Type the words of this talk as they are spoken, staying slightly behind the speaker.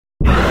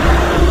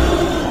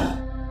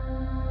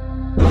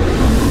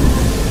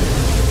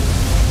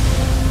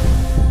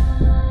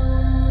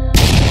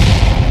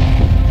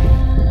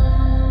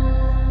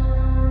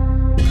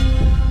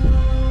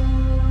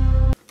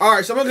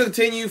Alright, so I'm gonna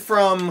continue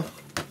from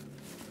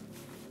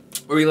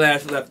where we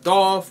last left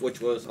off,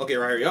 which was okay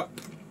right here, yep.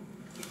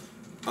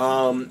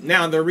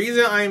 Now the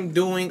reason I'm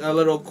doing a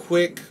little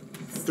quick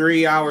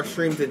 3-hour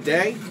stream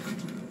today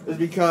is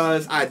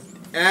because I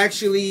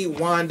actually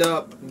wound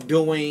up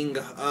doing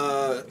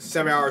a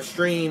 7-hour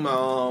stream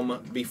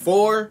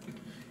before,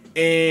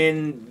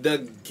 and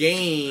the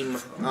game,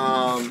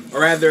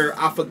 or rather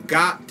I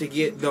forgot to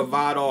get the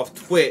VOD off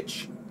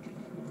Twitch,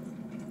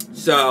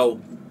 so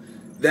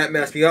that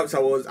messed me up. So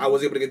I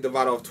was able to get the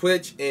VOD off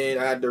Twitch, and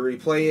I had to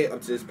replay it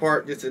up to this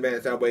part just to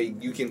advance, that way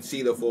you can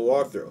see the full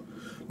walkthrough.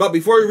 But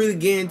before we really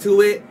get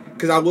into it,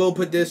 because I will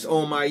put this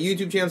on my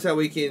YouTube channel so that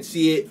we can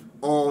see it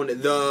on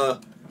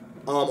the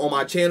on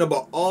my channel,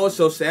 but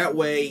also so that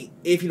way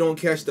if you don't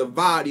catch the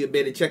VOD, you'll be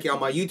able to check it out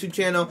on my YouTube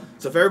channel.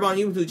 So for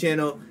everybody on the YouTube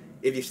channel,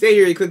 if you stay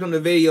here, you clicked on the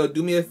video,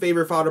 do me a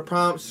favor, follow the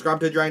prompts, subscribe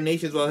to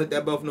DatDragonJ as well, hit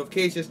that bell for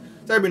notifications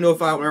so you'll be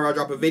notified whenever I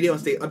drop a video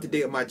and stay up to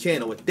date with my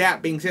channel. With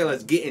that being said,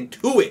 let's get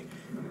into it.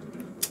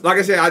 Like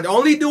I said, I'm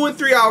only doing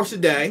 3 hours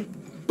today,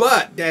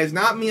 but that does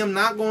not mean I'm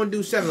not going to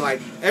do 7.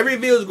 Like, every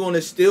video is going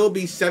to still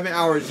be 7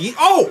 hours.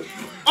 Oh!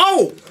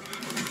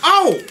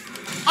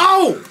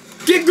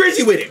 Get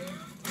grizzy with it.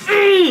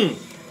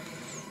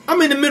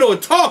 I'm in the middle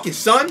of talking,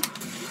 son.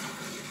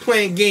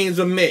 Playing games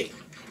with me.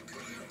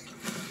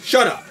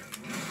 Shut up.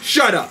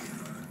 Shut up.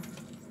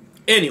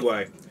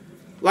 Anyway,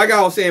 like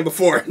I was saying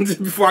before,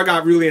 before I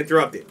got really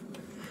interrupted.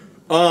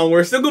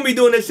 We're still going to be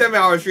doing this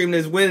 7-hour stream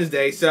this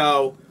Wednesday,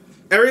 so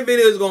every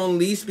video is going to at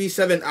least be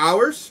 7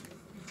 hours.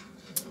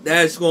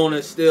 That's going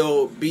to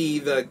still be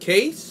the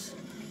case.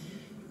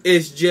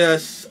 It's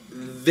just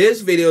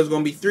this video is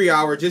going to be 3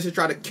 hours just to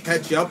try to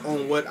catch up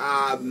on what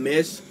I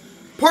missed.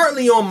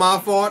 Partly on my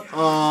fault.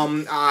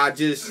 I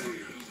just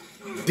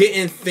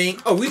didn't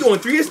think. Oh, we doing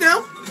 3 hits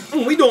now?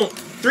 We doing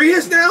 3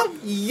 hits now?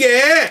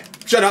 Yeah.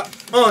 Shut up.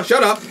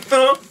 Shut up.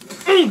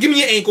 Give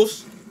me your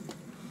ankles.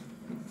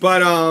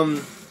 But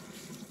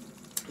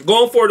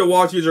going forward, the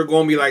walkthroughs are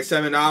going to be like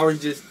 7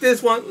 hours. Just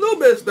this one, a little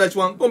bit of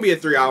special one. Going to be a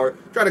 3 hour.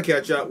 Try to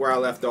catch up where I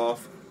left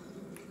off.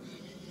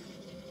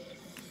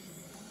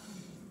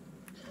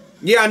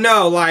 Yeah, I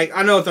know. Like,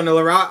 I know it's on the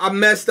level. I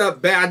messed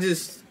up bad. I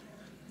just,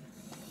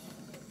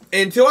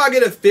 until I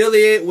get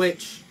affiliate,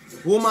 which,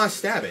 who am I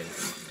stabbing?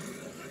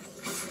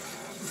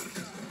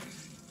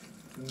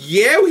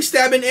 Yeah, we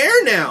stabbing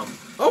air now.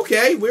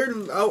 Okay, we're,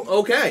 oh,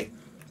 okay.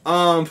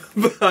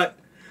 But,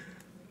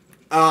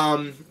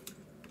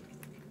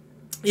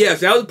 yeah,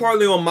 so that was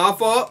partly on my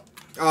fault.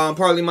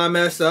 Partly my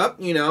mess up,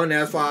 you know, and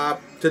that's why I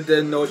took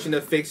the notion to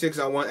fix it, because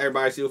I want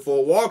everybody to see the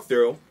full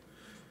walkthrough,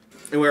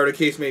 and wherever the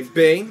case may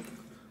be.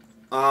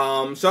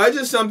 So that's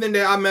just something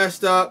that I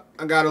messed up.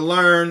 I gotta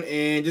learn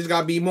and just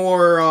gotta be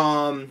more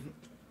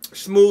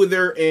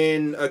smoother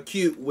and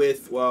acute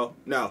with, well,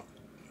 no,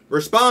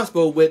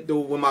 responsible with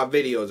my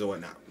videos and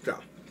whatnot. So,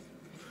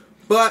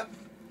 but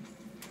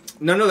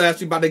nonetheless,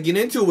 we about to get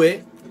into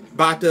it.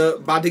 About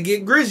to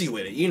get grizzy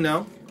with it, you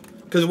know.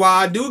 Because while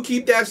I do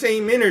keep that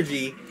same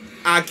energy,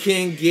 I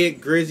can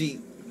get grizzy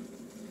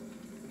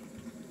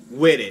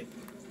with it.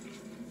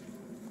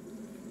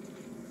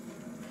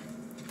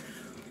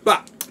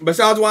 But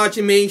besides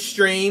watching me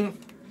stream,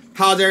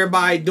 how's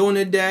everybody doing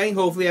today?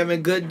 Hopefully having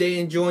a good day,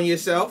 enjoying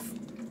yourself.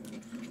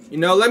 You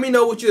know, let me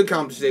know what you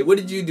accomplished today. What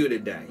did you do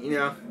today? You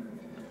know,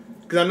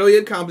 because I know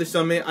you accomplished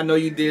something. I know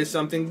you did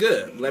something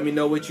good. Let me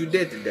know what you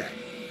did today.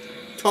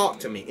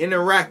 Talk to me.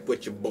 Interact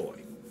with your boy.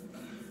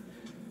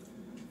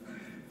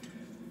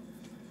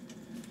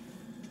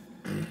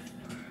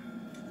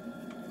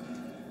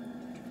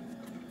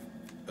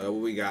 What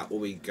we got?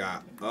 What we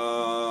got?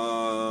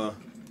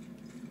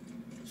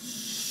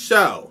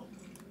 So,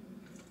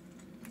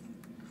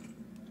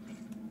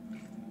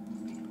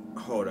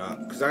 hold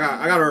up, cause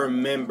I gotta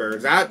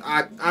remember.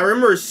 I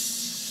remember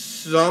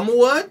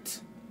somewhat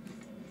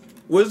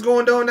what's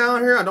going on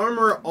down here. I don't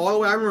remember all the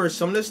way. I remember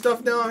some of this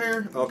stuff down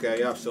here. Okay,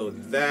 yeah. So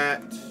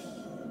that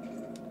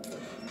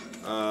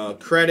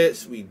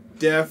credits, we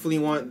definitely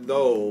want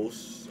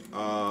those.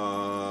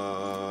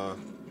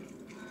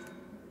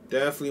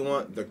 Definitely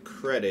want the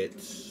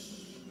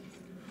credits.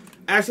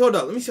 Actually, hold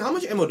up. Let me see. How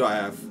much ammo do I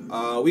have?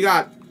 We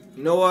got,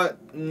 you know what?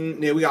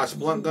 Yeah, we got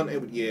Splunk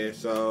gun. Yeah,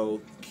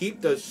 so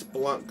keep the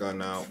Splunk gun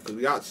out, because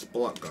we got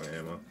Splunk gun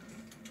ammo.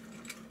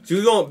 So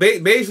we're going to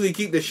basically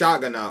keep the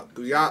shotgun out,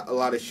 because we got a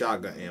lot of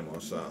shotgun ammo,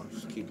 so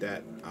just keep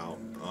that out.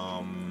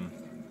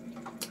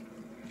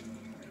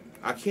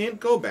 I can't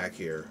go back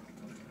here.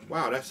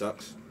 Wow, that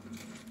sucks.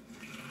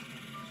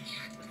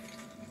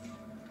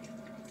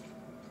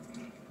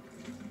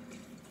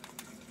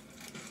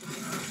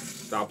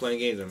 Stop playing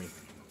games with me.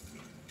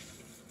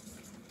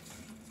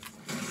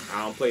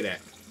 I don't play that.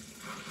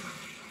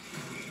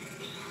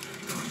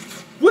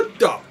 What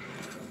the?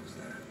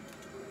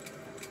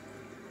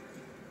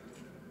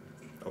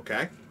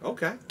 Okay,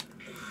 okay.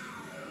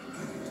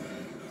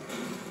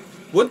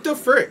 What the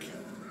frick?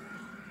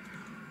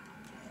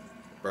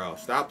 Bro,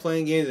 stop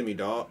playing games with me,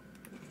 dog.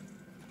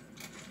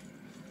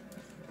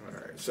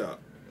 Alright, so,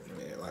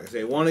 yeah, like I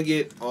say, want to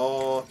get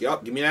all...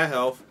 Yup, give me that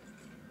health.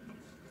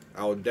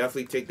 I will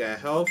definitely take that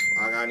health.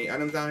 I got any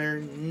items down here?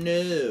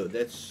 No,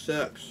 that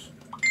sucks.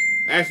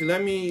 Actually,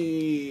 let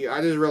me...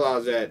 I just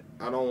realized that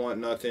I don't want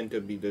nothing to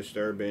be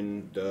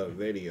disturbing the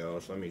video.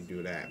 So let me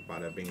do that.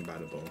 Bada bing,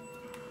 bada boom.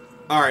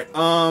 Alright,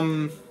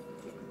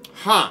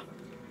 Huh.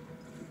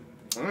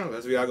 Alright,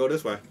 let's gotta go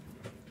this way.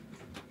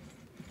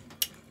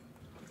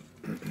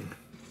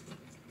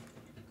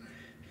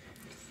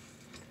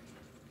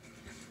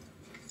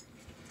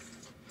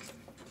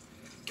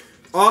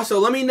 Also,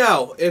 let me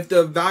know if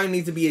the volume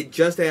needs to be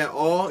adjusted at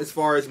all as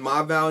far as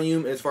my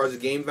volume, as far as the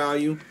game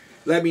value.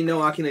 Let me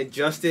know. I can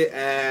adjust it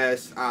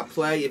as I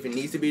play if it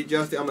needs to be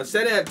adjusted. I'm going to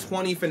set it at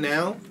 20 for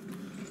now.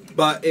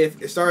 But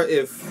if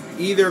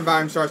either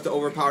volume starts to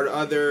overpower the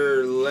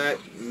other, let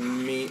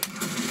me...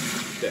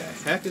 The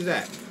heck is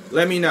that?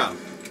 Let me know.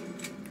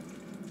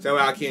 So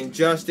I can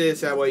adjust it.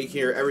 So that way you can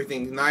hear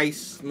everything nice,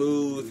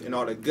 smooth, and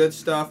all the good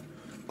stuff.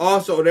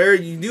 Also, there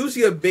you do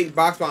see a big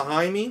box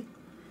behind me.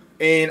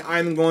 And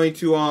I'm going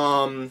to,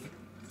 I'm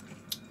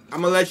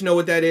going to let you know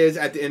what that is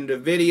at the end of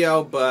the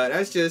video. But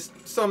that's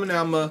just something that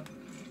I'm going to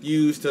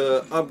use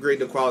to upgrade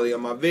the quality of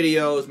my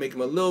videos. Make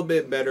them a little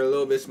bit better, a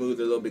little bit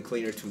smoother, a little bit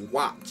cleaner to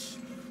watch.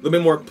 A little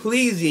bit more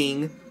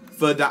pleasing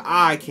for the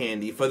eye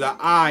candy, for the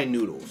eye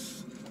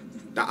noodles.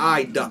 The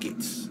eye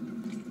ducats.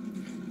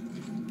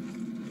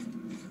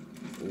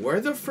 Where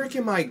the frick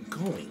am I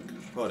going?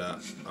 Hold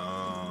up.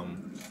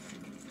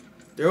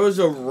 There was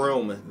a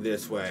room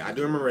this way. I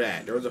do remember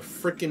that. There was a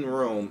freaking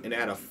room, and it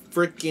had a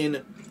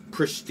freaking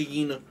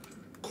pristine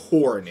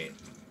coordinate.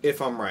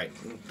 If I'm right.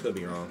 Could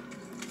be wrong.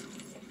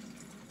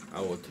 I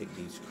will take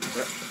these.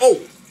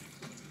 Oh!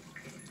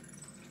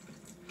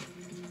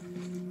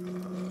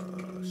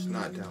 It's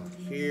not down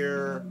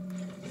here.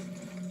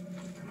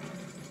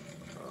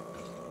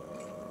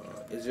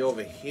 Is it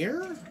over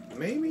here?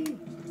 Maybe?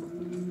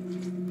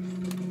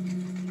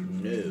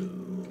 No.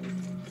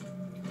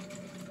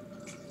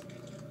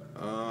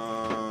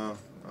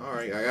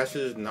 Alright, I guess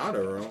it's not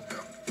a room.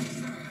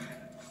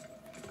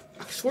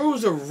 I swear it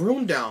was a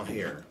room down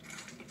here.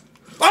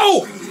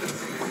 Oh!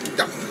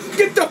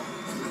 Get the...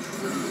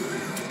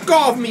 Go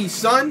off me,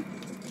 son!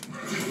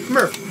 Come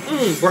here.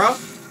 Bro.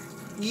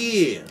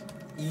 Yeah.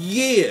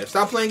 Yeah.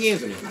 Stop playing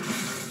games with me.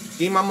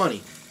 Give me my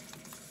money.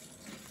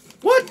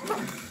 What?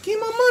 Give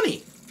me my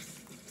money.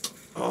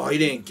 Oh, he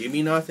didn't give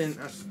me nothing?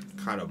 That's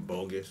kind of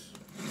bogus.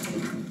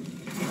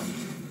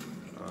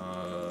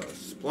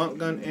 Blunt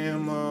gun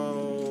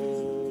ammo.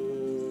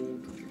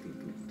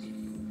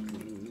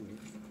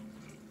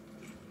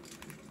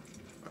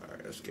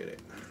 Alright, let's get it.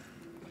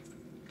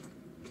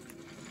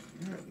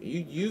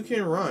 You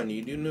can run.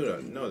 You do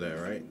know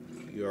that, right?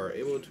 You are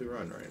able to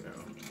run right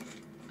now.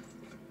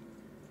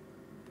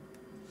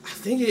 I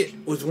think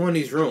it was one of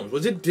these rooms.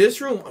 Was it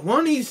this room? One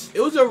of these.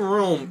 It was a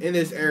room in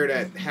this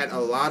area that had a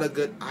lot of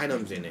good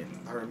items in it.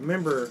 I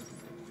remember.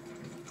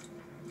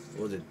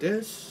 Was it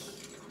this?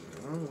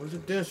 No, was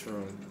it this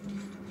room?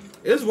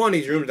 It was one of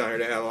these rooms down here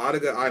that had a lot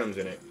of good items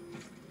in it.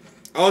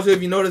 Also,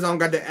 if you notice, I don't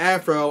got the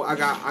afro. I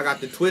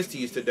got the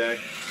twisties today.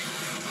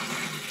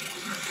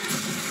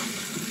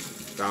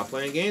 Stop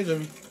playing games with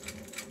me.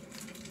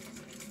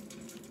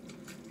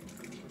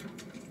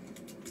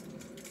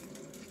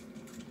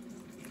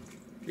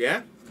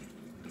 Yeah?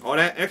 All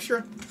that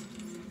extra?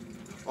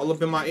 All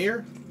up in my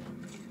ear?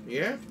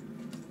 Yeah?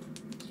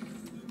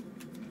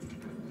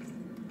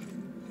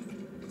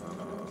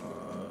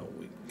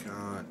 We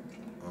got,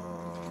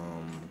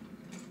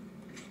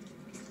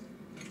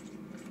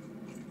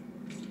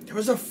 there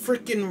was a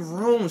freaking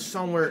room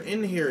somewhere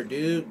in here,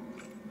 dude.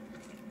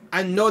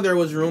 I know there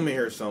was room in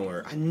here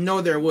somewhere. I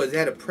know there was. They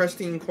had a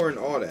pristine core and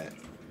all that.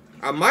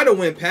 I might have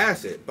went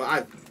past it, but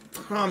I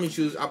promise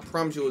you,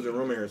 it was a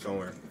room in here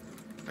somewhere.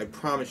 I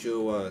promise you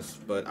it was,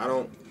 but I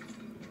don't.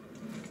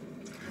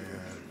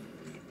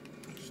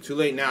 It's too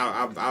late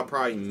now. I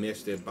probably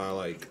missed it by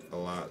like a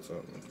lot,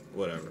 so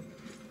whatever.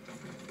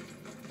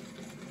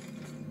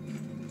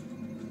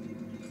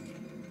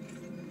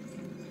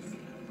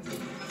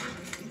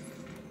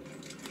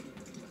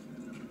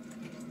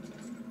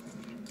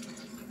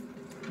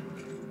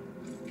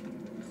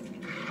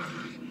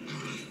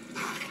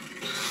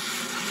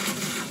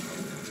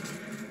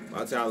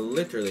 That's how I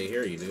literally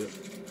hear you, dude.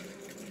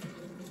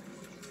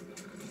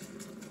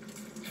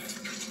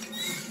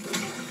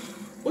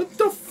 What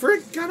the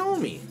frick got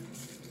on me?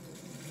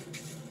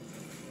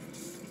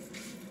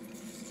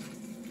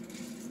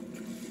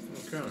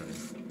 Okay.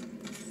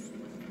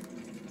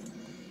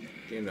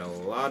 Getting a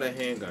lot of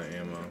handgun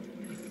ammo.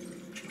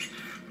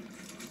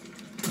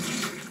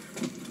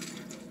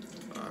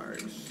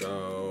 Alright,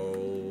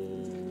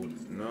 so...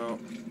 No.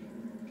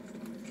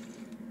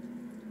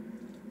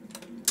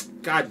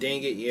 God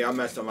dang it, yeah, I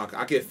messed up my...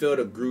 I can feel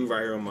the groove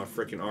right here on my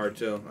freaking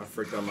R2. I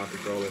freaked out my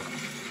controller.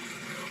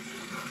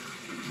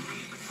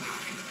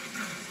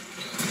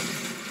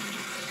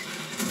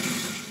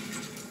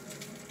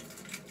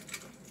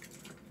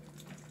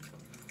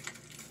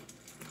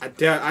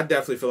 I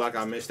definitely feel like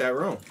I missed that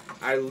room.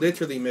 I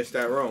literally missed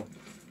that room.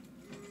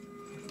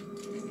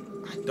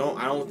 I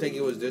don't think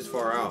it was this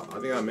far out.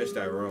 I think I missed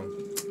that room.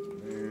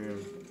 Man,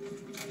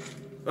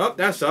 Oh,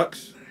 that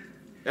sucks.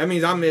 That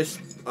means I missed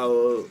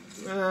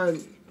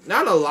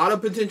not a lot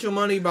of potential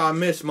money, but I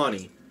missed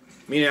money.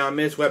 Meaning I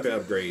missed weapon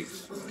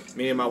upgrades.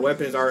 Meaning my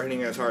weapons aren't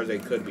hitting as hard as they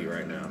could be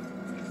right now.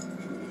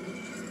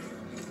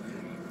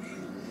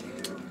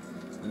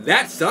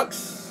 That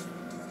sucks.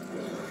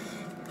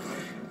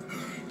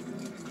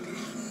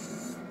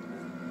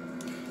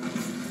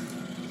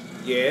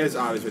 Yeah, it's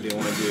obvious what they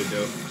want to do,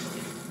 though.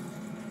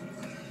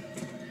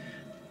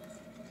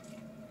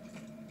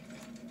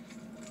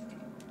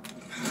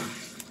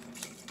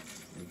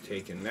 I'm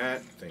taking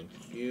that. Thank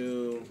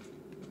you.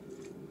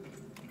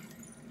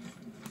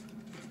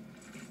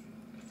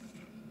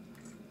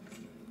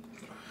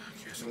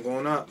 Guess I'm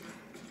going up.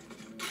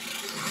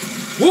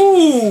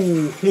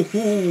 Woo!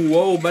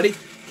 Whoa, buddy.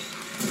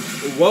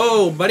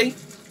 Whoa, buddy.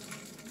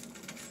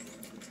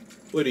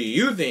 What do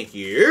you think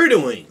you're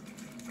doing?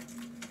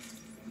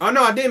 Oh,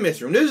 no, I did miss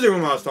the room. This is the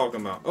room I was talking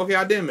about. Okay,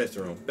 I did miss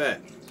the room.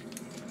 Bet.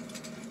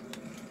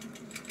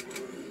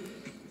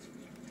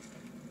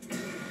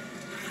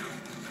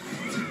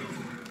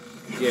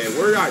 Yeah,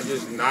 we're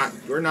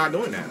not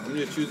doing that. I'm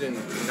just choosing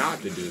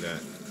not to do that.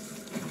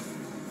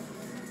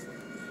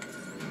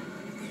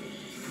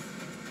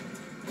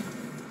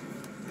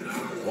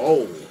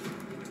 Whoa.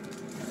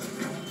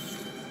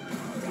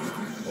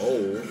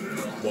 Whoa.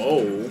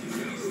 Whoa.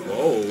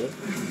 Whoa.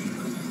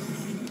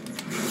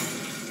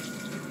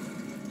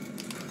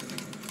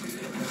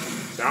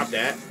 Stop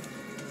that.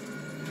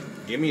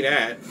 Give me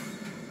that.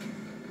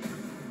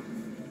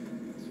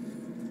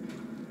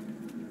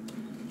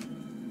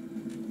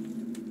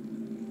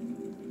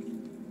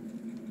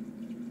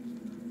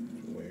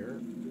 Where?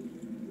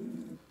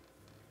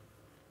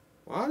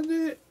 Why did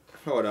it?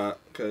 Hold up,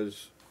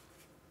 because...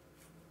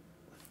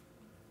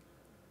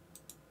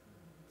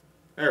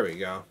 There we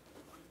go.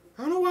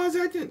 I don't know why it's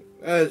acting.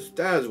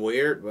 That's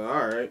weird, but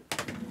alright.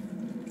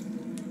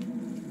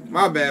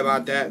 My bad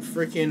about that.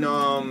 Freaking,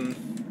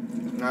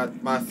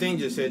 my thing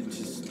just said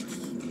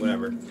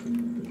whatever.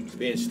 It's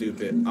being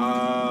stupid.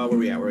 Where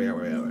we at? Where we at?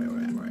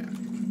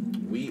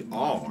 We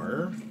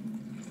are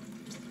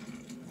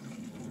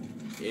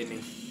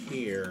in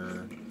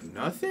here.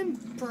 Nothing?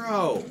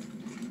 Bro.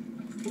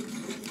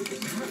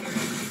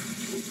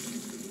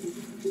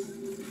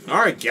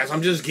 Alright, guess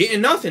I'm just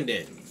getting nothing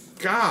then.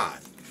 God.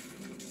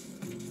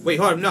 Wait,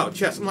 hold up, no,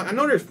 chest. I'm like, I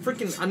know there's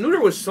freaking, I knew there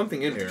was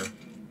something in here.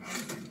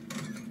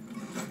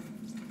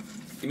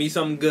 Give me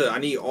something good. I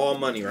need all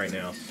money right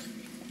now.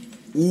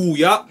 Ooh,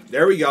 yup.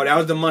 There we go. That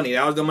was the money.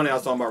 That was the money I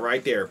was talking about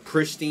right there.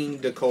 Pristine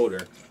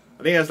decoder.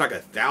 I think that's like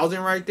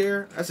 1,000 right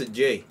there. That's a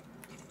J.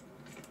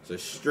 It's a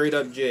straight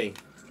up J.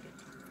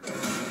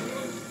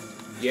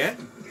 Yeah.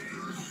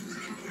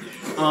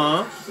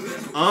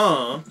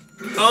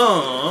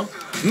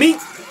 Meat.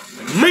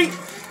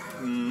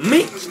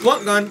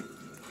 Splunk gun.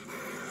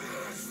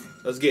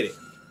 Let's get it.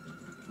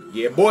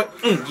 Yeah, boy.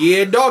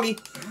 Yeah, doggy.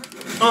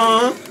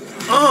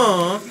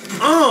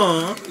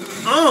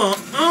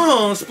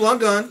 Splunk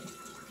gun.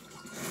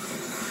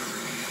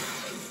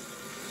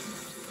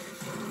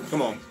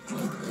 Come on.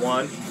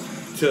 1,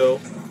 2,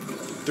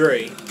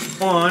 3.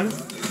 1, 2.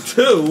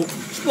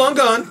 Splunk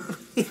gun.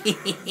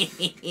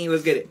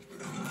 Let's get it.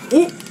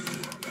 Whoop.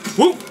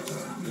 Whoop.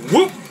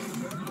 Whoop.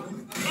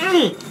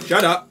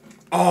 Shut up.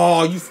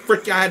 Oh, you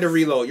freak! I had to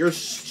reload. You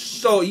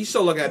so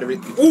lucky I had to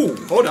reload. Ooh,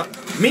 hold up.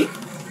 Me.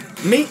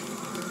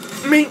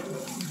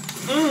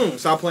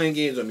 Stop playing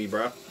games with me,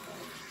 bro.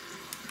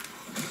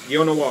 Get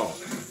on the wall.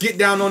 Get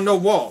down on the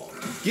wall.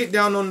 Get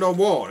down on the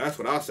wall. That's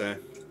what I say.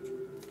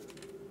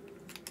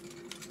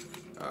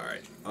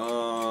 Alright.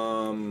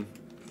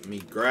 Let me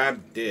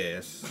grab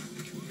this.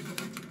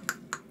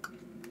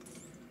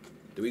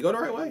 Did we go the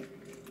right way?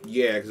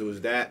 Yeah, because it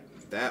was that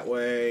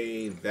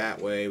way,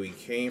 that way. We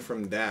came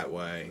from that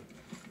way.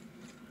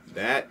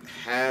 That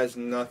has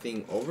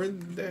nothing over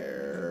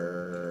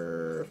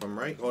there. If I'm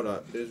right, hold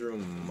up. This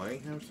room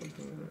might have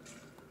something in it.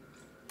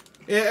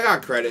 Yeah, I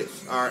got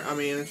credits. Alright, I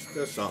mean,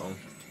 that's something.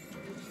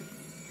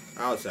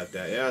 I'll accept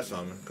that. Yeah, that's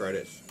something.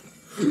 Credits.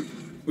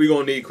 We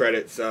gonna need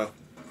credits, so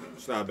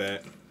it's not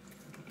bad.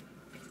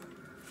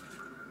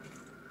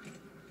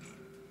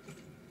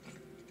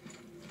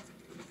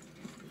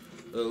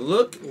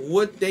 Look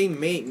what they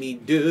made me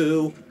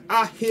do.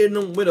 I hit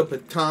them with a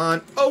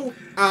baton. Oh,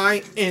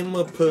 I am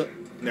a put.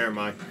 Never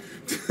mind.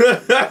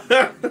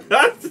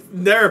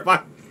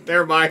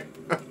 Never mind.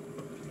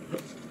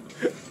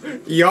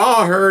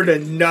 Y'all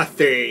heard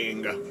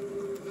nothing.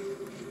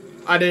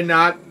 I did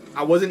not.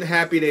 I wasn't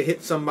happy to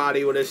hit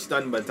somebody with a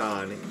stun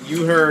baton.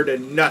 You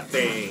heard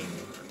nothing.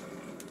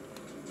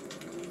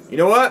 You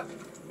know what?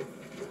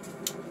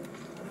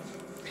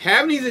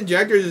 Having these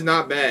injectors is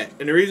not bad,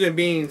 and the reason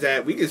being is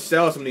that we could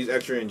sell some of these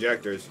extra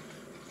injectors.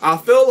 I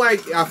feel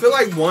like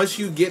once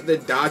you get the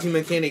dodging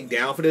mechanic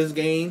down for this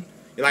game,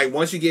 like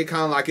once you get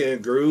kind of like in a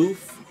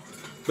groove,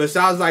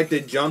 besides like the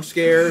jump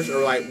scares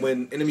or like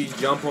when enemies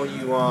jump on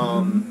you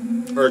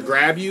or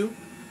grab you,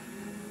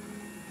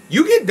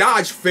 you can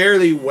dodge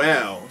fairly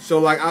well. So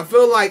like I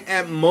feel like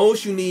at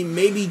most you need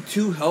maybe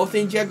 2 health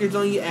injectors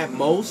on you at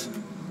most.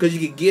 because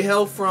you can get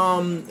health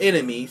from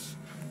enemies.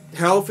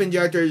 Health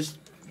injectors,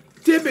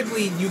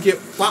 typically you can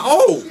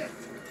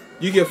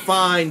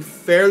find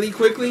fairly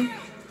quickly.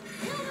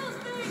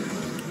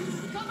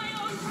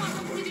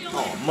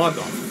 Oh,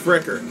 mother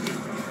fricker.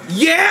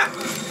 Yeah!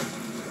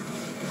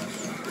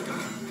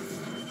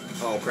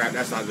 Oh, crap,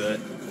 that's not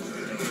good.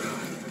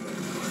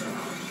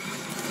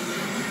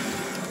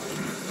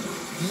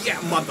 Yeah,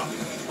 mother.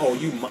 Oh,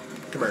 you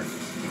come here.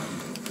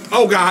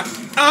 Oh, God.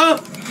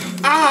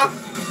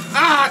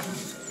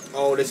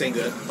 Oh, this ain't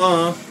good.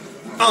 Oh,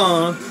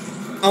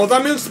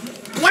 let me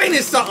explain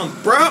this something,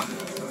 bruh.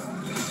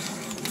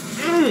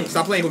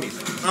 Stop playing with me.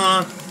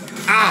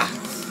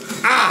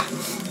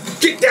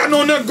 Get down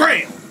on the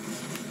ground.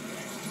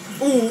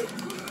 Ooh.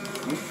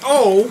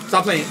 Oh,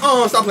 stop playing.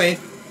 Stop playing.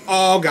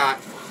 Oh, God.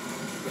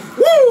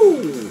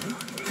 Woo!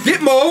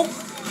 Get more.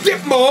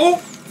 Get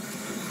more.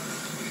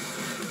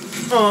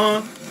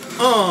 Come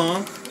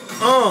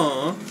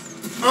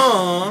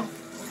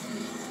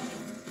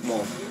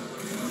on.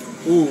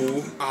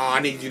 Ooh. I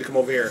need you to come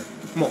over here.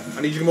 Come on.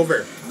 I need you to come over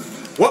here.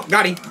 Whoop,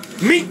 got him.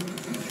 Me.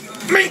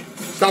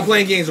 Stop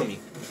playing games with me.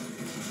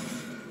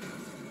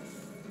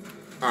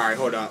 Alright,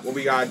 hold up. What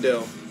we gotta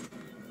do?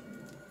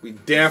 We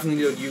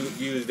definitely need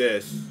to use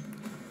this.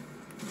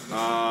 Who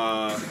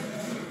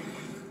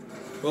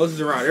else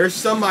is around? There's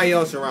somebody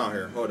else around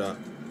here. Hold up.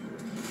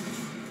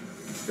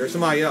 There's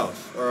somebody else.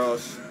 Or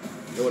else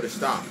it would have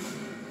stopped.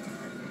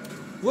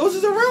 Who else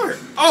is around here?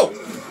 Oh!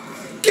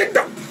 Get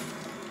off!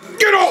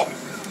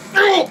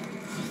 Oh!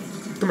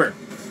 Come here.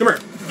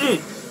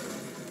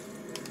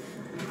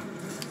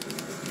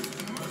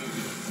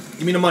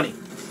 Give me the money.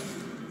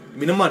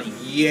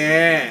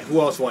 Yeah.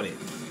 Who else wanted?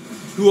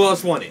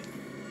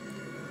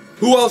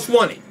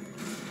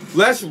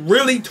 Let's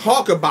really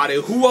talk about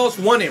it. Who else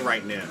wanted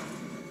right now?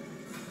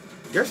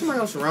 There's somebody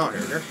else around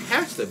here. There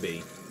has to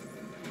be.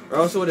 Or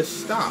else it would have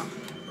stopped.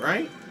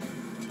 Right?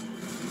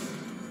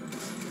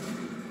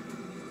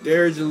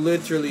 There's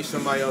literally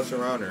somebody else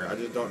around here. I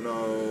just don't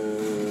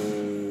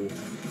know.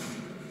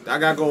 I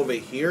gotta go over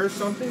here or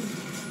something?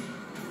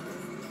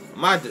 I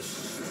might just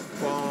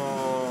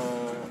spawn.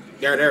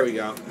 There we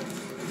go.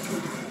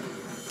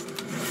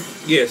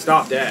 Yeah,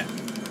 stop that.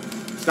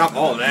 Stop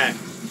all of that.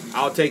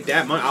 I'll take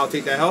that money. I'll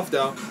take that health,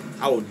 though.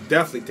 I will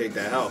definitely take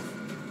that health.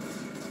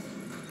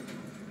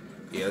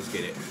 Yeah, let's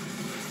get it.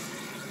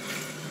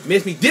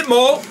 Miss me. Dip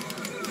mode.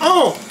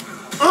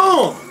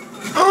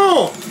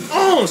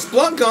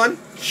 Splunk gun.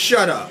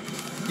 Shut up.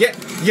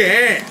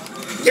 Yeah.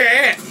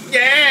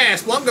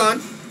 Splunk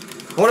gun.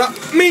 Hold up.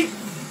 Me.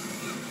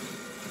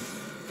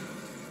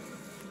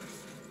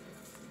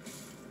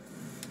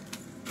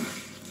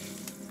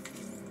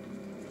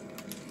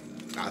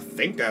 I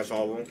think that's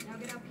all of them. Now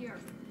get up here.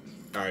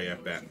 Alright, yeah,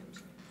 back.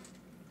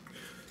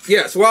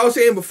 Yeah, so what I was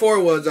saying before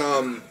was,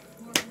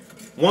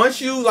 once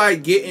you,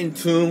 like, get in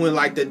tune with,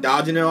 like, the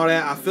dodging and all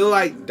that, I feel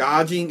like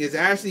dodging is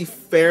actually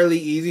fairly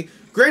easy.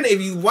 Granted,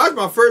 if you watch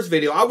my first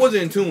video, I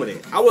wasn't in tune with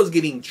it. I was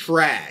getting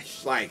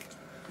trashed. Like,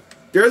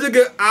 there's a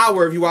good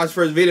hour if you watch the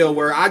first video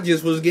where I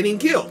just was getting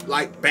killed.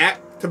 Like,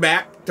 back to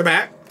back to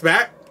back to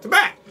back to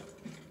back.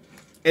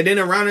 And then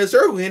around in a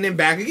circle and then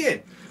back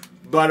again.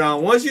 But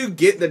once you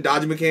get the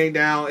dodging mechanic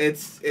down,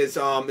 it's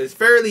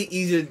fairly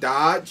easy to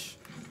dodge.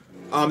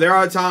 There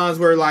are times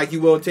where, like, you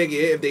will take a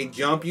hit if they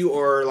jump you,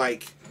 or,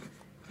 like,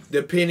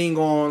 depending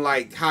on,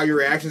 like, how your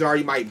reactions are,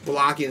 you might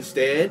block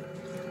instead.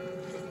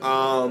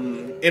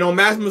 And on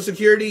maximum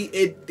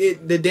security,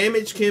 the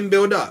damage can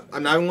build up.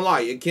 I'm not even gonna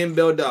lie, it can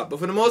build up. But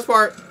for the most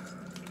part,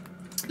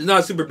 it's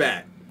not super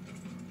bad.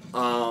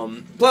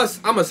 Plus,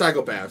 I'm a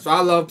psychopath, so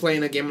I love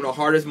playing a game on the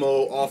hardest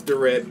mode off the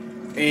rip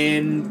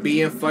and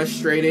being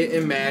frustrated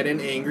and mad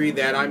and angry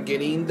that I'm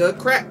getting the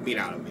crap beat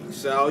out of me.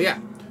 So yeah,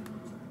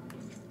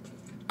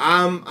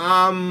 I'm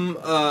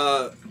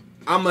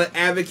an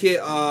advocate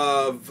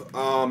of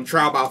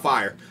trial by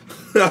fire.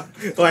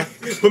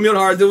 Like, put me on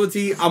hard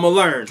difficulty, I'ma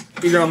learn.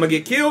 Either I'm gonna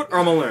get killed or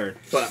I'm gonna learn.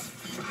 But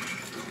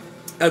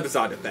that's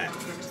beside the fact.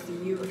 Good to see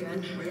you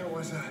again. Where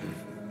was that?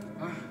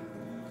 Huh?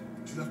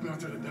 You left me out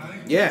there to die?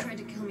 Yeah. You tried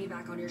to kill me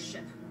back on your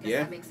ship. Guess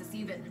Yeah. that makes us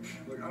even.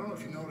 Look, I don't know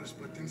if you noticed,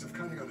 but things have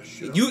kind of got a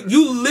shit.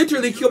 You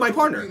literally killed my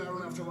partner. I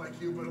don't have to like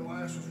you, but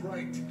Elias was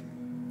right.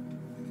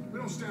 We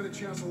don't stand a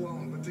chance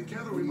alone, but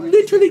together we might.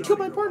 Literally killed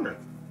my partner.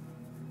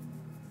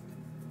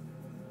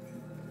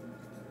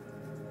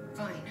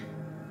 Fine.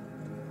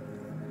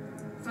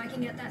 If I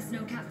can get that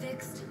snowcap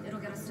fixed, it'll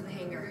get us to the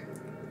hangar.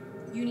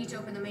 You need to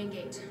open the main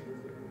gate.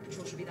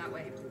 Patrol should be that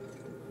way.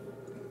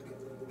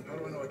 How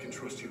do I know I can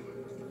trust you?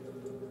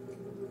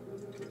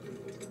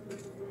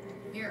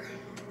 Here,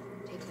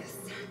 take this.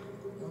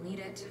 You'll need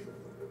it.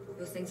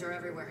 Those things are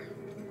everywhere.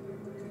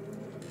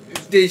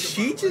 Did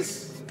she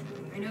just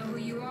I know who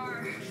you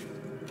are.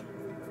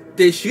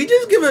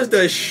 give us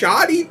the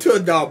shotty to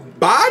the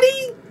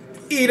body?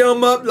 Eat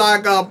them up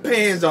like a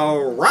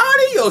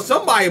Panzerati, or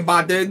somebody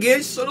about to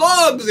get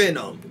slugs in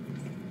them.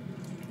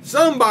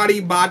 Somebody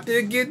about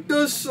to get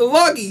the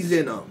sluggies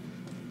in them.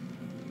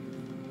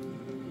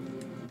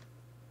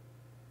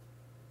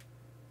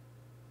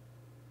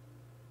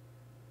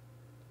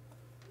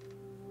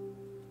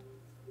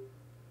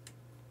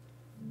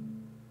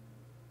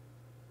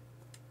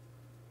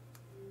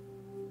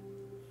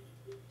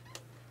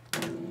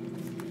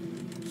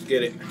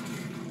 get it.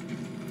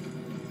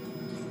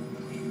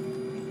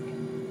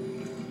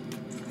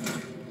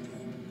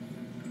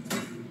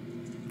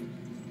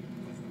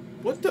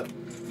 What the?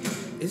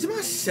 Is it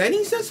my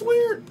settings that's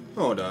weird?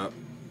 Hold up.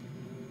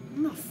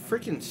 My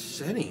freaking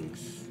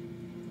settings.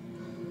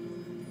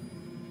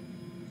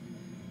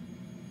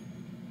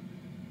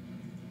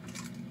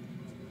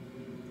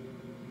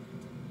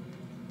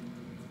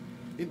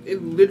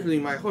 It literally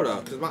might, hold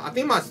up, cause I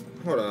think my,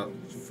 hold up,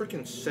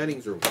 freaking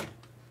settings are,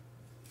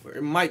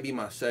 it might be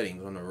my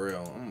settings on the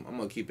real. I'm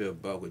gonna keep it a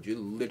buck with you. It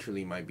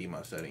literally might be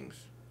my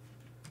settings.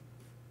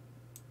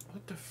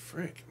 What the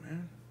frick,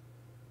 man?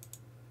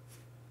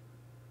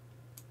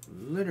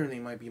 Literally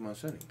might be my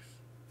settings.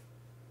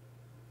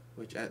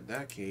 Which at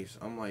that case,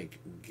 I'm like,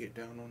 get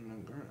down on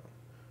the ground.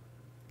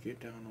 Get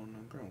down on the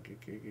ground.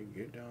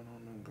 Get down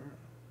on the ground.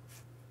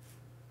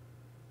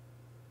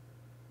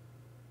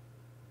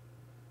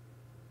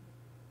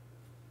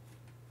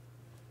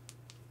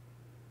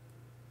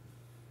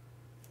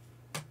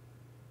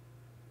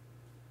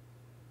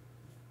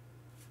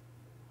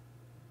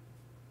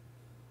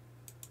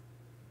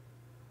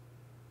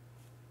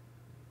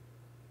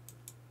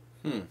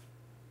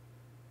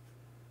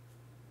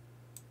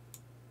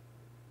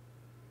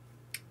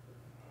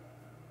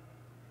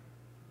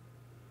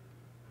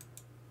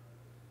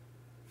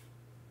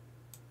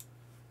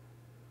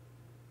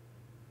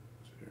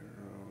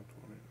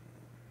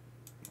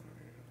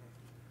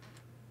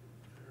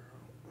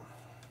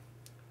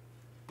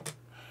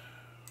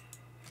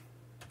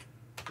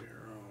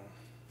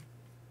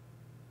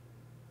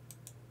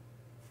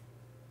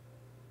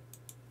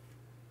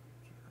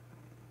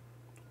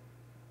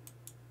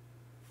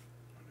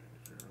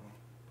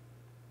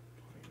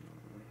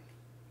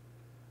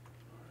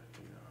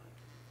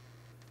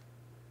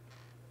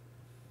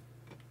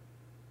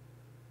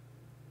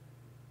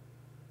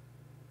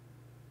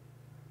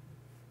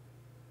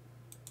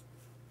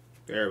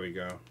 There we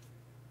go.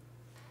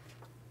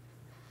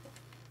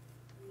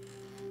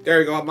 There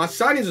we go. My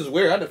settings is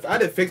weird. I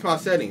had to fix my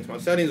settings. My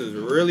settings is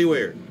really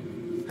weird.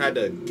 Had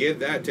to get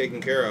that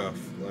taken care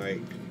of. Like,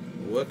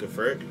 what the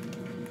frick?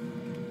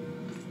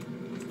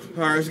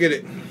 Alright, let's get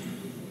it.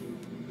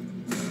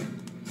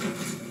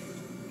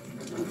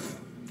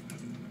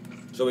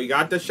 So we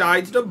got the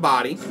sides to the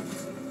body.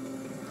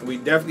 We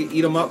definitely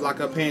eat them up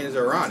like a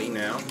Panzerati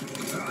now.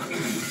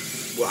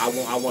 Well,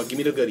 I want, give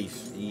me the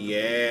goodies.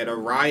 Yeah, the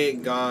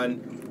riot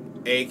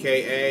gun,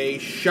 aka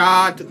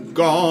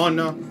shotgun.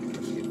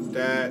 Let's get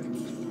that.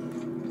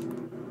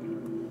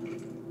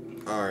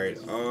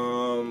 Alright,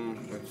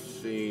 let's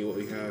see what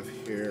we have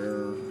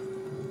here.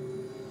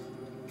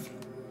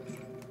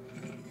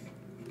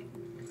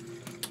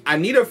 I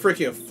need a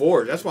freaking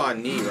forge. That's what I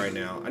need right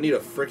now. I need a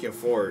freaking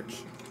forge.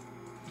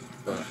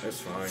 But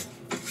that's fine.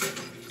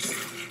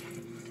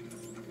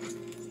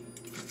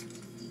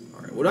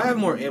 Alright, would I have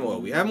more ammo?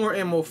 We have more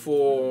ammo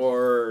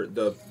for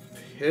the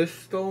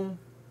pistol.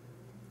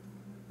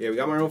 Yeah, we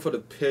got more ammo for the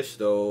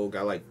pistol.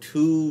 Got like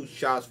 2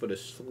 shots for the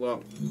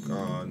slump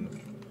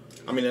gun.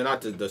 I mean,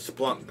 not the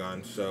splunk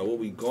gun. So what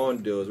we gonna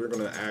do is we're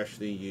gonna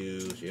actually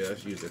use, yeah,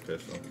 let's use the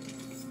pistol.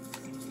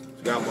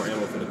 So got more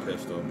ammo for the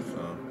pistol.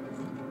 So.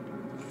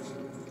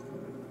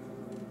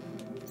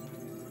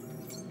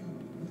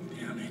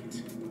 Damn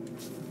it!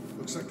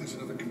 Looks like there's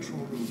another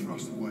control room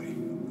across the way.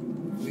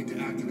 We'll need to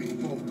activate the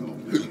vault though.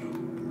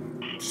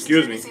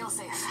 Excuse me. Feel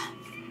safe.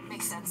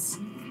 Makes sense.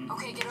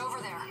 Okay, get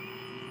over there.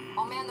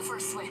 I'll man the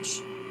first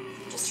switch.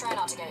 Just try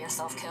not to get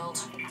yourself killed.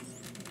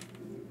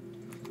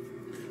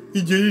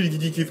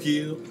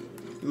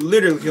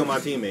 Literally killed my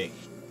teammate.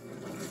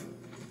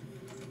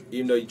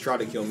 Even though you tried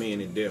to kill me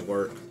and it didn't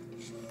work.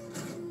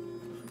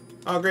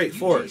 Oh great,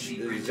 forge.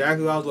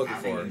 Exactly what I was looking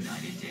for.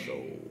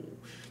 So,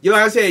 yeah,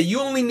 like I said,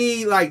 you only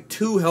need like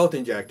 2 health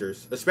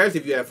injectors. Especially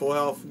if you have full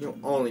health, you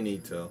only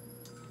need 2.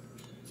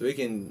 So we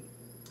can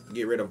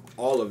get rid of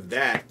all of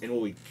that. And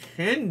what we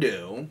can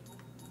do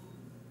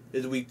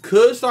is we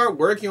could start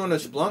working on the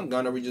splunk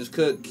gun, or we just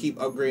could keep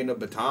upgrading the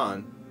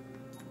baton.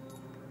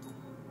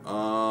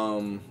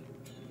 I'm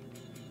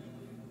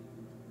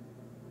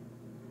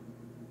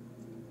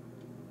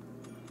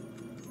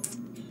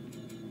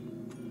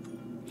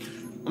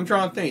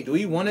trying to think. Do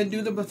we want to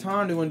do the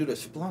baton? Or do we want to do the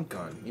splunk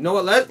gun? You know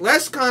what?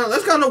 Let's kind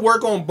of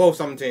work on both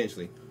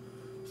simultaneously.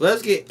 So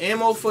let's get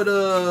ammo for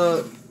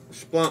the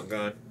splunk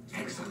gun,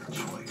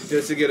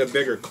 just to get a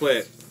bigger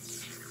clip.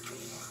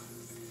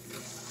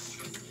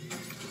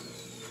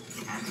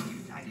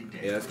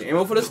 Yeah, let's get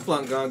ammo for the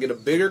splunk gun. Get a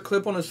bigger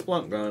clip on the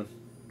splunk gun.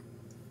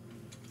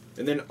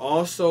 And then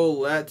also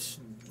let's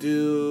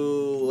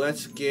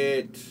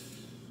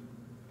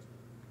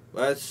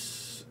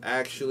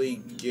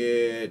actually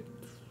get,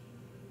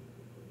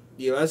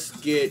 yeah, let's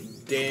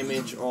get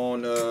damage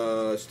on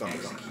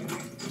stomach gun.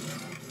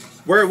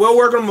 We'll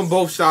work on them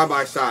both side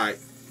by side.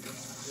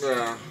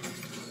 Yeah.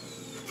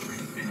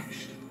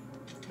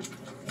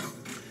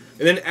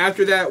 And then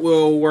after that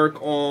we'll work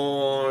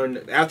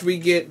on, after we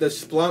get the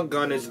splunk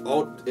gun is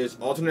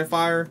alternate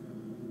fire,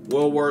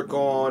 we'll work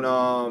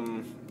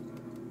on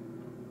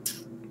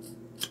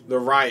the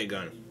riot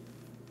gun.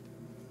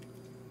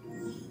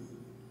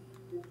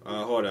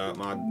 Hold up.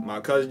 My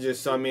cousin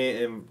just sent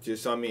me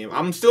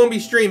I'm still gonna be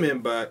streaming,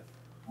 but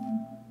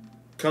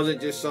cousin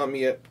just sent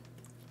me an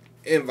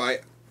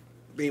invite.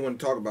 He want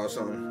to talk about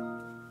something.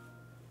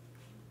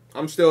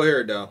 I'm still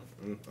here though.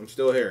 I'm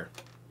still here.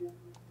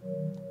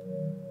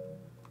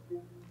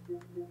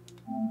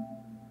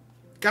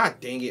 God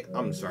dang it.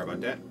 I'm sorry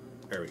about that.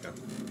 There we go.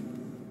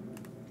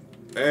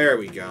 There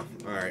we go.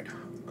 Alright.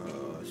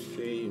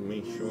 See,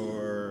 make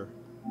sure.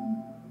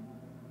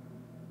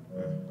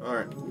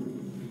 Alright.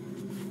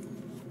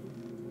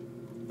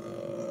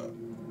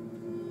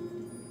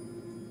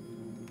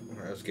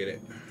 Alright, let's get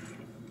it.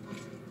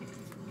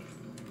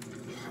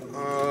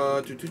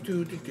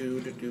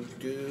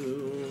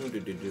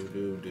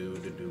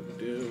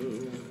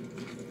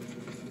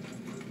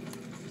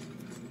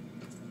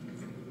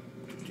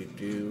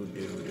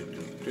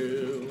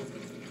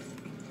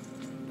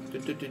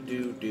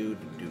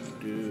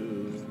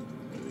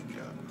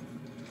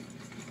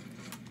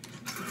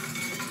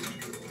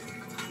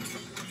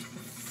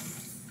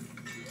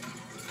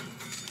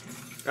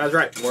 That's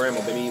right, more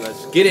ammo, baby.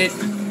 Let's get it.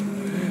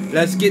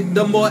 Let's get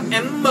the more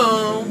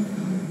ammo.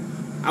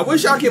 I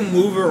wish I could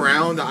move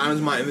around the items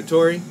in my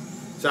inventory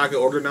so I could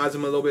organize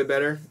them a little bit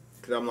better.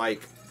 Because I'm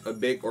like a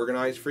big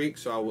organized freak.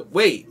 So I would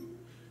wait.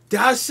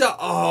 That's a,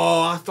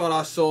 oh, I thought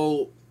I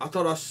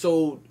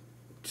sold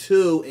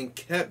 2 and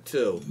kept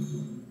 2.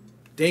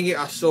 Dang it,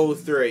 I sold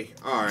 3.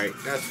 Alright,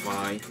 that's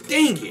fine.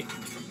 Dang it.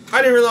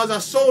 I didn't realize I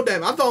sold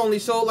them. I thought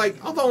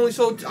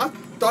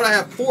I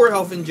had 4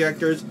 health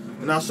injectors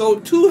and I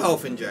sold 2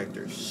 health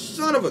injectors.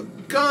 Son of a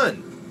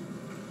gun.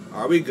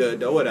 Are we good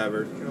though?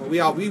 Whatever. You know,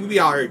 we be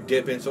out here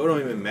dipping, so it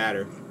don't even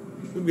matter.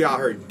 We be out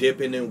here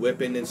dipping and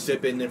whipping and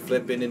sipping and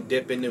flipping and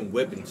dipping and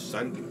whipping,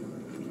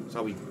 son. That's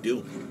how we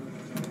do.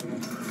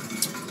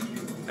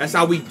 That's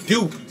how we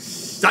do,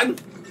 son.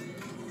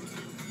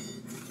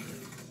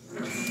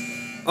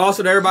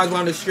 Also, to everybody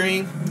on the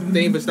stream, thank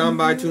you for stopping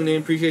by, tuning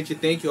in. Appreciate you.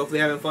 Thank you.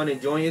 Hopefully, having fun,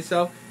 enjoying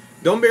yourself.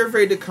 Don't be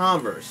afraid to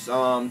converse.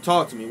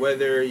 Talk to me,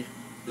 whether it's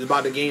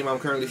about the game I'm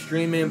currently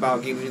streaming,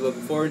 about games you're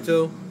looking forward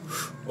to,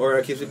 or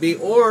a kids would be,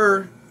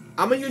 or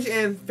I'm a huge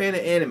fan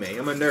of anime.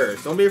 I'm a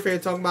nerd. Don't be afraid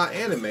to talk about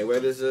anime.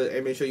 Whether it's an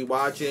anime show you're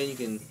watching, you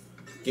can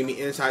give me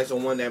insights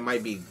on one that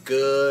might be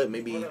good,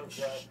 maybe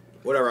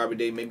whatever I would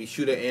do, maybe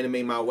shoot an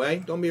anime my way.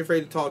 Don't be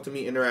afraid to talk to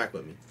me, interact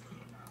with me.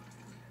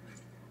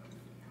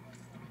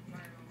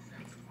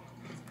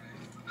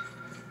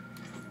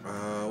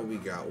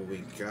 What we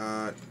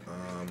got?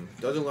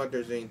 Doesn't look like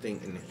there's anything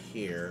in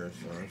here,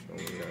 so I'm just gonna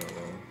leave that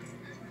alone.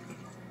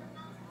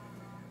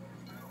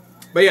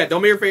 But yeah,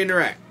 don't be afraid to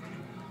interact.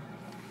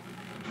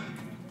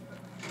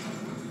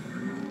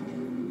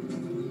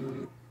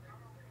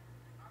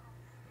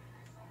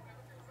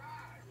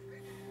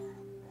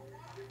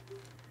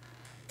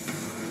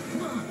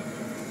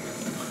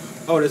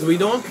 Oh, this is what we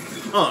doing?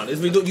 This is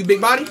what we do. You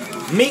big body?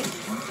 Mink.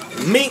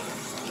 Mink.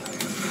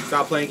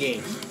 Stop playing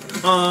games.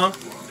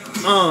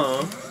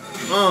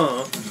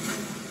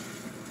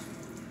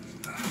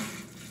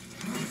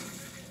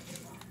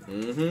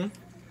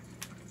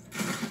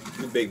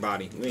 You big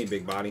body. We ain't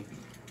big body.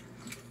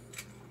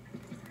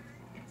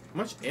 How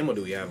much ammo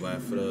do we have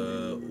left for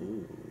the...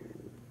 Ooh.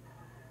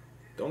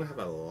 Don't have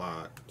a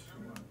lot.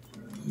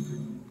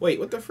 Wait,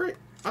 what the frick?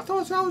 I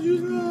thought I was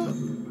using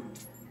the...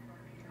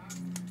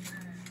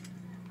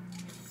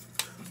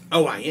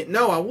 Oh, I ain't.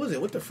 No, I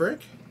wasn't. What the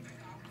frick?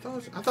 I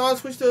thought I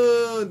switched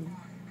to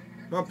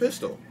my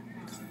pistol.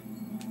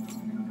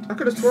 I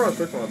could have swore I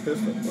switched to my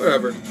pistol.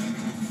 Whatever.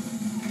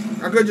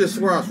 I could just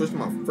swear I switched to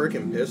my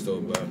freaking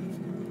pistol, but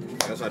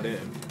I guess I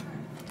didn't.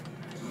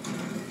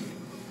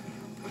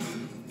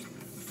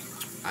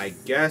 I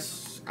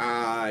guess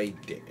I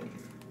didn't.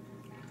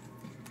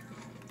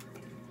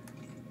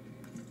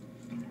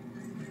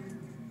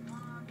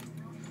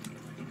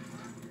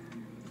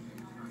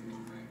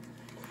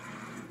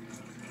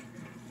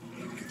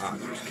 I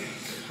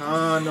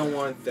kinda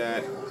want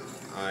that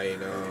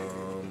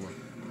item.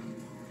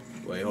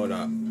 Wait, hold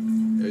up.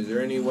 Is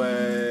there any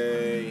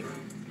way?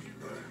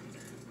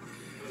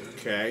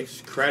 Okay,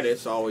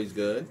 credits always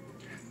good.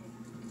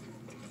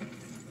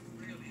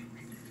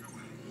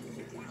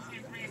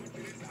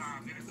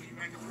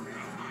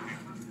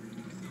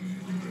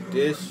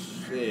 This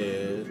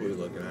is what are we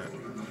looking at?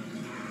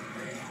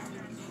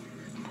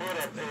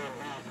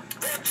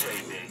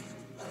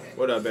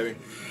 What up, baby?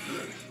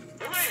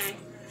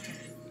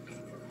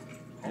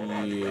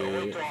 Yeah.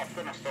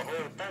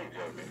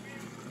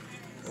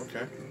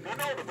 Okay.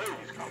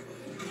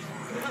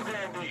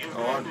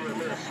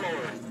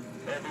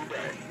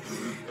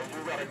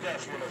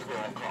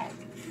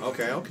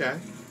 Okay, okay.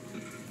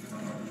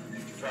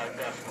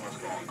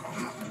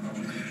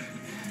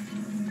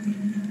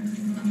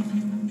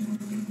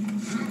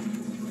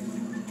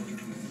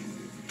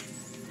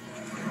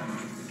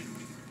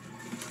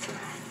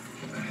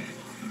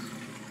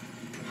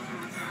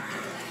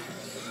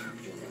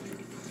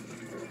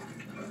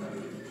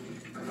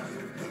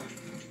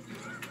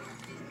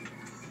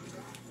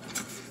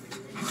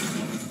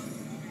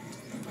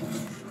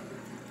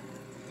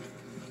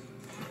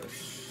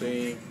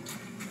 See.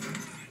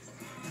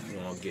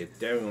 get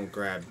that. We're gonna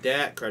grab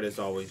that. Credits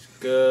always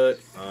good.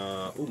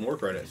 Ooh, more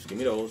credits. Give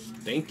me those.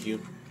 Thank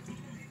you.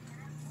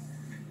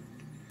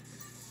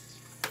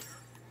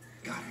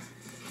 Got it.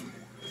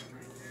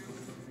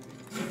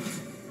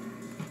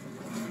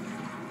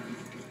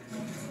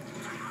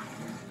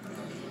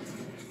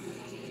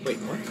 Wait,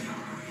 what?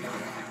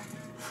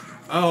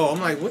 Oh,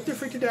 I'm like, what the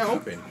frick did that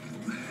open?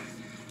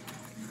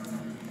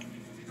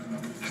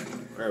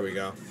 There we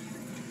go.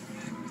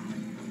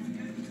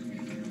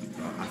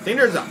 I think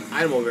there's an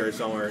item over here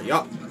somewhere.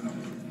 Yup.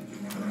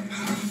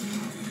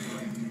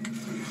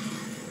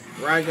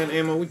 Riot gun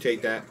ammo, we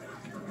take that.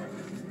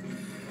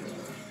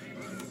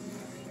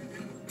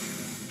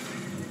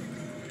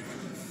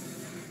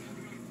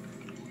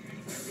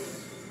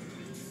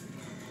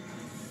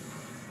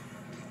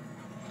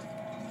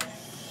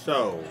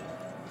 So.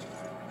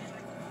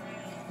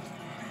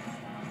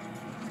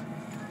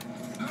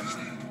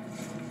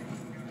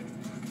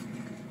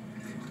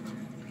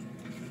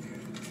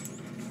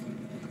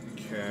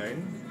 Okay.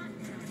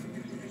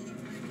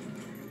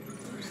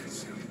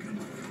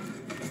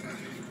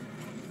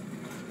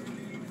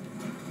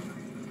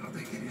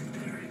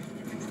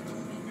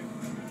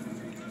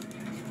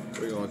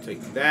 We're gonna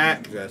take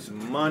that, 'cause that's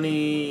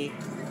money.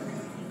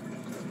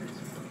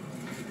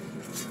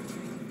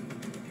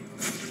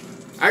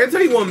 I can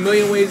tell you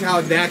 1,000,000 ways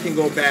how that can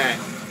go bad.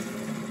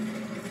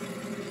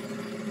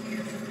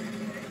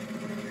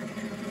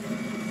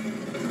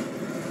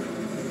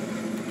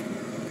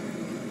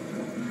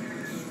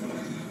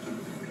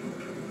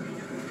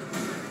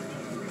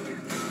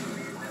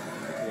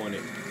 Want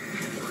it.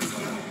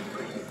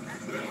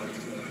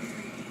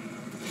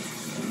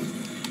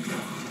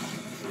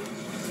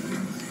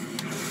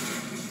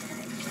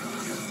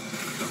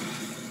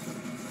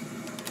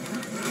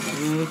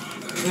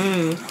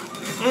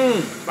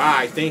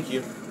 Bye, thank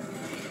you.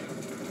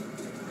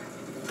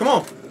 Come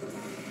on.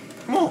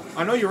 Come on.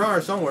 I know you're around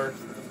here somewhere.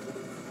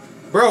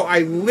 Bro, I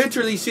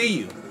literally see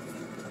you.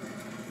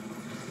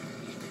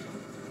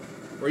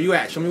 Where you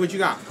at? Show me what you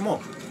got. Come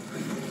on.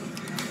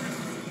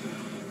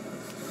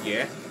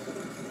 Yeah.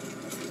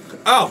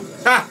 Oh!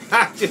 Ha!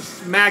 Ha! Just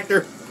smacked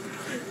her.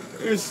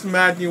 Just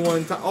smacked you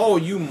one time. Oh,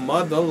 you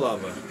mother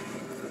lover.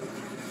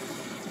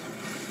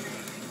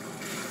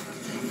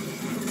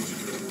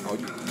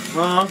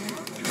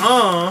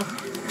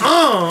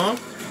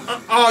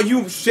 Oh,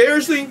 you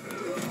seriously?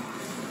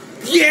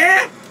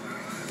 Yeah?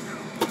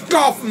 Fuck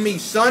off of me,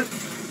 son.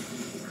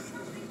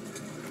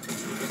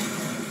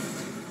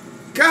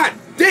 God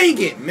dang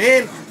it,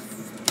 man.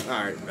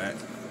 Alright, bet.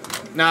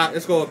 Nah,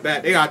 let's go with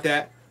bet. They got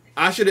that.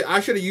 I should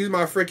have used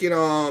my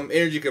freaking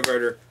energy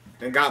converter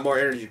and got more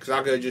energy because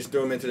I could have just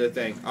threw them into the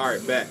thing.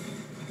 Alright, bet.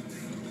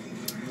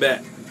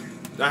 Bet.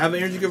 Do I have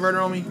an energy converter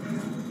on me?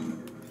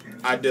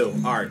 I do.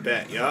 Alright,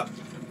 bet. Yup.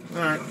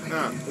 Alright,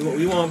 nah.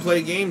 We want to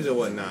play games or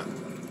whatnot.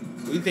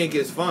 We think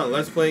it's fun.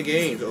 Let's play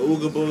games.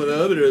 Alright,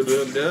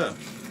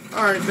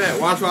 bet.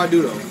 Watch what I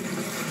do, though.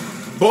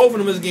 Both of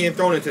them is getting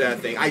thrown into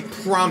that thing. I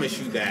promise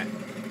you that.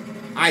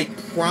 I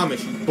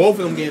promise you. Both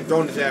of them getting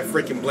thrown into that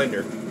freaking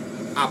blender.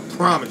 I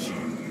promise you.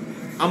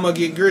 I'm going to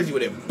get grizzy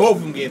with it. Both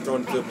of them getting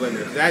thrown into the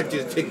blender. That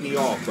just ticked me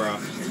off, bro.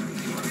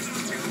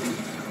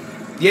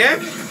 Yeah?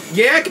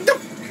 Yeah?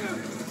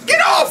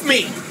 Get off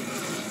me!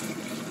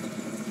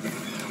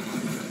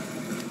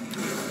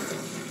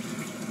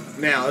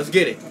 Now, let's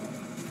get it.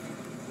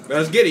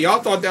 Let's get it.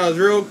 Y'all thought that was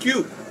real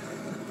cute.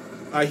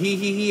 A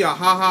he, a ha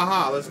ha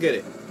ha. Let's get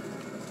it.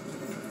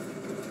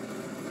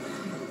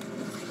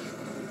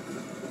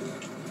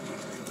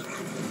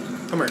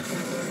 Come here.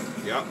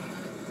 Yup.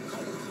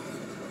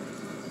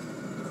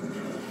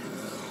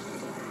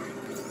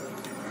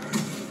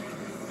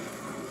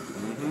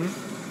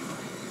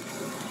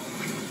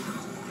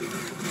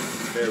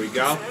 There we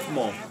go. Come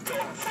on.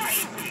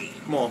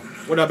 Come on.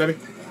 What up, baby?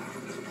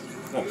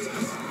 Come on.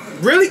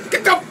 Really?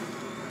 Get the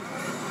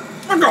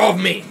fuck off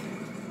me!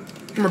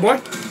 Come here,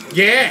 boy.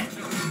 Yeah.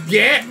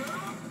 Yeah.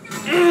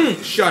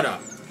 Shut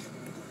up.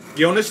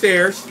 Get on the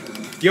stairs.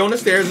 Get on the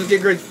stairs. Let's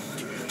get grizzy.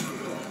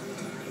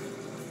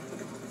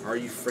 Are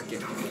you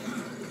freaking...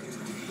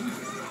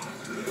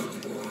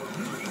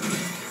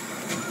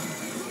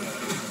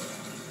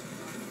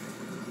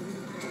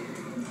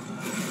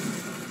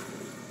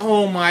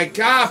 Oh my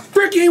god.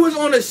 Freaking he was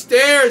on the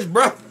stairs,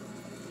 bro.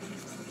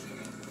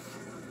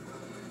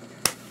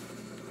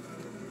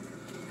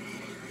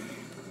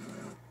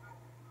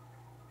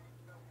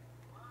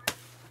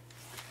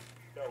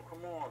 Yo,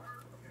 come on.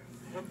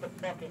 Hit the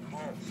fucking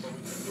home so we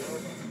can do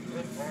it.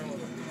 Hit all of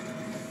them.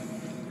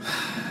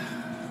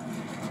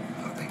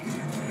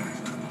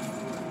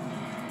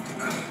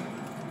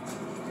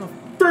 The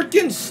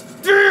freaking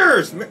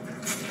stairs, man.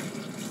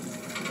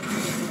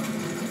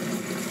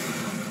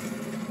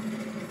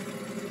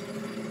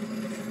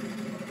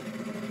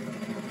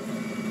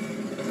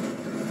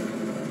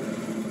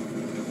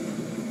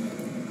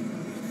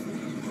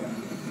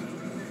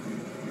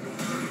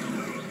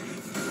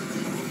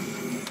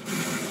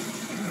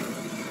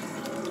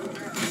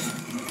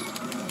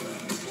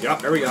 Yup,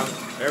 there we go.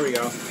 There we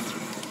go.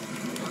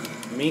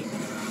 Me.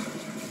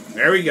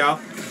 There we go.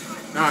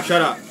 Nah,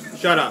 shut up.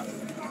 Shut up.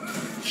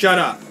 Shut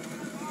up.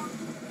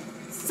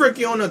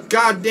 Freaking on the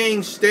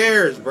goddamn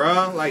stairs,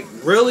 bruh. Like,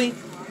 really?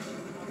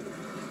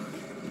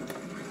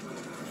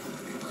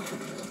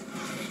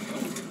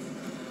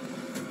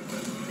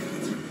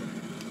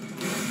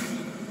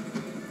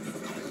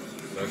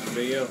 That's the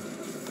video.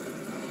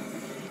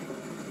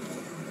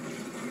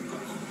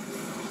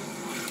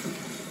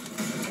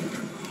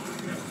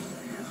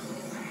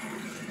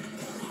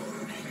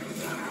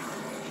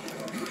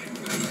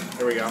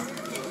 There we go.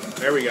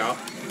 There we go.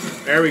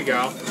 There we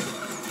go.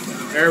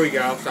 There we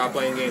go. Stop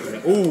playing games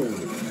with me. Ooh.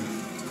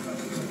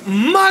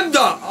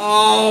 Mother!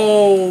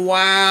 Oh,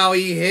 wow.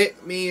 He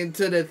hit me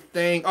into the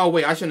thing. Oh,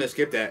 wait. I shouldn't have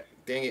skipped that.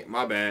 Dang it.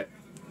 My bad.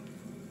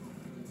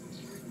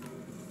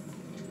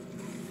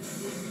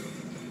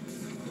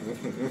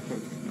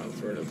 I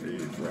swear to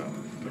please, bro.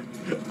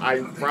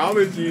 I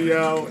promise you,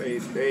 yo.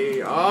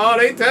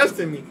 They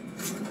testing me.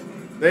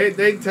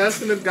 They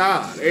testing the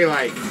God. They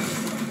like,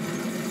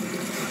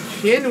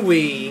 can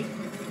we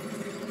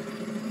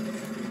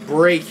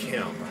break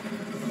him?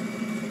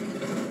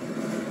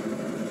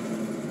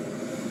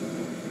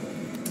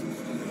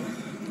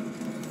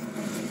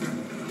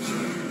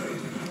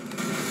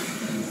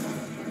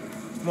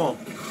 Come on.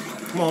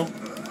 Come on.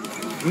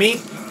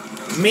 Me.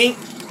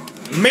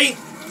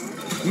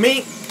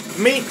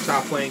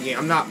 Stop playing games.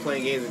 I'm not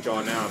playing games with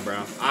y'all now,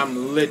 bro.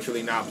 I'm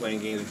literally not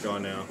playing games with y'all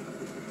now.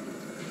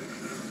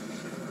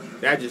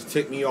 That just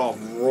ticked me off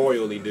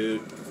royally,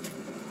 dude.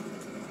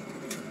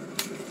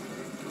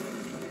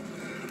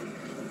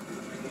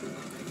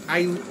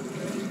 Come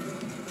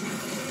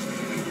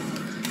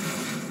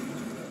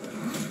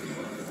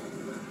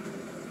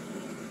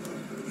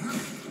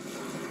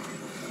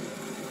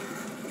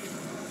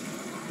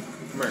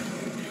here.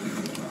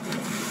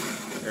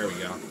 There we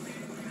go.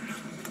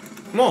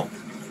 Come on.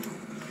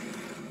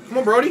 Come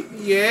on, Brody.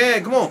 Yeah,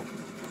 come on.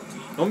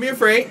 Don't be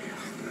afraid.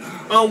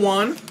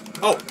 One.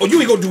 Oh, you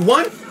ain't gonna do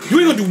one? You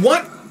ain't gonna do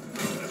one?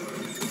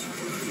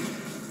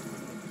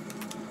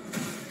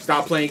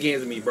 Stop playing games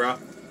with me, bro.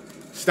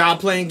 Stop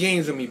playing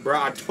games with me,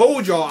 bro. I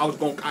told y'all I was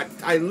gonna...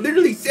 I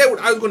literally said what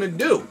I was gonna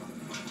do.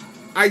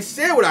 I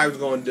said what I was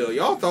gonna do.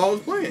 Y'all thought I was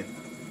playing.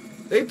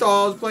 They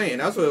thought I was playing.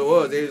 That's what it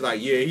was. They was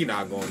like, yeah, he's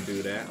not gonna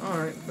do that.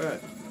 Alright,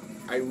 bet.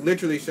 I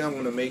literally said I'm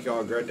gonna make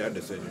y'all regret that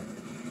decision.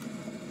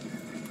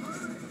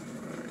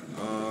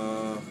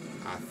 Alright,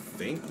 I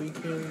think we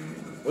can...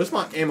 What's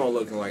my ammo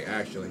looking like,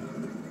 actually?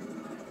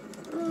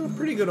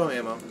 Pretty good on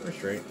ammo. We're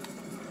straight.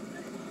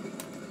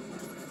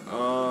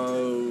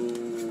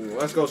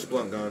 Let's go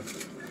splunk gun.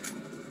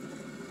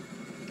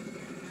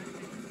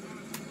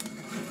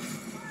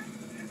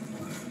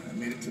 I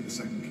made it to the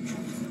second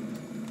control.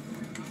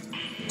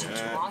 Took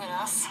you long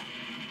enough.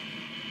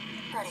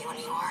 Ready when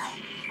you are.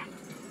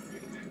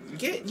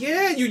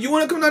 Yeah, you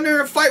want to come down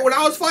there and fight when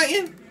I was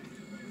fighting?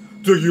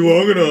 Took you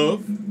long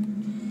enough.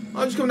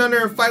 I'll just come down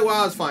there and fight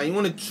while I was fighting.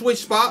 You want to switch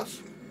spots?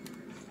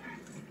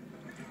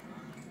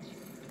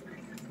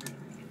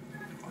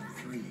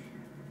 3,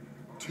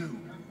 2,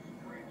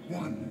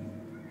 1.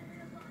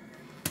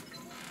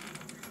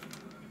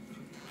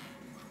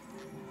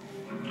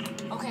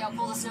 Okay, I'll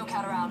pull the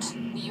snowcat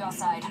around. Meet you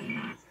outside.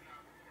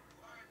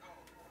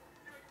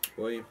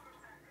 William.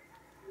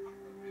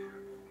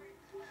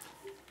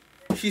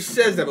 She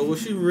says that, but will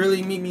she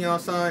really meet me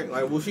outside?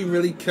 Like, will she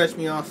really catch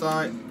me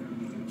outside?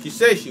 She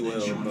says she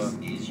will, but...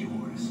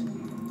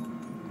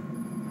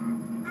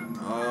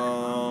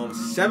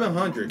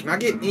 700. Can I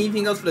get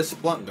anything else for the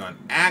splunk gun?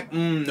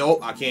 Nope,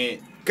 I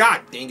can't.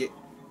 God dang it.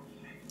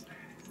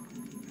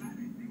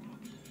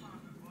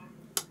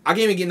 I can't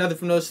even get nothing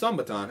from those stun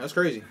baton. That's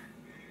crazy.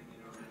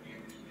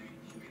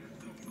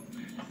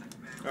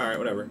 Alright,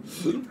 whatever.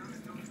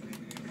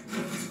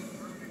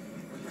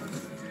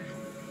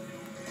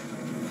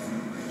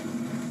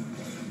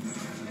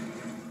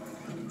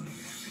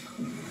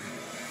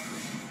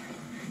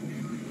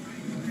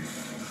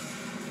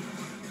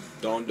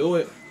 Don't do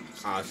it.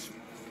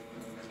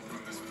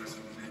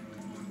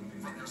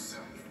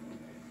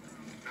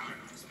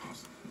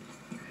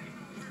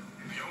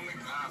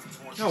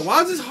 Yo,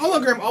 why is this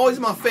hologram always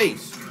in my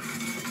face?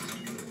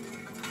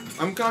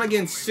 I'm kind of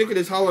getting sick of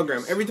this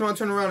hologram. Every time I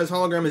turn around, this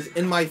hologram is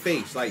in my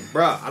face. Like,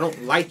 bruh, I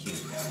don't like you.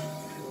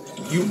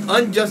 You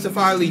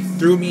unjustifiably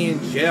threw me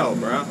in jail,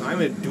 bruh. I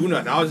didn't do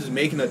nothing. I was just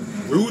making a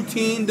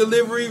routine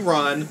delivery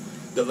run,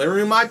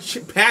 delivering my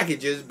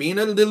packages, being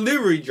a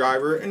delivery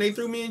driver, and they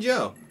threw me in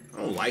jail. I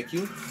don't like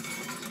you.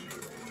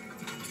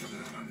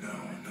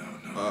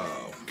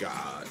 Oh,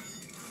 God.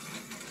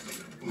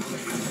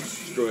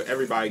 Screw it.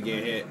 Everybody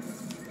getting hit.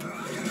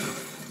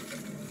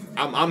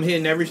 I'm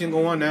hitting every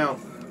single one now.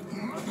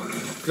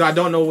 Cause I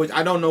don't know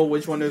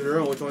which one is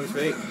real and which one is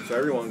fake. So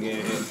everyone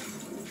getting hit.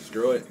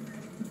 Screw it.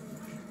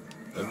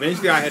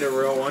 Eventually I hit a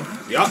real one.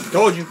 Yup,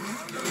 told you.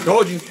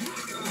 Told you.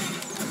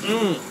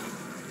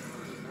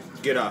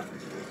 Get up.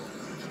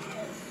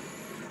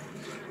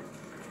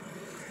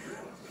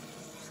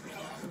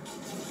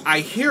 I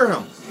hear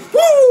him.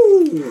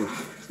 Woo!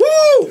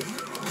 Woo!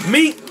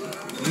 Meat!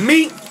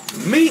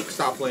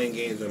 Stop playing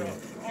games with me.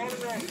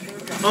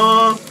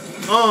 Oh.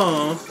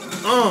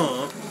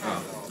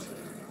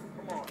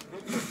 Come on,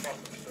 get your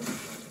fucking shit.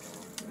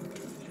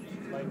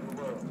 Like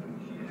for real.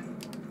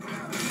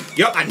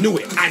 Yup, I knew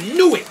it. I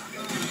knew it.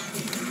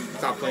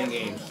 Stop playing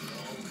games.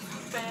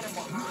 Standing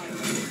behind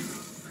me.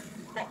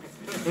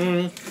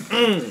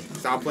 Fucking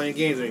Stop playing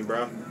games with me,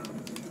 bro.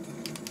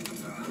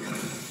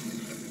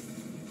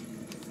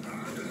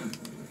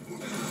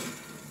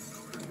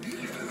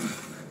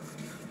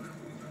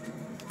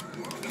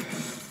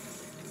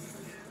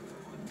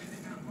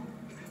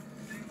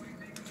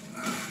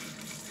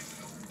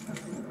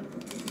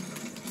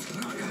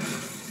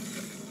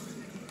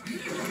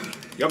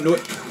 Yup, knew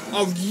it.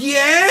 Oh,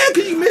 yeah,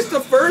 because you missed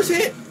the first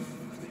hit.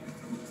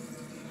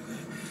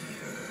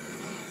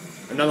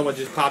 Another one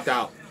just popped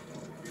out.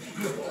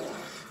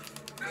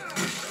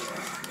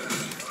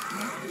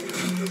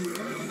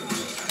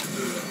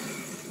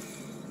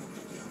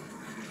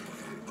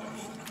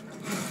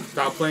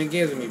 Stop playing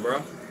games with me,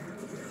 bro.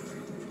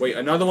 Wait,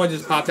 another one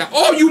just popped out.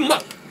 Oh, you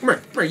come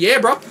here, yeah,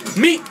 bro.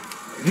 Me.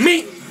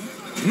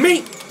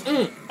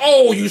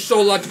 Oh, you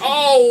so lucky.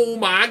 Oh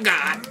my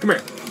God, come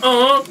here.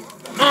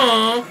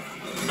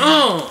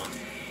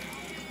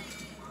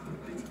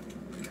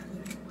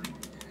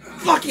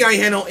 Lucky I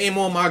ain't had no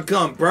ammo on my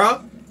gun,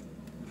 bro.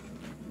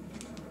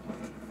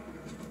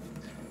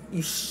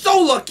 You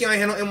so lucky I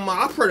ain't had no ammo on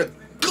my. I pray to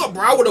God,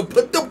 bro. I would have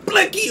put the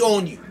blicky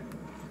on you.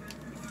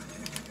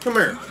 Come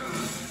here.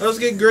 Let's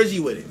get grizzy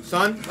with it,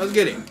 son. Let's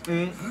get it.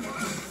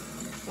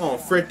 Oh,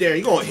 frick there.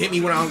 You gonna hit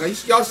me when I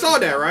don't. Y'all saw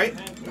that, right?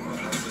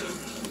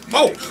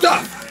 Oh,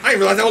 stop. I didn't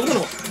realize that was one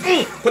of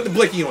them. Put the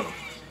blicky on him.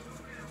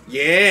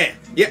 Yeah.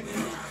 Yeah.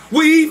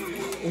 Weave.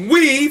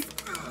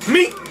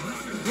 Me.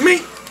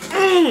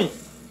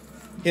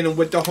 Hit him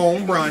with the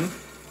home run.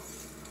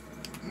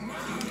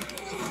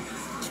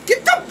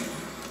 Get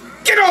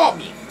off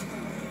me.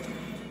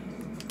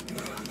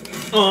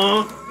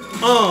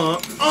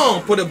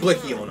 Put a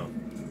blicky on him.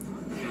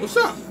 What's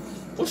up?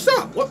 What's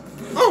up? What?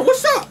 Oh,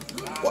 what's up?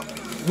 What?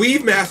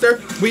 Weave,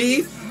 master.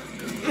 Weave.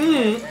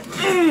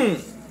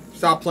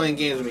 Stop playing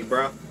games with me,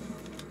 bro.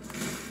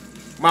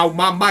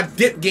 My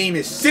dip game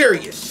is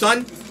serious,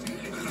 son.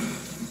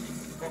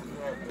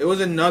 There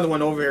was another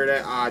one over here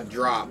that I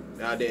dropped.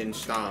 I didn't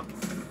stomp.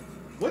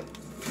 What?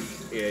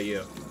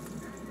 Yeah.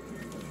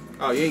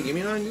 Oh, you ain't give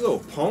me none, you little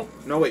punk.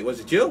 No, wait, was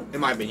it you? It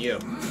might have been you.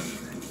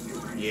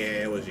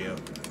 Yeah, it was you.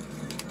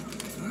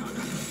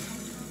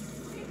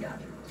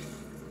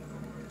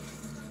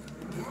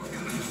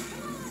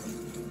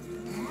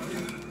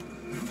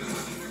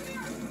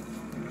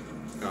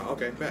 Oh,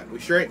 okay, bet. We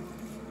straight?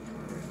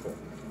 Cool.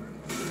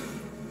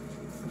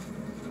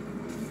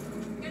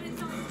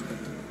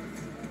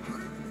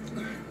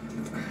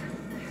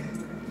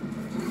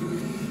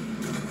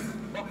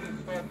 fucking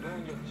start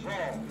doing your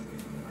job.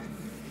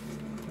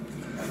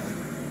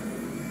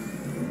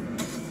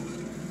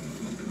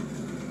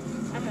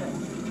 Come on.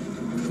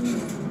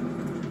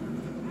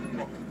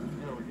 Fucking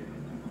infuriating.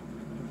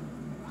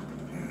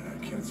 Yeah, I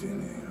can't see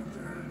anything up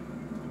there.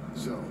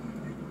 So,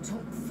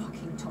 Don't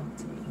fucking talk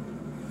to me.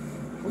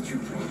 what's your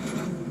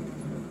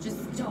problem?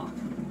 Just stop.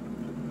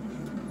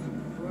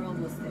 We're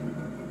almost there.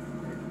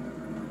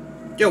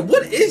 Yo,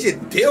 what is your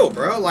deal,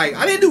 bro? Like,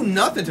 I didn't do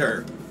nothing to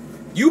her.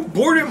 You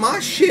boarded my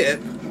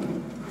ship,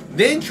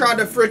 then tried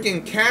to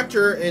freaking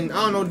capture and,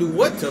 I don't know, do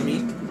what to me,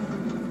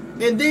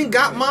 and then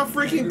got my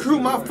freaking crew,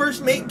 my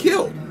first mate,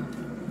 killed.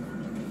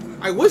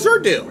 Like, what's her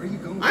deal?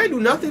 I didn't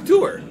do nothing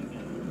to her.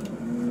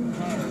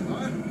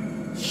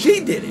 She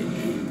did it.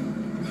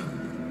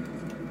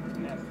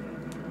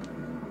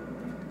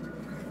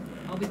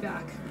 I'll be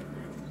back.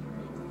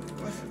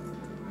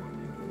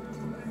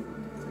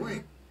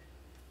 Wait.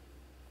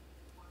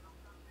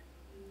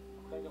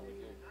 I think I'm with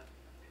you.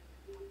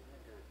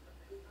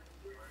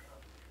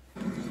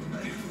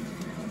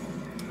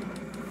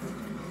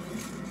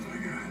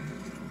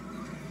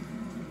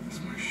 It's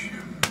my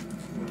ship.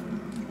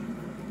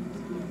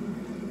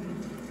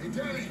 Hey,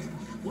 Danny,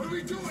 what are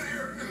we doing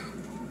here?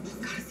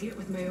 Gotta see it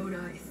with my own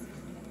eyes.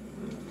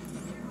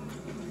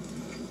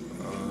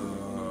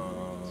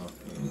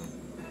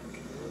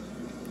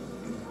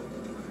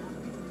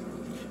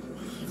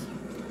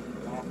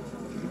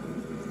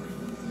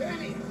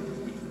 Danny,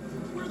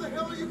 where the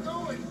hell are you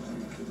going?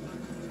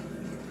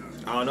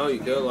 I don't know, you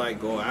could,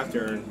 like, go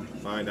after her and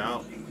find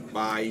out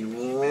by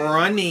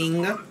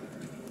running.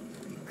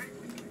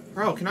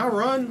 Bro, can I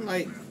run?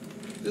 Like,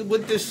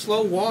 with this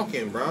slow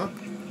walking, bro.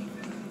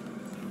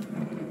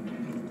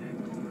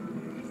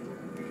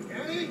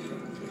 Danny?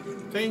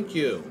 Thank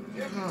you.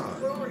 Yeah,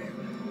 God. where are you?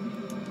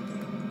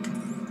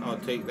 I'll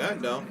take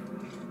that, though.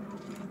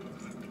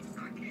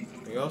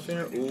 Anything else in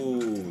here?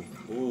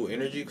 Ooh,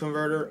 energy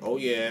converter. Oh,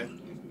 yeah.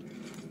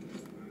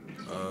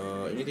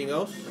 Anything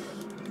else?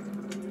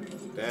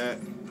 That.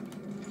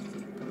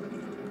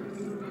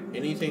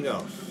 Anything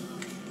else?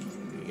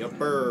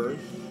 Yuppers.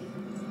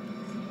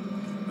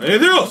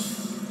 Anything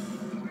else?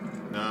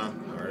 Nah.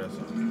 Alright, that's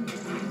all.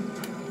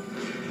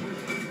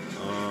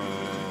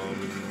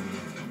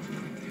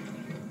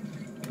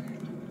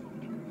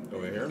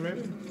 Over here,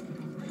 maybe?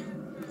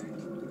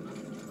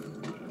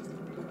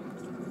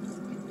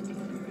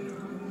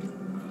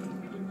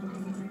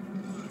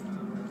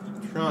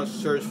 trying to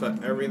search for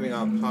everything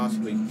I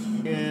possibly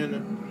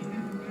can.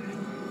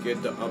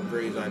 Get the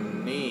upgrades I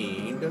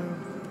need.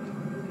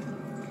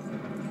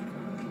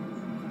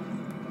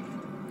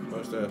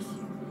 What's this?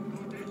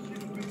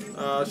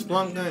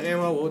 Splunk gun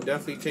ammo, we'll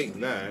definitely take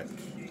that.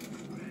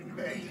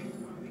 Hey,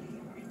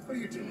 what are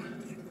you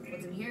doing?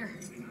 What's in here?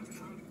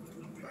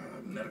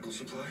 Medical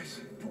supplies?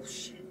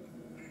 Bullshit.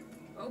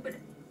 Open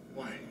it.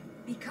 Why?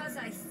 Because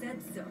I said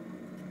so.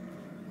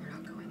 We're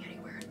not going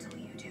anywhere until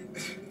you do.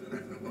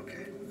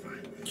 Okay,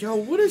 fine. Yo,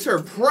 what is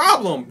her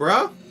problem,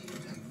 bruh?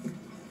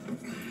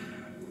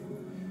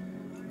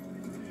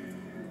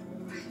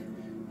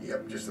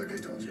 Yep, just like I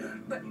told you.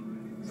 But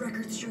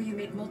records show you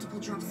made multiple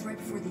drops right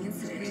before the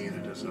incident. Neither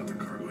does other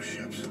cargo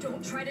ships.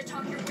 Don't try to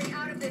talk your way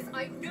out of this.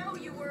 I know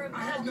you were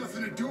I had involved.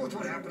 nothing to do with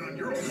what happened on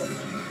your boat.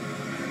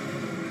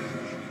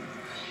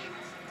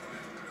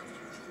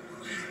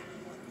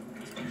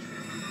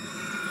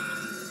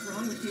 What's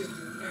wrong with you?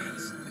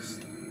 This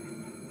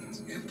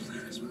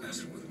implant is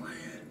messing with my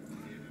head.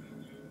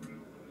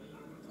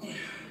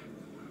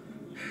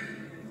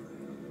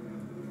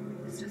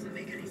 This doesn't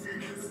make any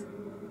sense.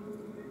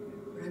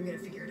 But I'm gonna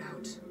figure it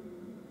out.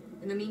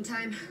 In the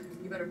meantime,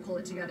 you better pull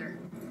it together.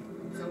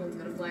 Someone's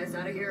gonna fly us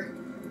out of here.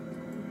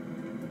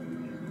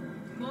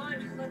 Come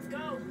on, let's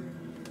go.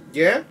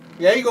 Yeah?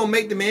 Yeah, you gonna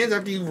make demands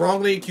after you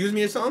wrongly accuse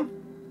me of something?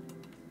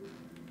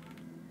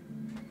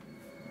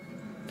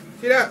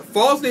 See that?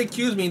 Falsely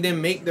accuse me and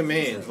then make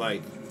demands,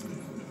 like.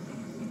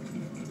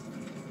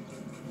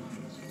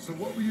 So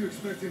what were you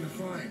expecting to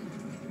find?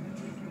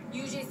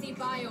 UJC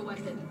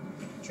bioweapon.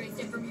 Traced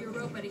it from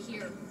Europa to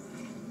here.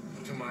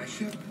 To my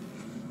ship?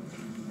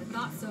 I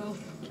thought so.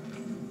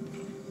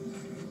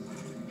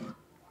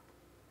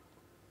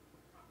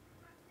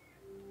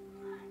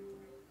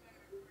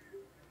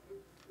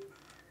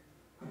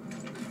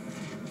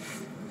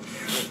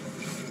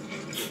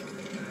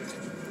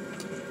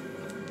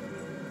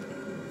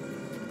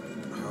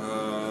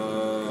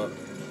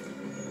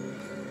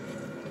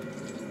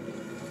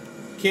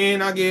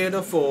 Can I get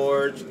a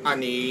forge? I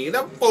need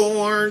a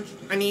forge.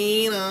 I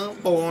need a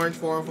forge.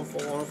 Forge.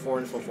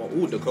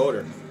 Ooh,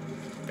 decoder.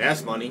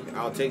 That's money.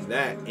 I'll take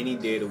that any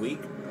day of the week.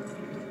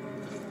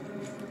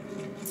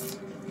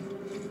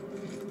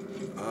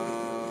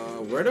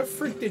 Where the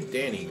frick did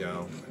Danny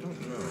go? I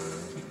don't know.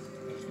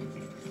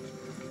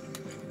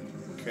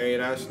 Okay,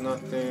 that's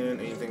nothing.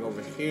 Anything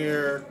over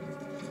here?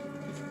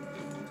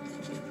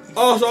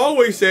 Oh, so I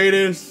always say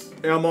this,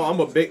 and I'm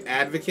a big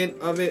advocate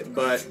of it,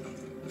 but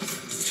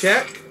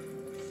check.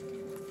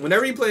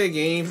 Whenever you play a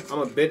game, I'm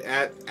a big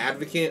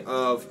advocate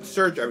of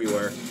search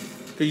everywhere,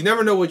 because you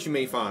never know what you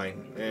may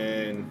find.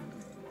 And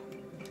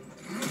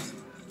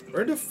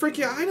where'd the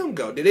freaking item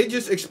go? Did it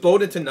just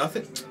explode into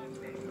nothing?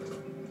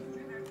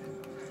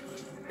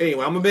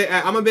 Anyway, I'm a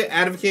bit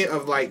advocate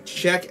of, like,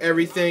 check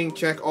everything,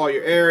 check all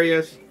your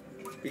areas,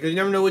 because you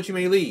never know what you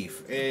may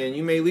leave, and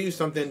you may leave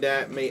something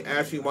that may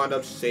actually wind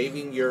up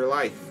saving your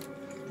life.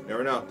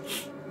 Never know.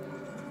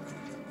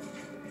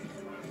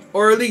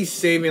 Or at least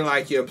saving,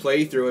 like, your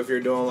playthrough if you're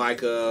doing,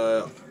 like,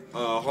 a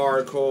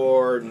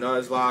hardcore,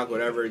 Nuzlocke,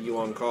 whatever you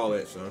want to call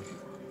it, so.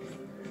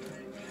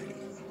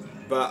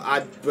 But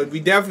we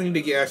definitely need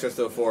to get access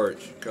to a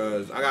forge,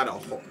 because I got a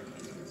whole...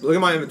 Look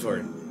at my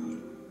inventory.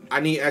 I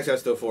need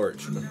access to a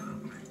forge. There's more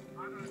than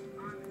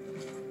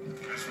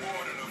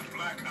enough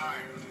black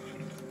iron.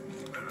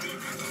 The thief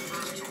is the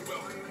first to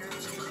welcome you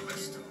to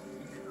Callisto.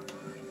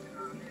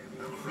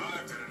 I've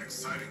arrived at an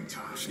exciting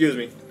time. Excuse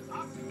me. The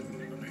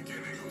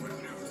beginning of a new.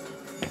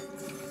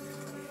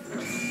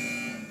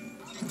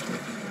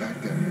 Back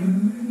there.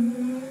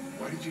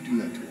 Why did you do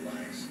that to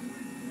Elias?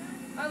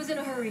 I was in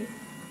a hurry.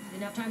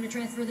 Didn't have time to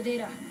transfer the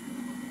data.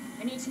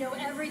 I need to know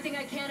everything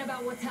I can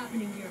about what's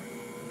happening here.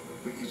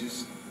 But you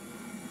just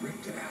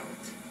ripped it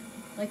out.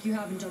 Like you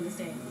haven't done the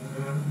same.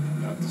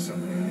 Not to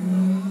somebody I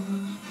know.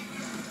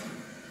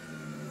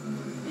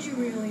 Did you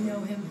really know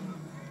him?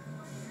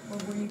 Or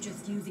were you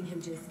just using him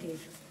to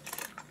escape?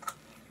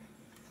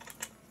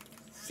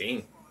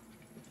 Sing.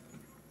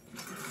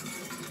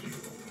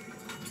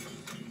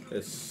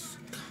 It's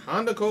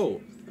kinda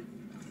cold.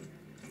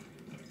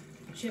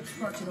 Ship's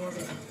parked in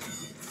orbit.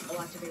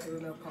 I'll activate the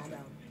remote call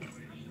down.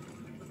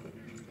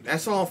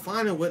 That's all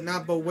fine and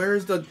whatnot, but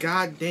where's the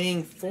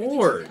goddamn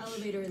forge? The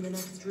elevator in the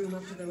next room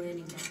up to the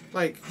landing deck.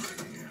 Like,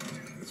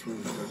 That's where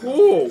we go.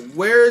 cool.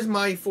 Where's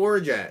my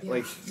forge at?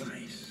 Like,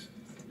 Nice.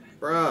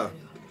 bruh.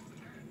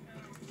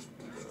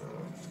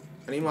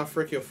 I need my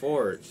freaking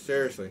forge.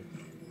 Seriously.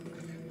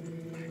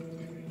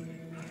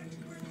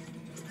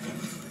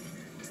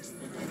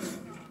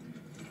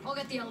 I'll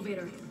get the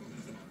elevator.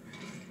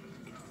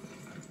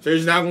 So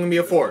there's not going to be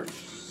a forge.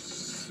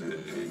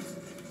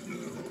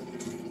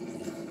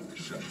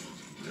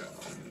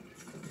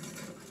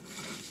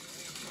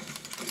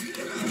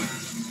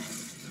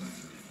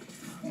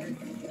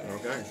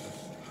 Okay.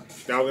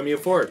 Now gonna be a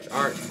forge.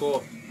 Alright,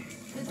 cool.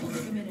 This will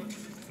take a minute.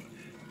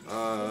 Look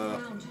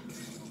around. See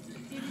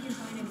if you can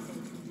find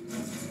anything.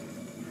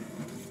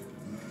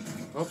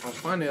 Oh, I'm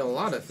finding a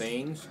lot of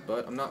things,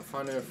 but I'm not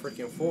finding a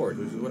freaking forge,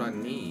 which is what I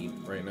need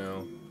right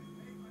now.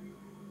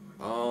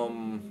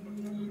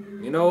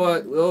 You know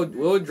what?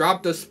 We'll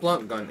drop the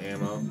splunk gun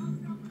ammo,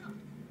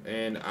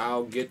 and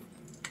I'll get.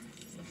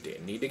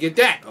 Didn't need to get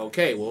that.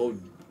 Okay, we'll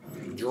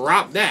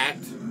drop that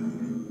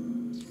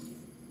and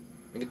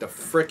get the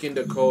freaking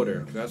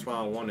decoder. Cause that's what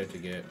I wanted to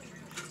get.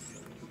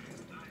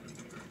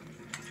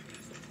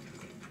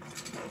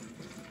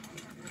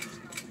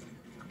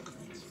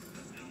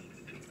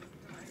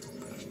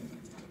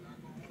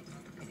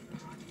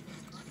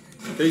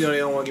 Please they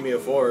don't want to give me a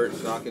forge,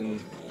 so I can,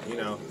 you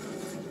know,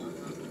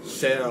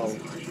 sell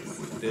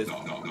this. No.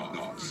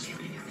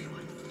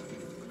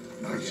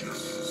 I guess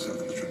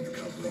something's trying to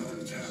cover up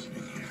what's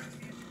happening here.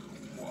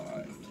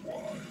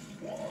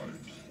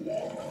 Why?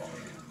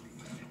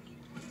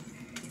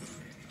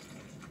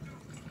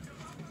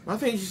 I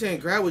think she's saying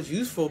grab was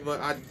useful, but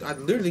I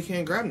literally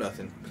can't grab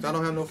nothing because I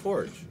don't have no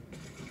forge.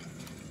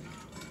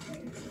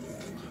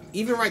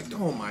 Even right,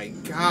 oh my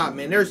god,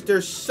 man,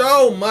 there's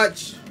so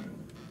much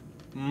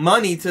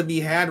money to be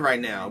had right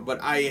now, but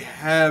I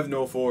have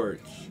no forge.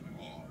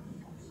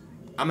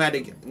 I'm at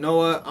to, you know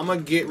what? I'm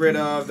gonna get rid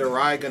of the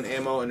riot gun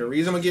ammo, and the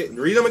reason I'm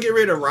gonna get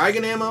rid of riot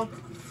gun ammo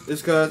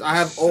is because I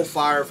have old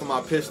fire for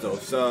my pistol,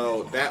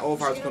 so that old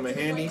fire is coming in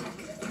handy.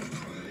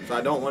 So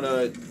I don't want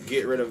to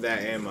get rid of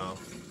that ammo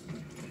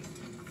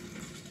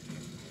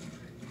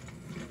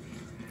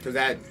because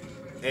that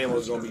ammo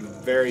is gonna be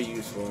very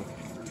useful.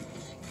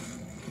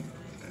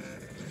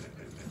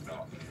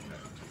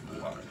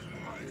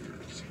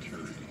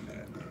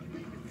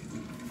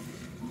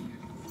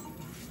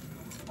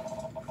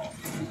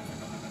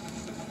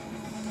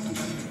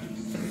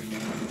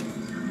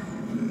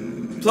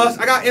 Plus,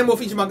 I got ammo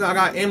for my gun. I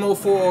got ammo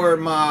for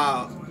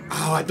my...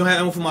 Oh, I don't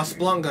have ammo for my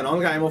splunk gun. I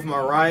only got ammo for my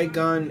riot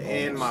gun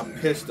and my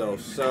pistol.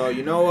 So,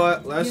 you know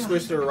what? Let's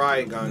switch to the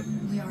riot gun.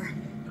 We are.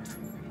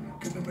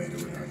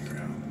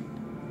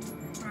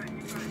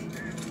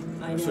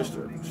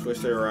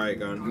 Switch to the riot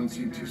gun. You don't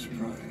seem too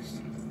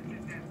surprised.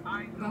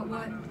 About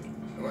what?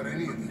 About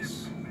any of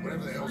this.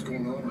 Whatever the hell's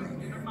going on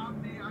around here.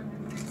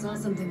 Saw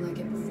something like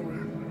it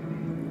before.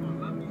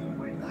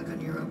 Back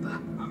on Europa.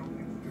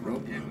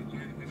 Europa?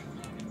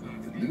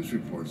 The news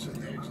report said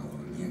that was all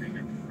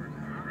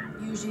on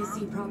you. Usually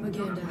see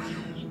propaganda.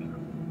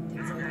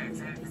 Things are always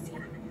what they see.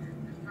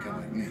 Kind of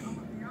like me.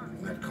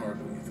 And that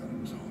cargo you thought it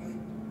was all in.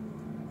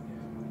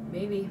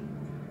 Maybe.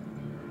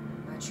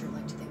 I'd sure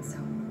like to think so.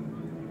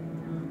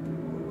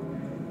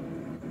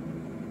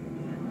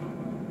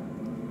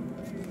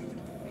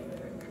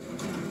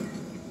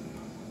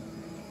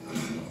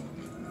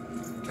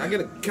 Can I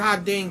get a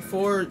goddamn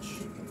forge?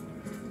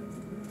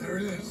 There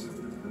it is.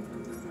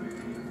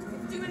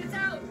 2 minutes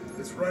out!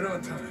 It's right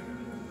on time.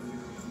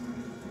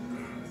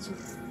 It's a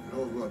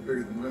hell of a lot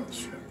bigger than my old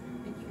ship.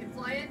 Think you can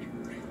fly it?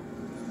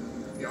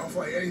 Yeah, I'll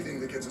fly anything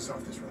that gets us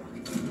off this rock.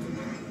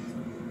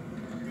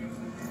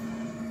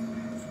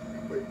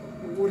 Wait,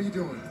 what are you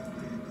doing?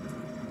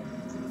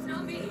 It's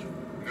not me.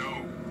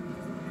 No.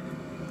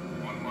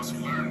 One must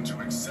learn to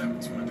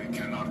accept what they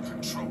cannot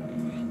control.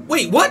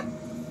 Wait, what?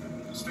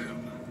 Still,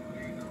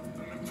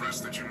 I'm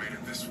impressed that you made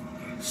it this far.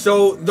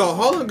 So, the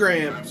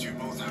hologram... Perhaps you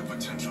both have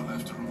potential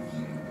after all.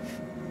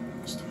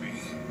 As to me,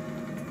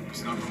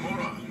 Miss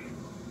Nakamura,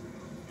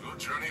 your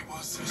journey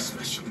was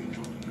especially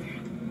long.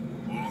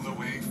 All the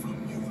way from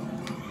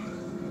Europa.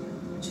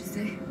 What'd you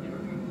say?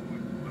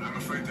 But I'm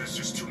afraid there's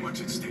just too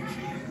much at stake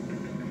here.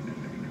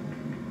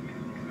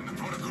 And the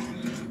protocol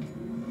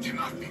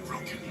cannot be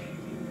broken.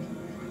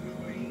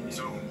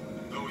 So,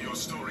 though your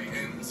story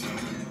ends here,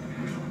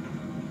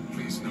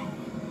 please know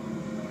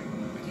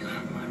that you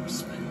have my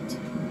respect.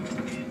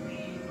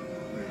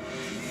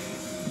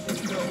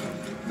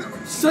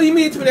 So you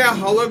mean to me that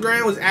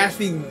hologram was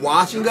actually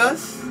watching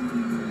us?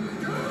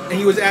 And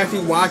he was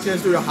actually watching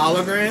us through the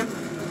hologram?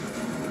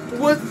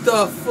 What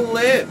the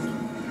flip?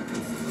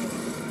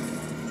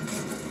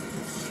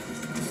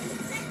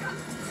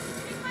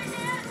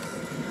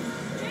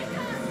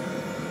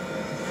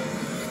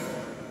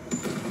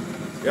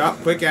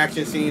 Yup, quick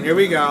action scene. Here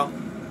we go.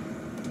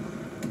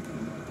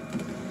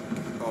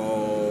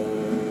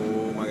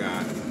 Oh my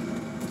god.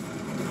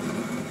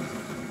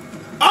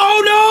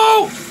 Oh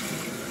no!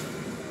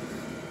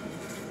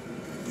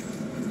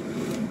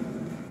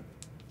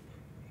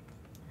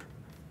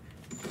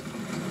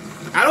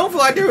 I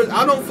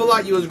don't feel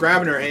like you was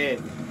grabbing her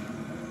hand.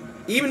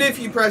 Even if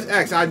you press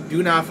X, I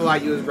do not feel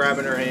like you was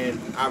grabbing her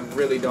hand. I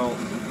really don't.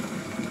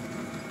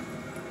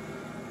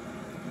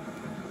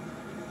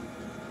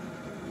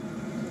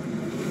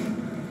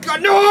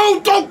 God,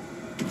 no! Don't!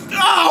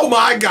 Oh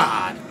my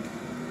god!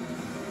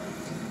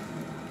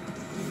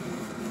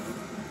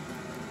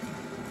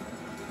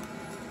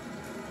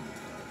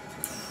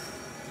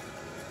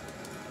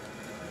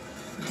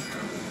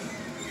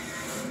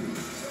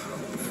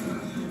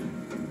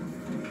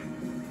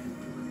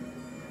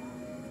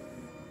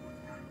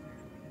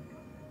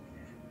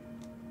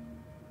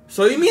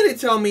 So you mean to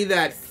tell me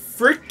that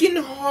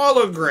freaking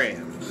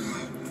hologram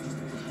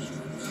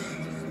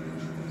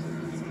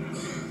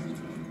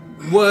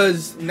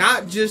was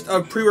not just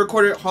a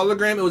pre-recorded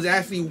hologram. It was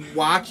actually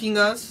watching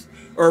us,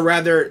 or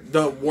rather,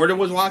 the warden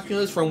was watching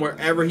us from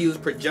wherever he was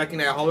projecting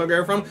that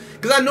hologram from.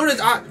 Because I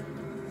noticed, I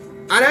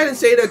didn't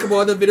say that a couple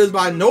other videos, but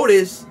I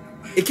noticed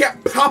it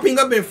kept popping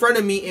up in front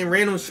of me in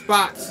random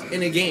spots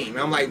in the game. And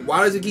I'm like,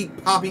 why does it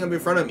keep popping up in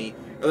front of me?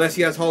 Unless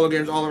he has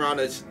holograms all around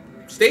the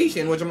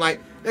station, which I'm like,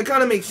 that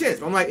kind of makes sense.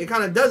 But I'm like, it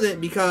kind of doesn't,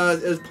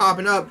 because it was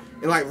popping up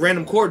in like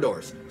random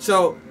corridors.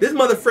 So this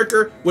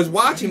motherfucker was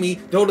watching me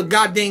the whole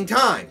goddamn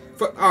time.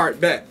 Alright,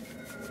 bet.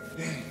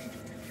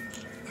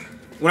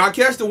 When I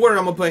catch the warden,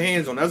 I'm gonna put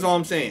hands on him. That's all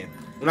I'm saying.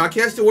 When I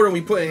catch the warden,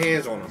 we putting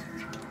hands on him.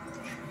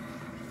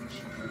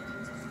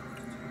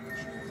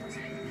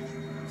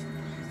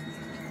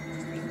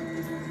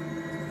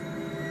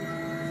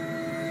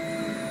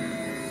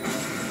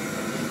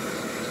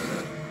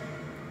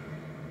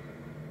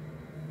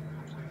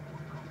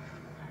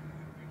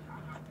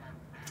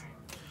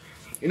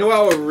 You know what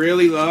I would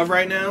really love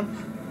right now?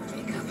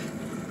 Jacob!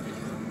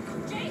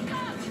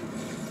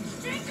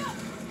 Jacob!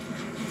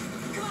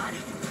 Come on!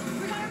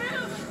 We gotta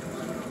move!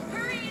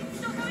 Hurry! It's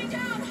still coming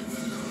down!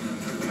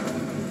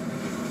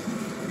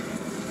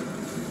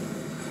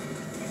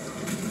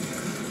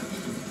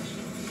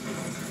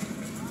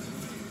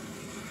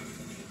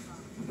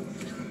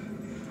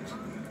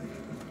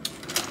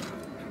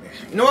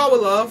 You know what I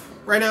would love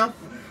right now?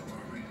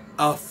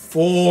 A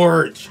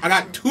forge. I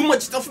got too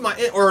much stuff in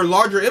my or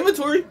larger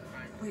inventory.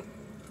 Wait,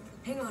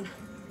 hang on.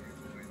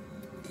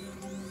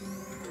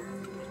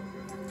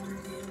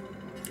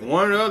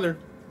 One or the other.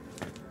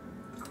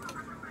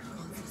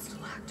 Console's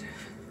still active.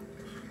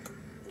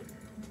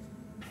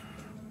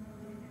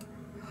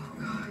 Oh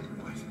God.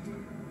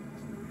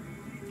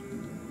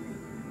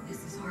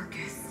 This is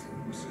Arcus.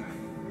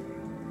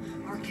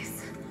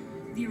 Arcus,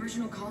 the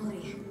original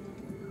colony.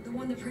 The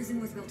one the prison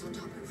was built on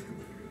top of.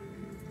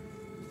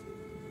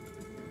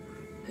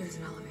 There's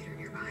an elevator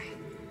nearby.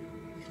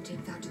 You can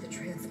take that to the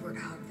transport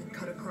hub, then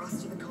cut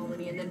across to the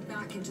colony, and then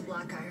back into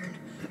Black Iron.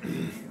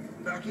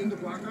 Back into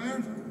Black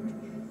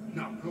Iron?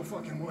 No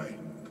fucking way.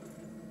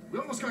 We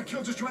almost got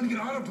killed just trying to get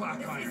out of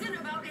Black Iron. This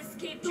isn't about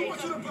escape, No, Jacob.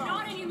 what's it about?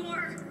 Not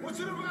anymore. What's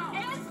it about?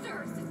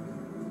 Answers!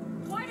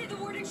 Why did the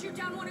warden shoot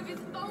down one of his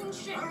own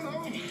ships? I don't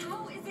know. And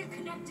how is it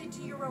connected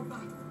to Europa?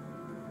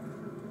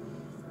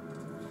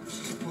 This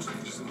is supposed to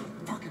be just another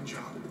fucking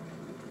job.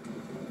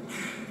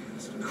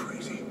 This is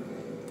crazy.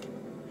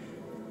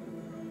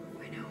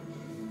 I know.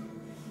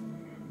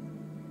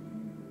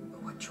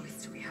 But what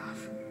choice do we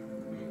have?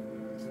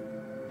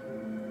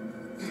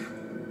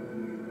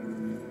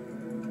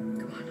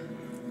 Come on.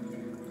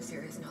 This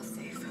area is not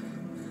safe.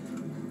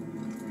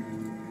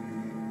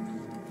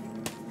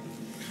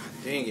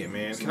 Dang it,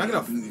 man. Can I get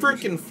a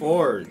freaking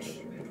forge?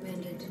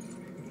 Abandoned.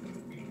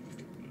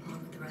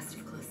 Along with the rest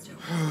of Callisto.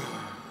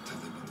 Tell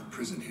them about the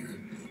prison here.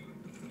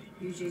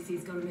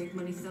 UJC's gotta make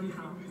money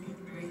somehow,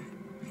 right?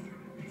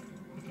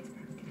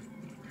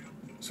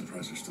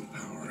 Surprised there's still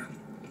power.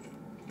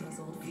 Those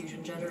old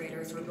fusion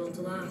generators were built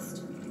to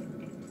last.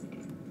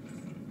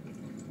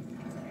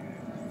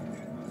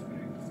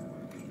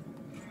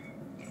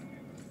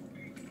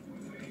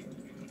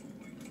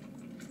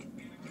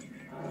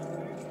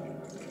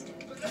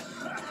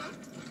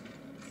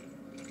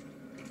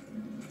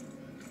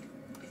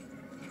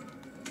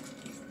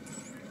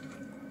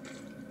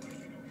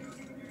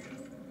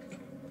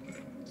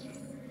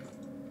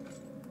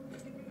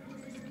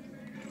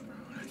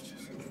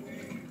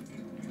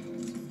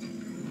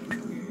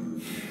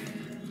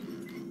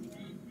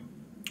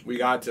 We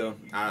got to.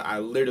 I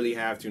literally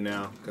have to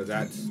now, because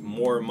that's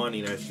more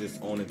money that's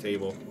just on the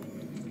table.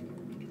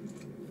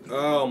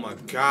 Oh my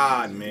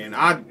God, man.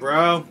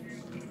 Bro.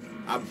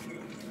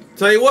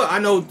 Tell you what, I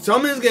know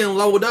something's getting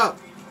leveled up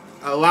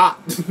a lot.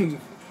 And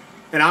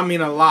I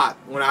mean a lot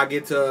when I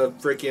get to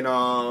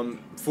freaking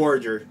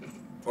Forager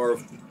or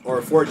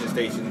Foraging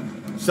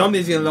Station.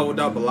 Something's getting leveled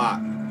up a lot.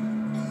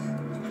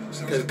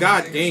 Because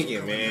God dang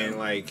it, man.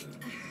 Like,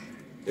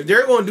 if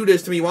they're going to do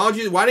this to me, why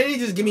didn't they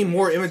just give me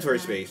more inventory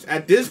space?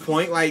 At this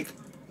point, like,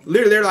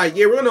 literally, they're like,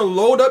 yeah, we're going to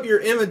load up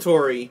your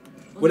inventory.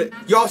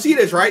 Y'all see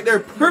this, right? They're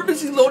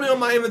purposely loading up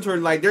my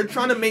inventory. Like, they're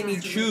trying to make me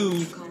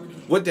choose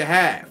what to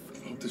have.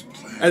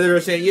 As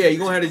they're saying, yeah, you're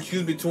going to have to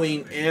choose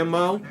between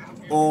ammo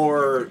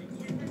or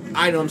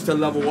items to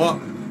level up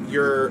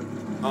your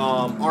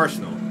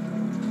arsenal.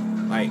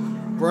 Like,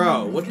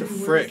 bro, what the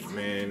frick,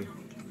 man?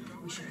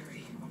 We should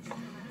hurry.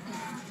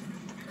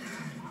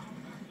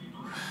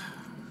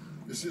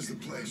 This is the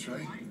place,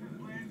 right?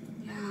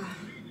 Yeah,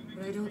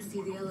 but I don't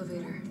see the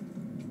elevator.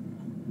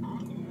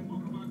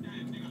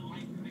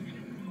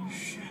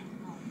 Shit.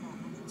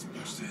 It's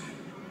busted.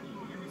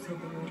 I was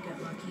hoping we'd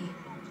get lucky.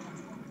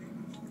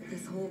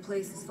 This whole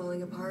place is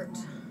falling apart.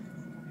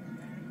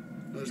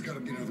 There's gotta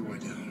be another way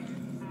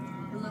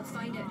down. Well, let's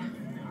find it.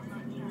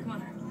 Come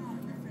on.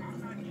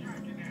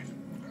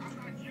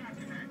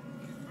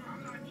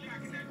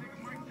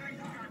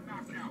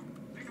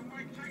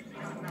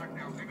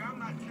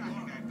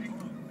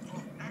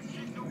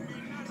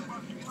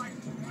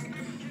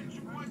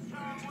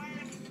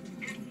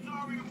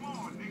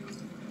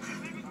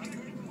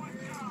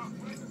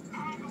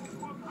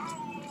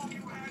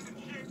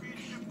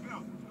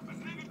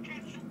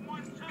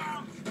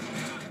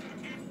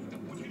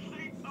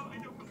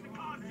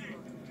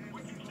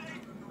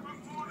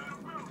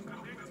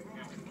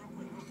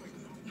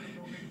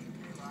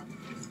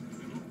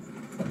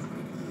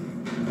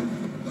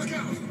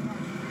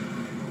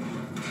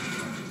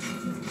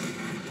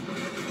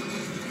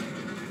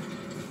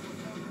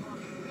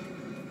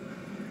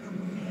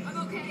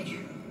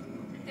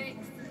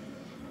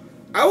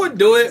 I would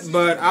do it,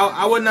 but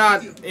I would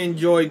not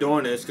enjoy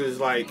doing this because,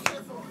 like,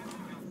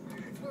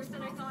 It's worse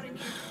than I thought in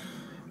here.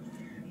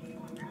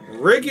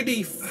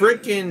 rickety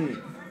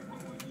freaking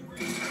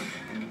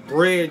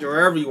bridge or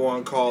whatever you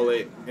want to call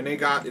it, and they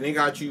got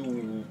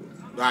you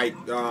like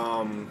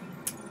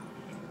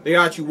they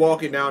got you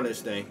walking down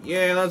this thing.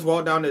 Yeah, let's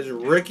walk down this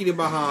rickety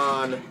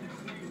behind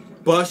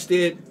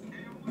busted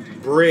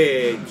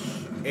bridge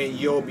and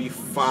you'll be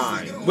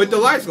fine. With the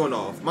lights going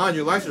off. Mind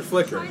you, lights are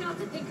flickering. Try not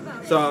to think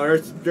about it. So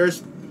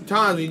there's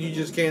times when you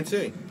just can't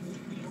see.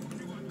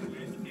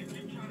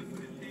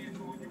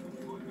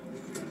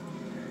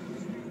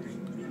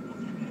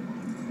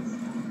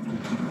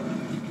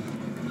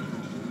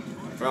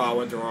 Oh, I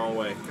went the wrong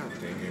way. God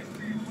dang it.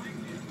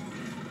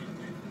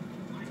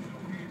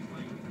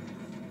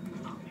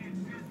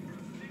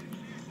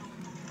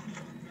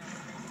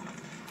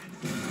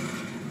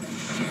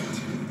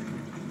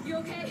 You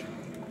okay?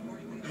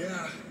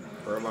 Yeah.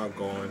 Where am I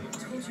going? I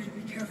told you to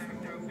be careful.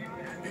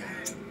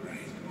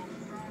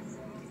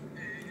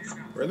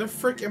 Where the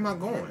frick am I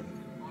going?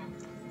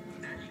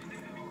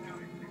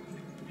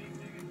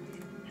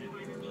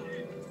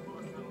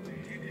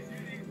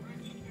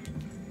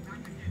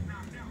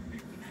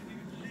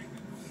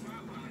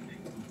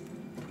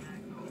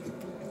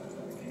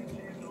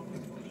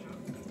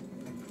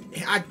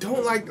 I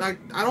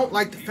don't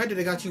like the fact that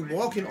they got you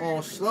walking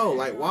all slow.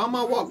 Like,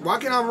 why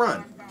can't I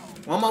run?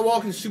 Why am I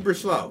walking super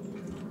slow?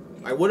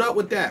 Like, what up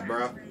with that,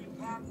 bro?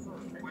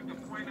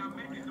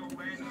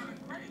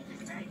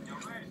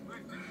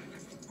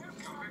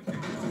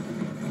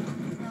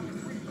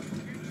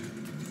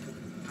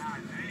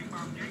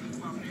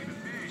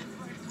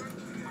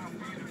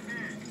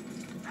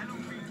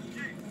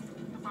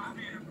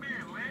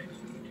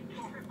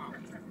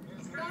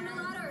 Found a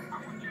ladder.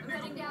 I'm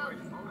heading down.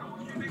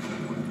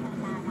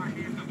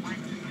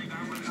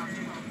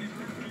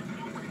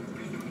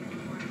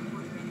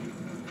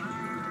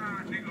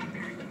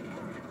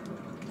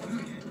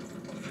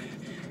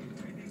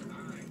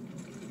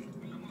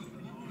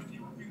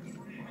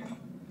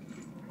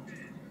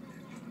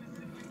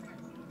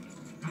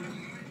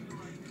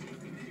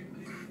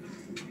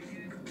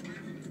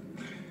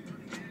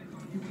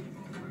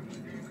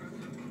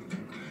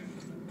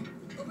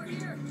 Over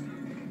here.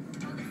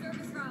 On the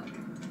service route.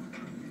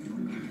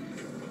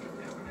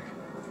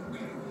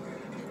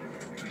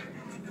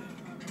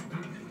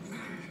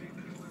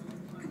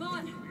 Come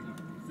on.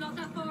 It's not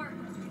that far.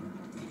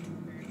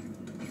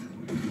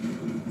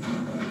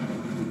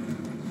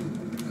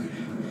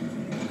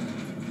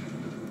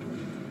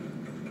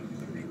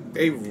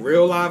 They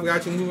real live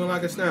got you moving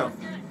like a snail.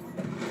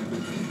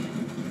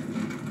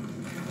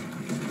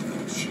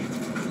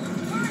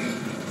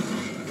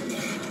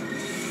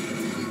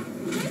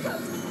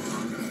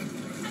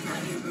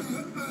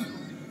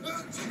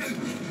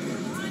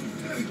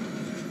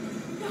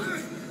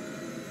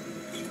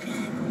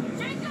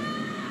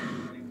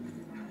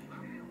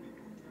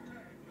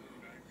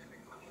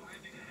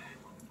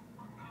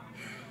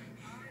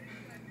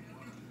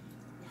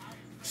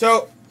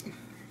 So,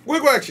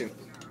 quick question.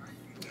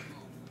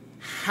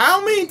 How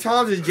many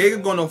times is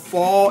Jacob gonna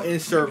fall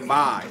and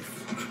survive?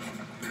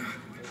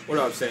 What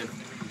up, Sam?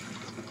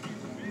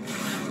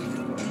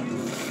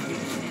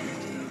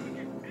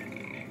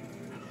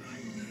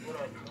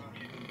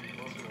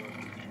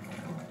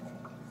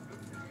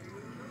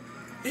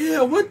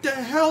 Yeah, what the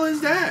hell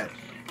is that?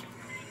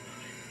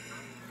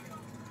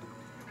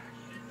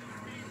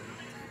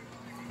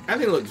 That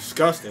thing look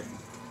disgusting.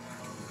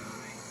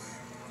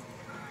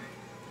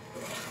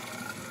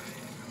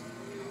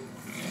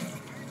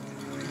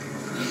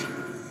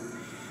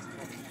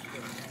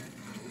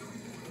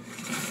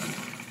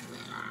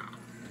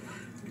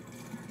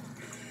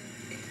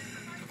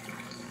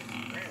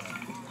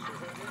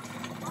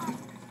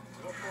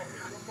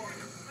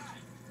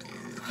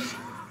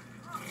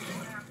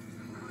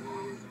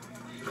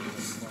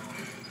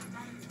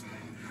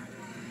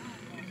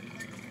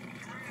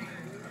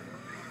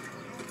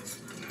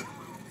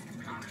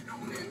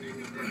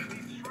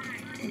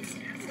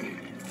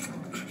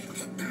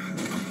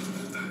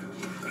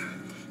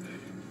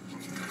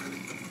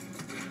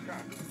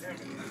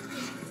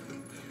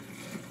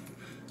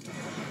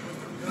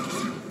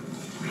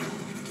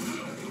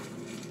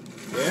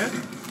 Yeah?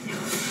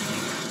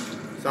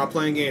 Stop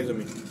playing games with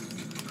me.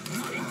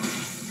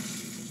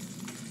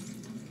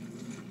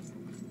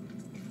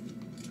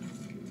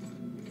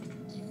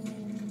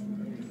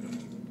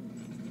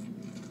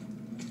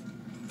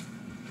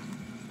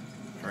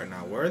 Alright,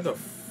 now where the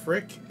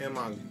frick am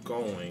I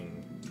going?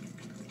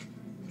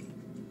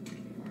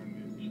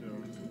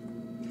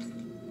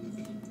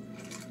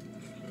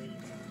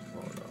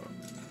 Hold up.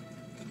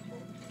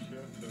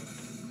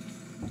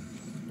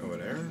 Over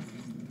there?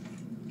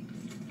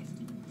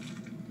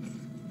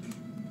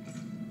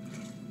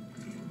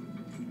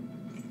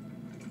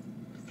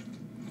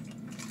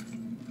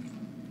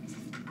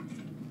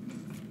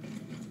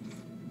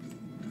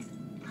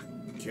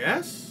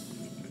 Yes?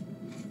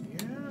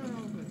 Yeah,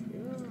 over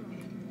here.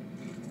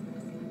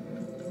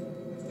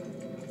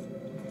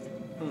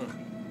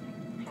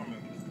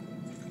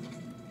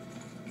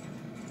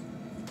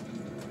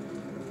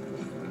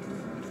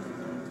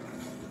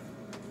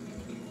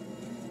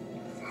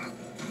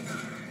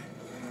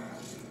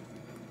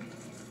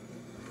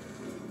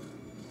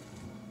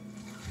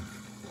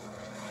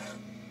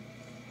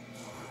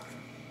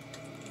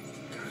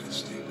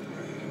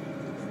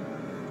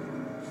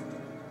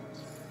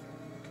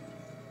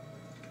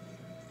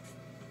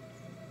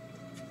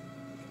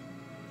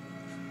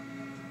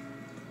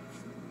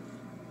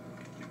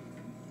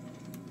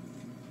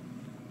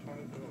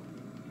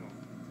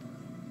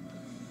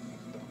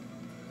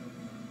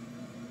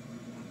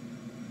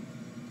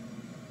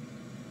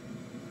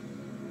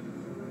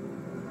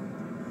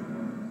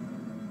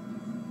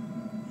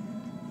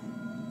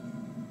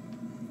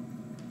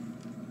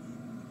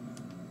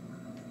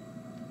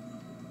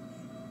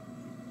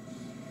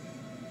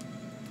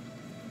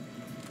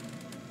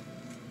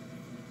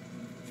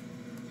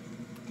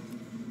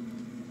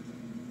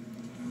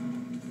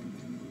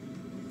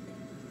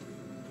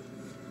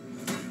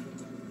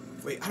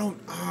 Wait, I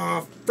don't.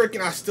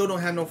 Freaking! I still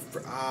don't have no.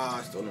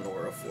 I still don't know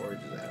where a forge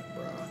is at,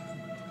 bro.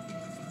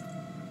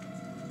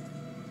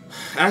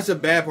 That's the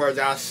bad part. Is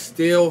I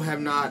still have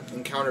not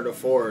encountered a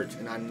forge,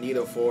 and I need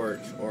a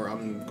forge, or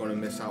I'm gonna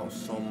miss out on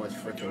so much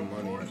freaking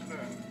money.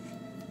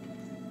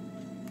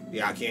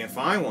 Yeah, I can't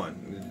find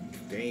one.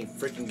 They ain't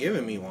freaking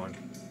giving me one.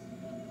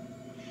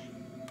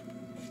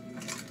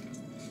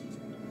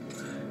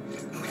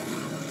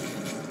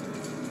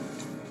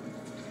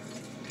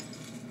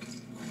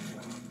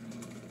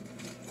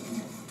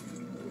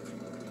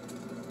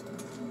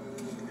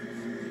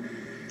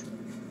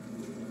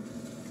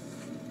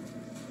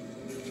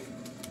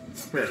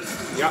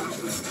 Yup.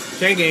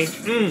 Chain gang.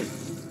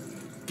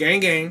 Gang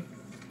gang.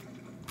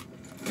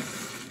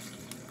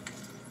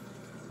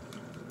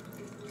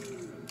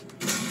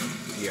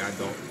 Yeah, I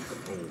don't.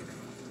 Oh.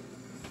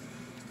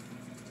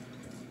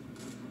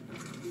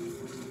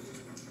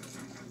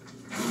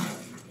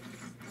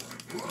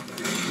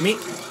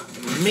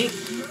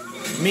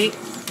 Me.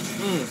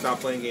 Stop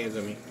playing games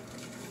with me.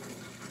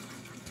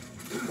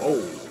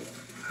 Whoa.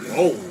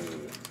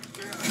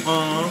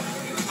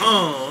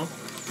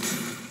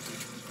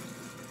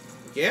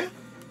 Yeah?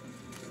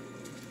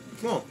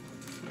 Come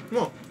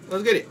on.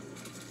 Let's get it.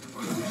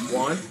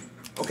 One.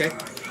 Okay.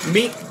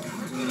 Me.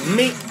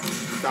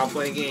 Stop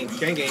playing games.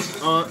 Chain game.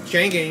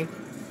 Chain game.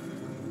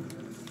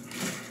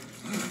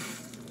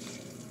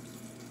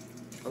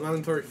 I'm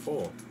inventory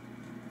full.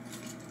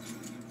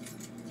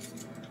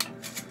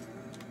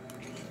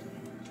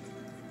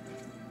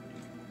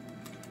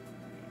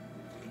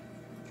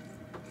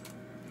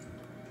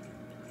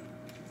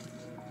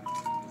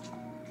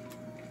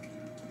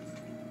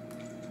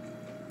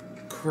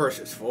 Of course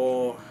it's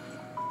full.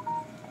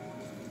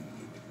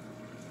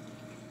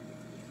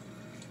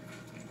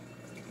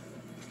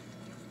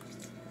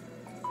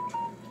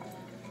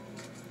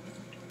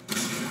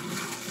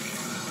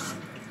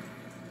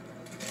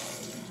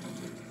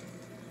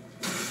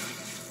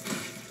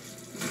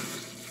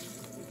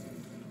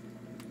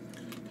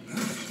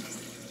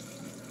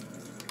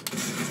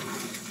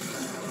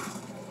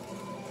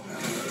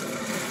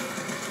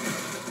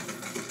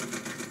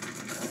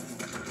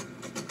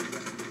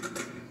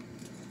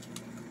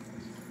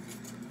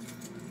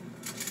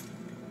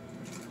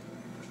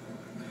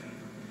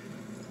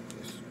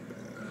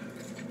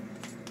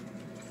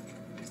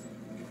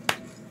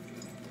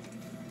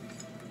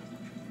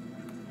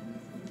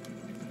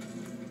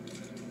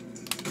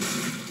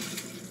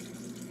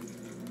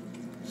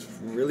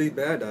 Really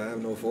bad that I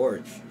have no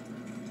forge.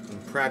 I'm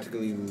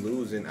practically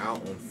losing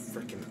out on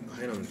freaking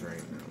items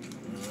right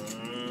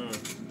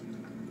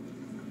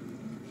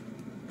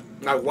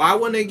now. Like, why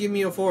wouldn't they give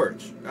me a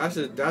forge? That's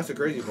the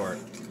crazy part.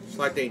 It's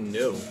like they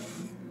knew.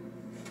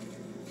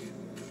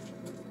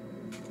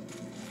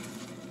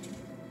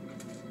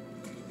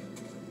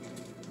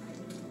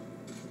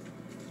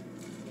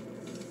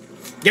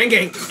 Gang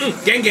gang.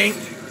 Gang gang.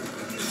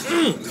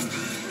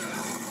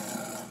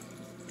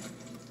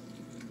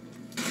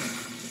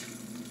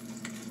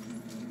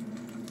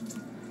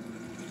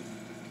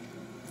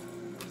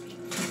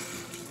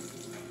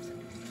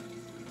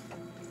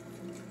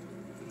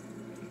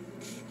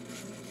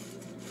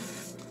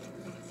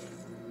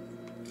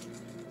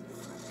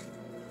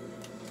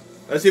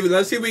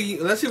 Let's see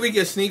if we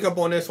can sneak up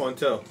on this one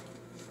too.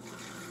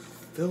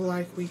 Feel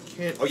like we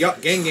can. Oh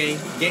yup, gang.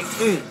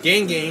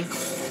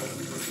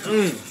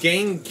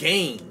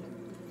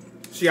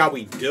 See how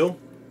we do?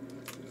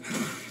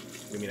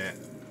 Give me that.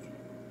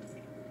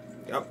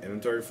 Yup,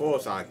 inventory full,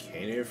 so I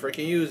can't even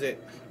freaking use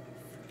it.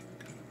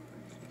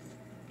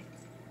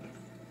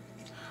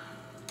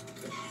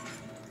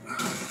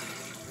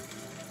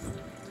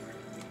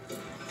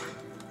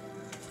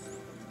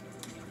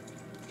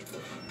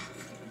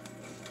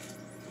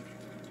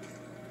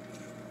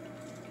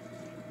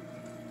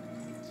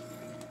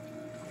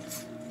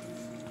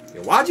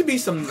 Why'd you be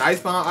some nice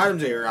found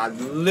items here? I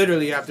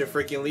literally have to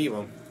freaking leave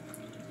them.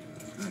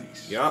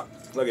 Nice. Yup.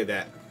 Look at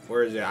that.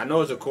 Where is it? I know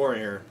there's a core in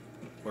here.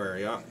 Where?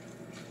 Yup.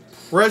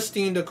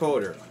 Pristine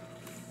decoder.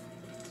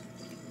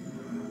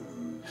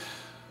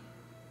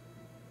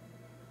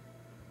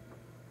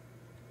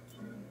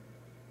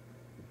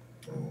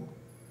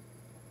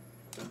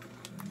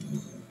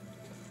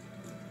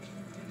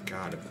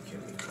 Gotta be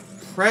kidding me.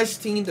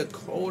 Pristine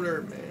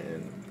decoder,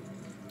 man.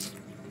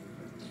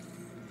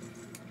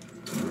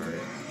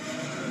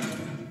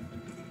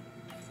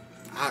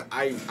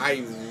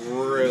 I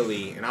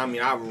really, and I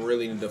mean, I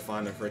really need to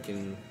find a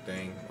freaking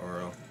thing,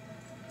 or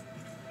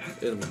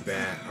it'll be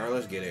bad. All right,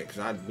 let's get it,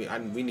 cause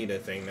we need a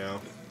thing now.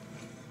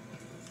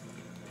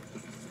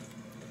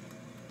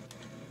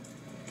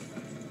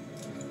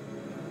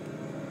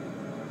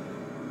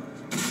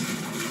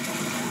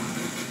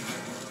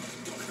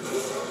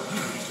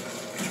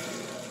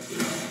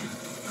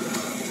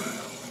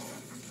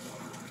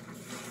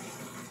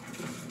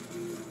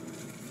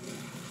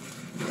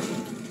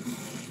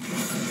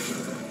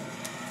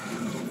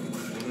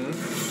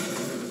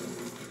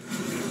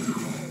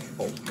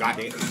 God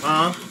damn.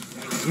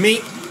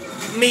 Me.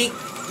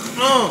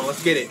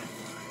 Let's get it.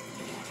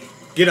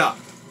 Get up.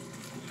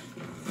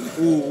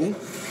 Ooh.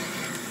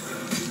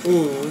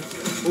 Ooh.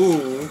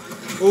 Ooh.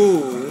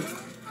 Ooh.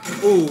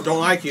 Ooh. Don't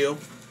like you.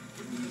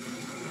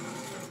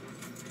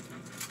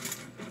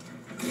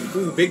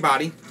 Ooh. Big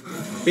body.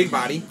 Big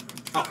body.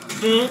 Oh.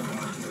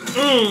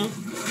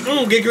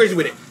 Get crazy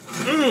with it.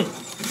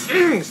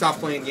 Stop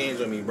playing games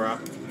with me, bro.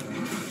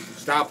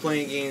 Stop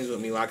playing games with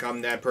me like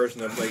I'm that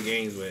person to play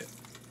games with.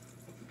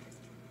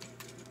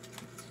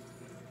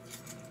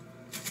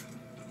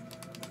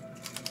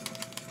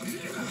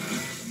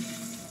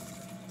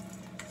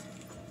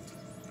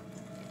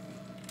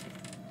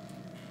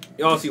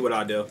 Y'all see what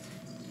I do.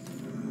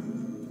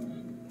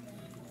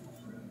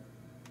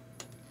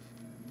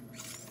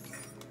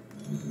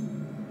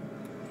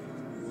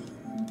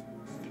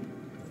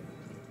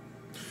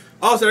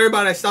 Also,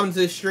 everybody that's stopping to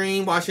the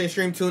stream, watching the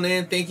stream, tune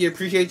in. Thank you.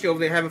 Appreciate you over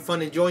there having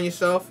fun, enjoying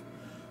yourself.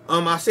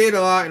 I say it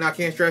a lot, and I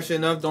can't stress it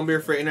enough. Don't be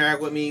afraid to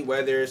interact with me,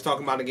 whether it's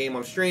talking about a game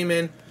I'm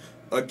streaming,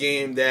 a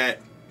game that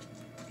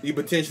you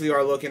potentially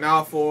are looking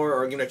out for,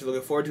 or a game that you're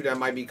looking forward to that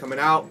might be coming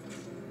out,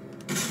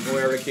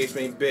 whatever the case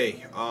may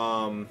be.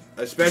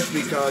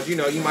 Especially because, you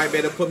know, you might be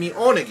able to put me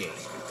on a game,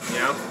 you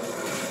know?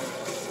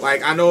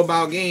 Like, I know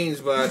about games,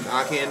 but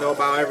I can't know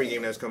about every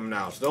game that's coming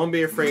out. So don't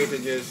be afraid to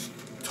just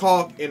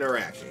talk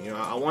interaction. You know,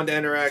 I want the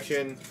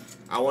interaction.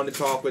 I want to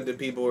talk with the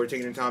people who are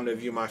taking the time to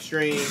view my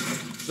stream.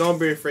 So don't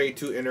be afraid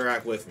to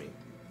interact with me.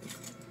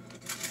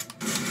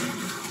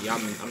 Yeah,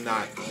 I'm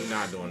not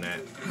doing that.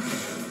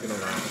 Get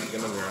around.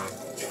 Get around.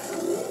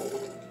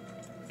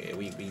 Yeah,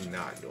 we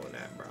not doing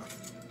that, bro.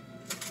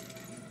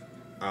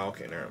 Oh,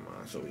 okay, never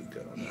mind. So we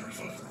good on that.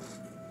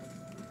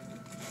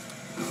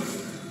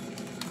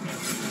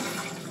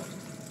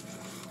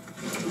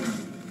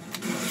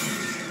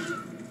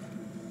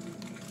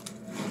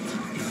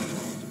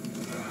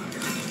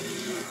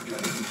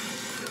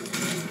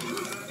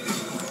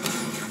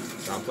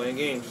 Stop playing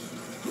games.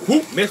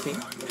 Whoop, miss me.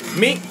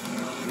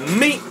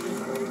 Me.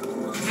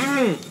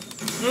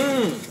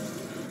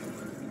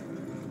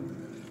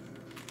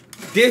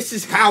 This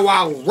is how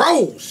I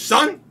roll,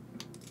 son.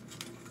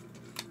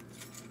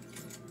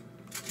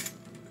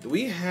 Do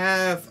we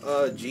have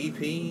a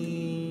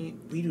GP?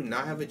 We do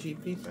not have a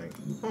GP thing.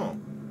 Huh.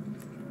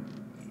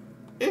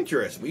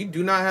 Interesting. We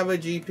do not have a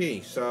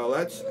GP. So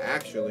let's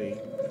actually...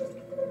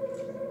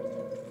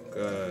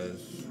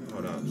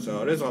 hold on.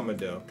 So this is what I'm gonna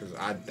do. Because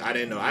I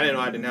didn't know I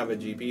didn't have a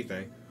GP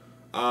thing.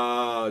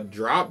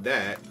 Drop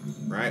that.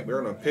 Right?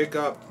 We're gonna pick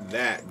up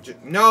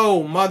that.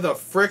 No, mother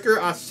fricker.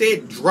 I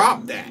said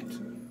drop that.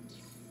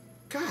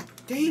 God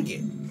dang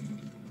it.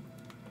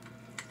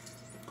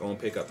 Gonna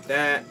pick up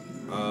that.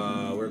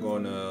 We're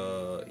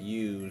gonna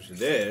use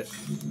this.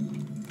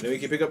 Then we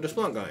can pick up the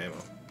splunk gun ammo.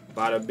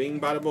 Bada bing,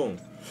 bada boom.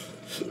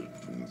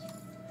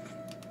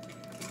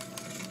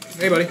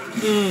 Hey, buddy.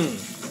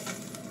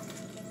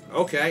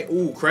 Okay.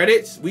 Ooh,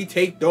 credits. We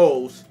take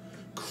those.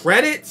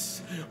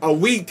 Credits?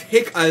 We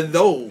take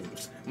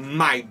those,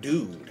 my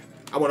dude.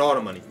 I want all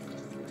the money.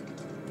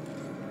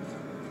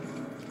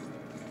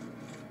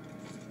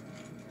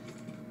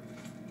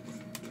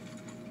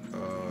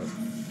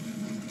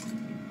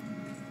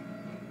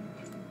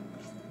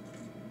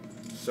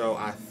 So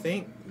I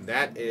think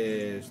that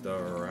is the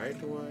right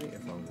way.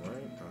 If I'm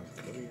right,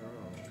 I could be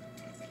wrong.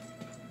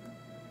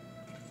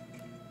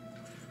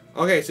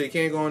 Okay, so you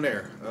can't go in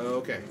there.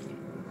 Okay.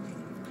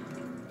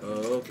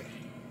 Okay.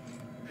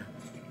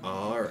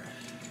 All right.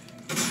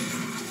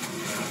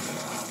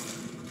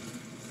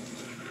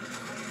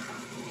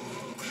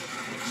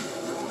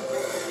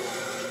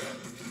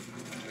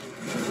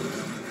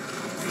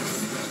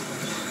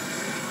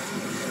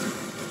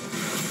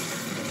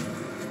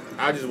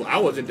 I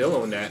wasn't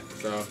dealing with that,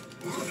 so.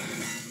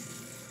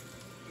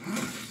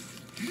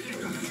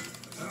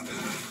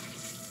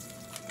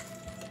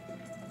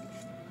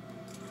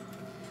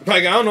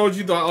 Like, I don't know what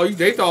you thought. Oh,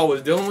 they thought I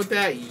was dealing with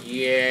that?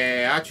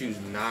 Yeah, I choose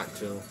not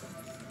to.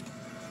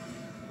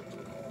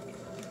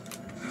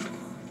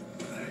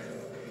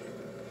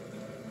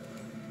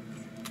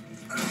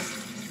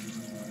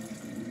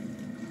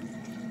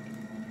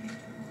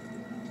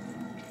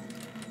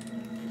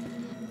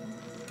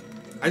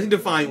 I need to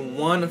find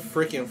one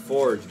freaking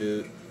forge,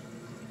 dude.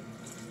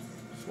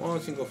 Just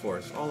one single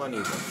forge. All I need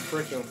is a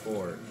freaking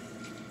forge.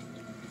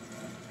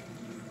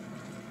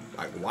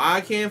 Like, why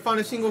I can't find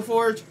a single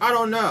forge? I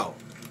don't know.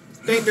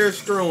 I think they're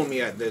screwing me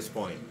at this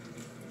point.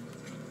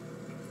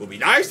 Would be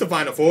nice to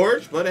find a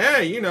forge, but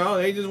hey, you know,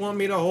 they just want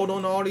me to hold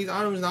on to all these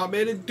items and not be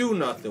able to do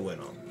nothing with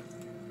them.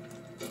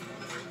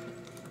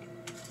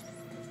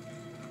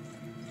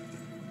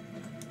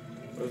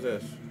 What's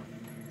this?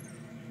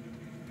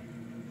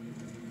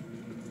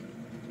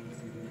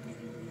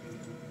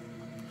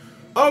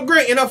 Oh,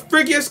 great, and a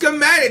freaking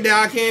schematic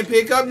that I can't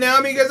pick up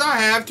now because I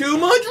have too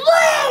much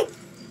room!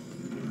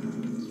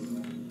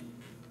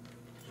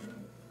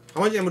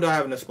 How much ammo do I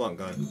have in the splunk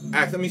gun?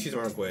 Actually, let me see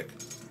something real quick.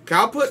 Can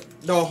I put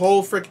the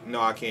whole frick... No,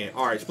 I can't.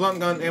 Alright, splunk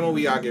gun ammo,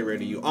 we gotta get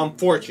rid of you.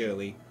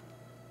 Unfortunately.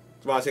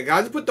 So I said, can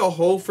I just put the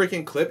whole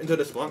freaking clip into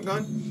the splunk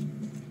gun?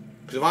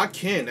 Because if I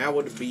can, that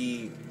would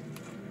be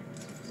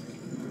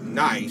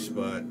nice,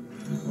 but...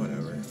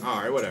 Whatever.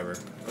 Alright, whatever.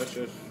 Let's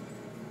just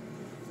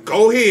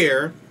go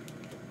here.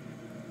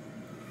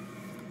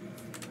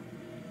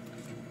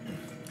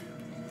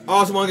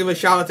 Also want to give a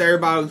shout out to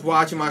everybody who's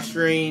watching my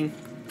stream.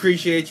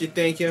 Appreciate you.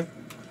 Thank you.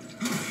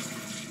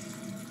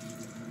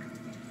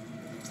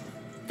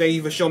 Thank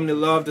you for showing me the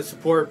love, the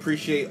support.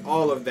 Appreciate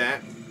all of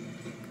that.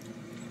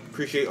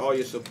 Appreciate all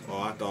your support.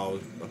 Oh, I thought I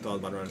was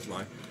about to run this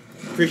line.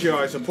 Appreciate all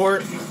your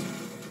support.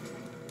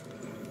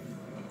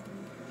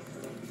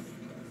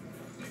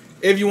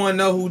 If you want to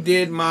know who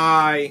did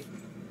my...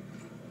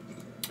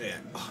 Yeah,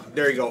 oh,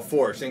 there you go,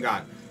 Force, thank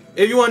God.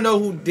 If you want to know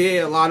who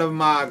did a lot of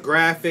my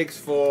graphics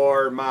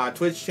for my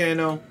Twitch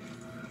channel,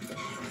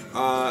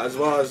 as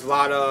well as a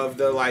lot of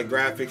the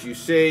graphics you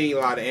see, a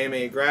lot of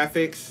animated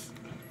graphics,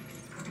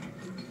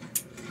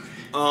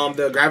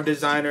 the graphic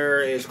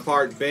designer is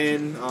Clark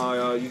Ben.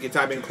 You can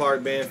type in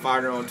Clark Ben,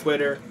 find her on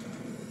Twitter.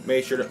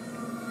 Make sure to...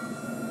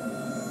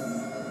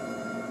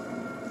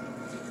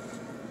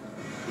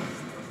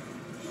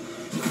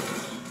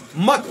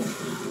 Mother.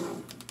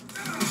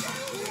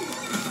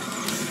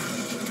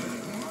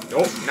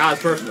 Nope, now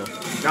it's personal.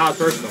 Now it's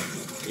personal.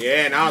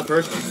 Yeah, now it's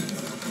personal.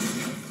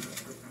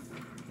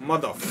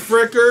 Mother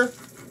fricker.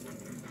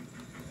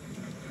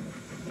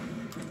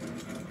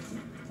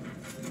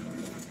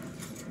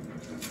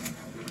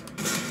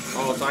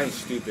 Oh, so I ain't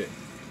stupid.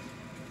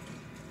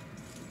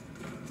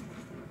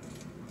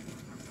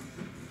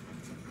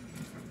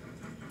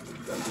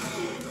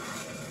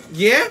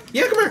 Yeah?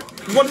 Yeah, come here.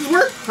 You want this to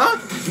work? Huh?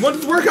 You want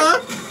this to work,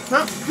 huh?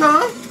 Huh?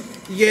 Huh?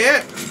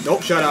 Yeah.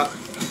 Nope, shut up.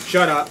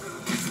 Shut up.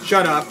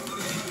 Shut up.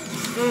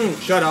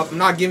 Shut up. I'm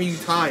not giving you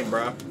time,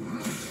 bruh.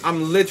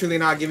 I'm literally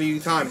not giving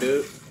you time,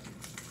 dude.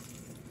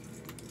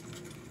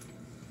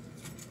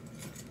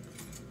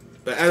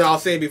 But as I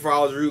was saying before I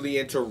was rudely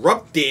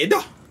interrupted,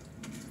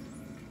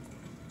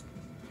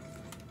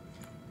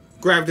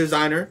 graphic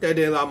designer that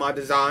did a lot of my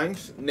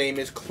designs. Name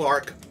is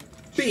Clark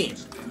Ben.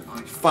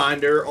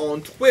 Find her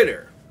on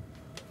Twitter.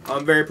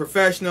 I'm very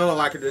professional. I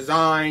like her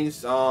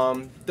designs.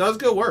 Does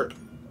good work.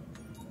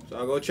 So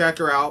I'll go check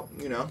her out.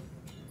 You know,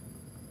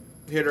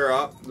 hit her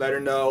up. Let her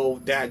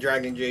know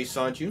DatDragonJ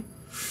sent you.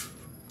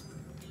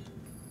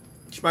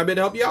 She might be able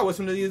to help you out with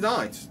some of these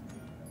designs.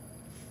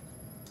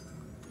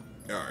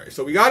 Alright,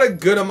 so we got a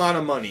good amount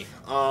of money.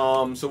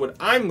 So what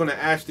I'm going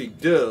to actually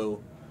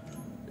do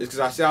is, because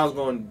I said I was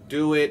going to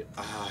do it.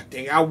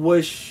 Dang, I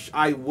wish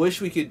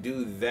we could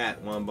do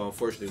that one, but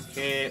unfortunately we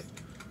can't.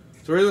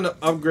 So we're going to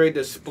upgrade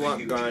the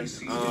Splunk gun.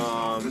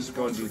 Just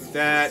going to do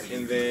that,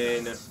 and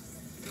then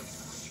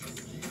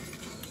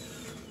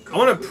I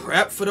want to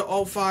prep for the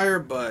alt fire,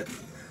 but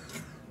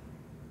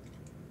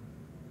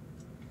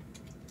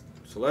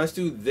so let's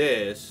do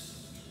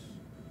this.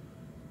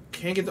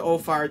 Can't get the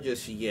alt fire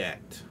just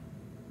yet.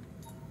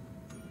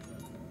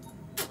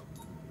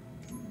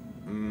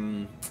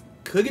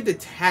 Could get the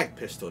tac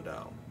pistol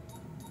though.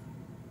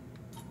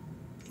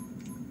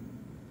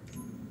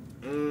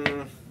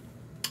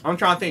 I'm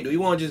trying to think. Do we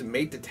want to just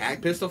make the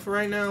tac pistol for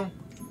right now?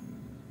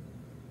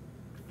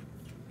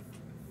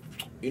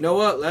 You know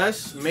what?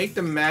 Let's make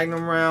the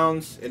Magnum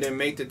rounds and then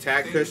make the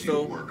tac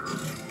pistol,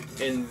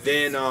 and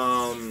then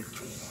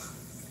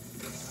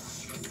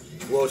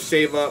we'll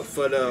save up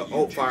for the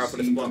alt fire for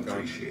the Splunk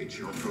gun.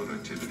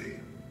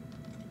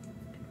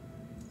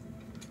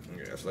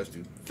 Yes, let's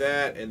do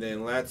that, and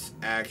then let's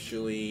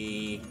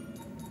actually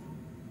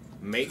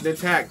make the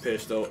tac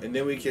pistol, and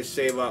then we can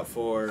save up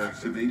for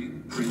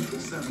activating print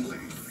assembly.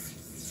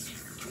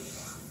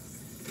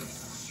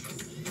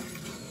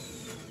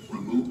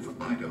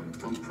 Remove item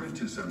from print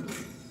assembly.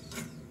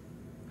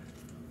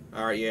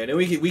 All right, yeah. Then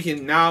we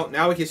can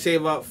now we can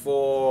save up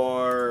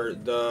for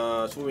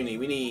the. So what we need?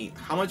 We need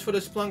how much for the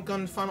Splunk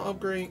gun final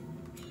upgrade?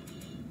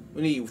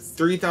 We need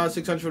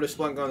 3,600 for the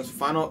Splunk gun's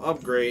final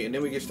upgrade, and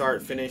then we can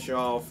start finishing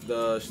off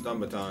the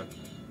stun baton.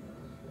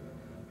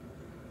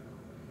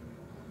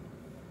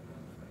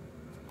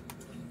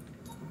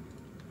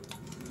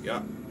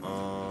 Yep.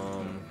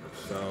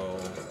 So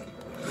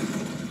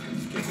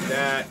let's get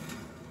that.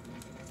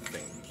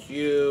 Thank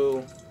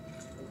you.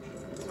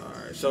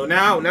 Alright, so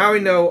now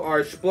we know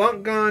our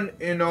Splunk gun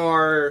and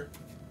our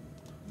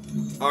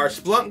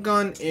Splunk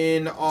gun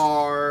in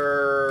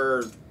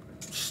our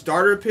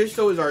starter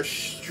pistol is our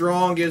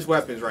strongest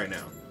weapons right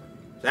now.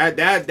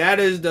 That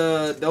is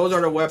those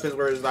are the weapons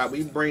where it's like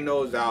we bring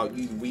those out,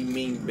 we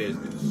mean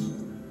business.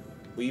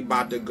 We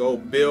about to go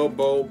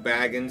Bilbo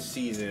Baggins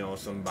season on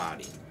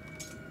somebody.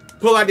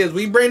 Put like this,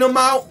 we bring them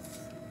out,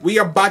 we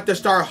are about to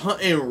start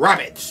hunting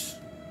rabbits.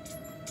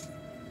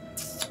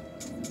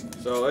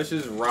 So let's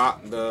just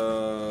rock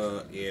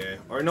the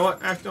or you know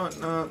what? Actually,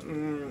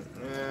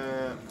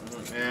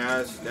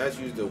 let's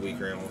use the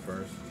weaker ammo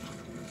first.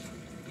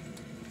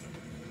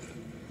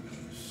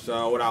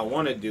 So what I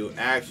want to do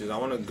actually is I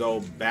want to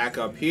go back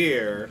up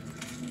here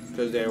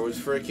because there was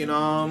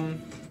freaking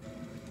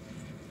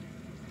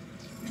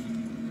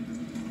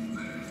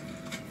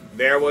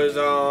there was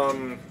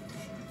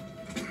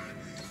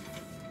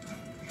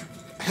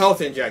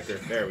health injector.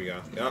 There we go.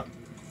 Yep.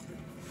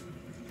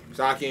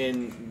 So I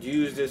can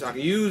use this. I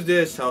can use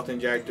this health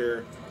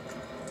injector,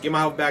 get my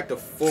health back to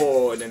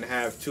full, and then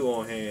have 2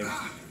 on hand.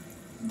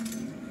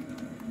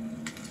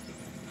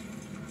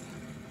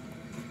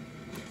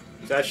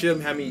 So that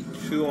should have me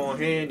 2 on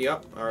hand.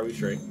 Yep. All right, we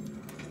straight.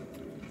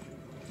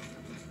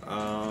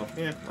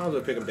 Yeah, I'll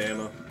just pick up the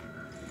ammo.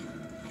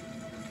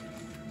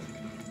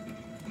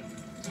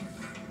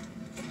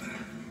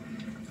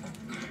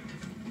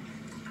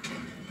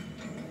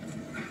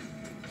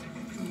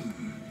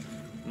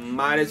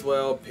 Might as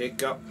well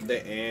pick up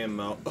the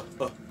ammo.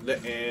 The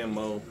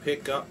ammo.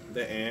 Pick up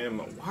the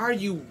ammo. Why are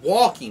you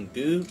walking,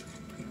 dude?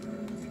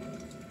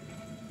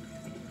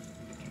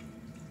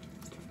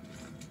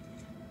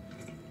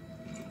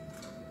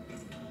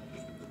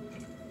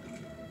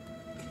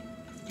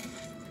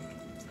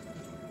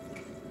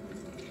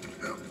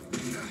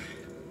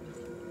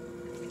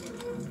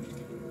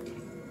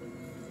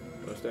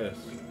 What's this?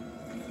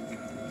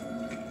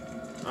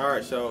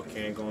 Alright, so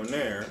can't go in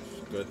there.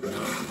 Good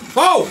enough.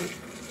 Oh!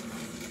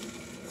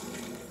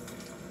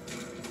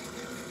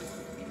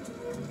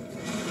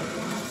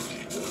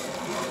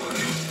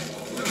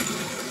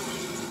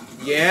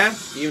 Yeah,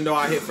 even though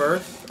I hit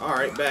first.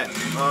 Alright, bet.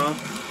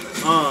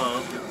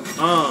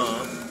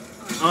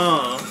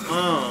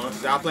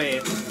 Stop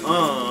playing.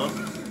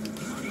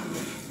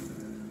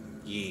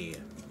 Yeah.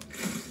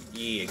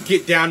 Yeah,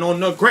 get down on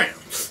the ground.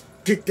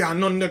 Get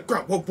down on the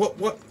ground.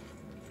 What?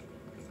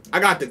 I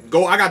got the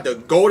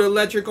gold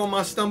electric on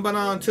my stun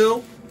baton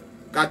too.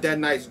 Got that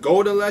nice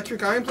gold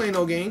electric. I ain't playing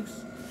no games.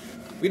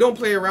 We don't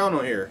play around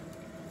on here.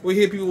 We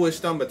hit people with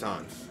stun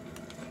batons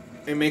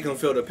and make them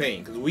feel the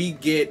pain. Because we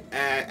get,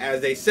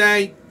 as they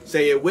say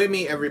it with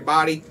me,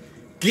 everybody,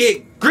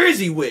 get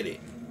grizzy with it.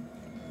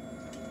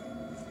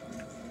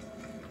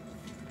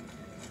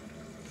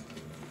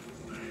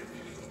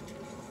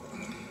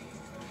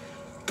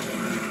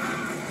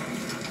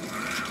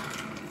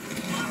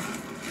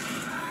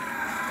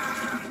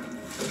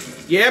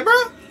 Yeah, bro?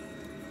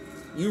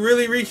 You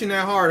really reaching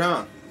that hard,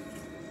 huh?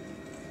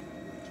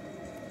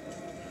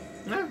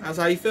 Yeah, that's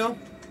how you feel?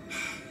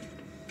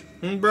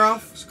 Bro?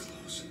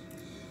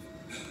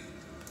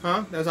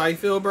 Huh? That's how you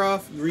feel,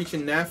 bro? You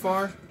reaching that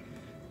far?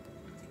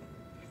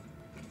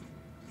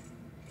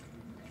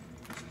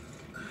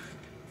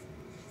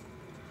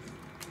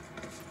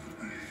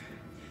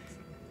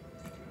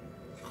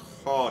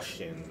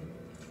 Caution.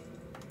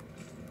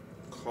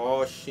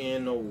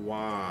 Caution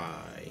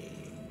why?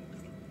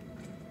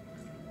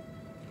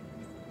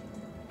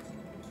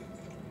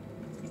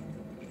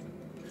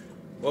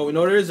 Well, we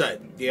know there's a...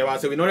 Yeah,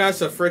 we know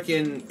that's a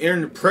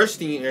freaking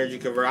pristine energy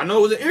converter. I know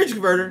it was an energy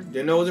converter.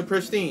 Didn't know it was a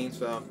pristine,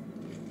 so...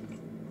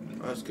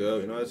 That's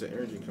good. We know that's an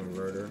energy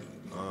converter.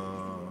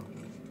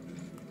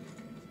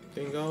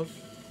 Thing goes...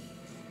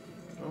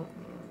 Oh.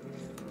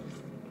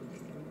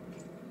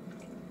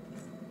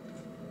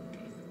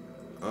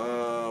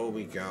 What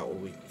we got?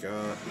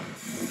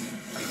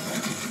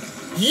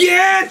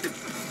 Yeah!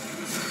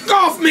 Get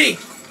off me!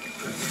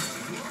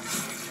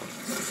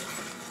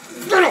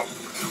 Get off!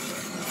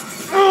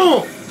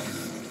 Oh!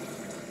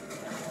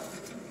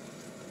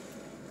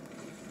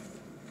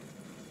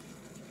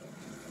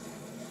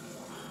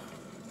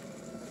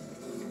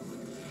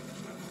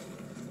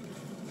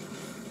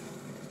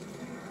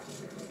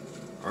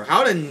 Or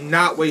how to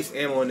not waste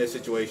ammo in this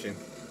situation.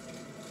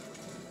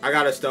 I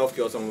gotta stealth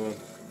kill some of them.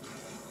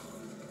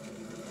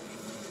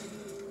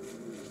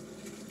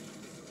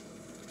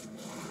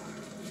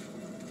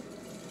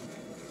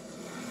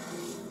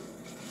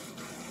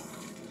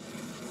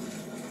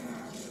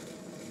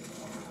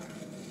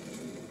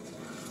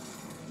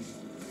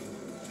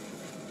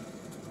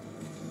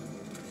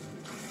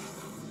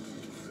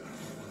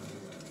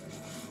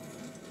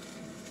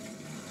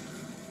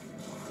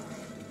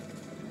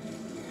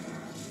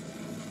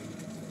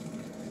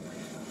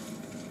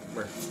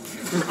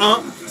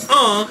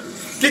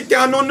 Get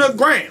down on the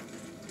ground.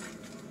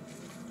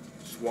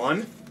 Just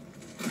one.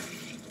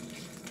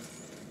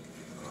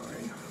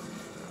 Alright.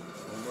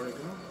 One more to go.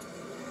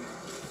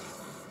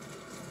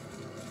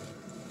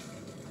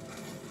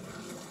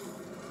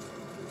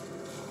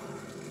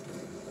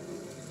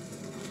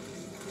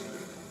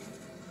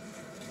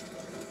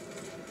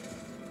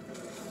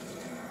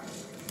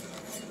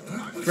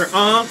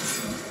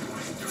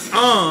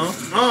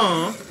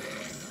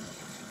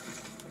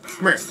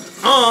 Come here.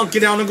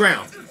 Get down on the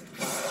ground.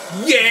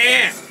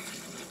 Yeah!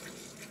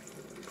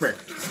 Come here.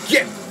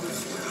 Yeah!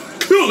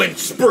 Killing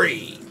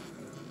spree!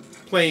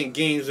 Playing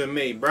games with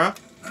me, bruh.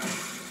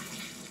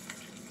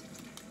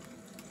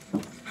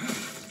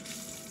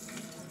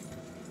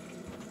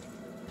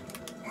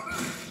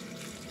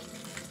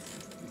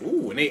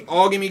 Ooh, and they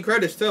all give me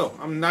credits too.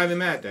 I'm not even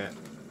mad at that.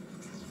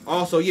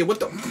 Also, yeah, what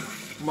the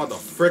mother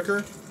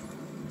fricker?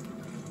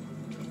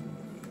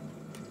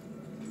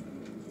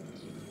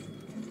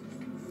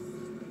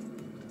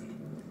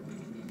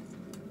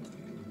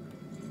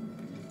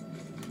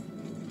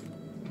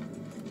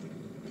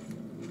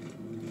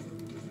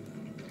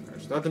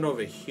 Nothing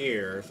over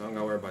here, so I'm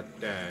gonna worry about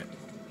that.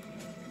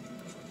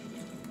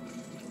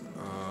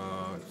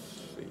 Let's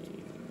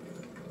see.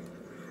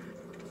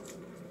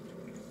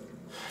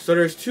 So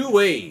there's two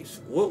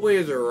ways. What way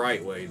is the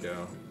right way,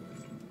 though?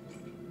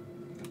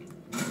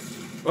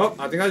 Well,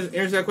 I think I just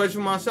answered that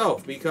question for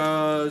myself,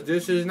 because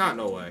this is not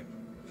no way.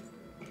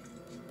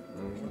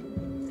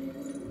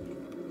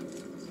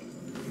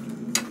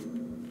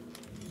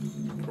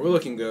 We're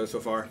looking good so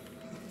far.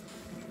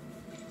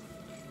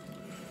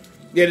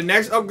 Yeah, the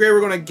next upgrade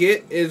we're gonna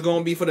get is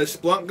gonna be for the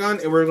Splunk gun,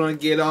 and we're gonna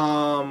get the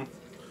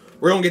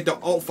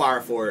alt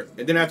fire for it.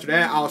 And then after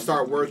that, I'll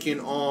start working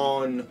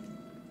a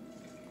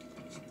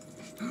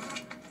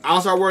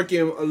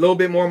little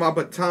bit more on my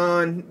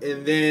baton,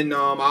 and then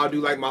I'll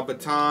do like my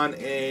baton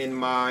and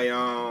my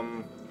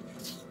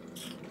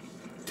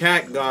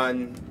tac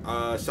gun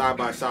side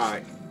by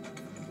side.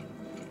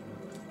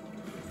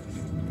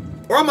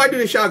 Or I might do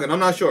the shotgun, I'm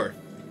not sure.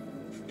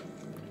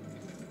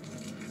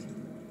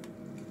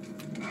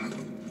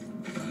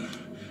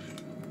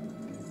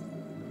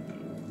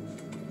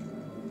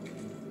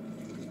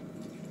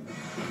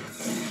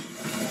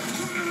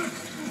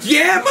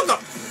 Yeah, mother.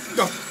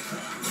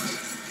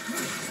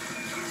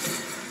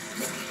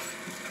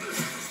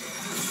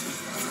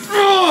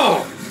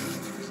 Oh!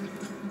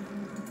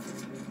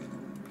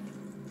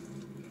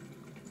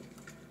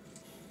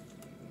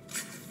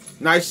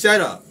 Nice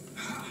setup,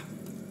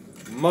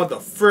 mother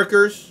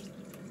frickers.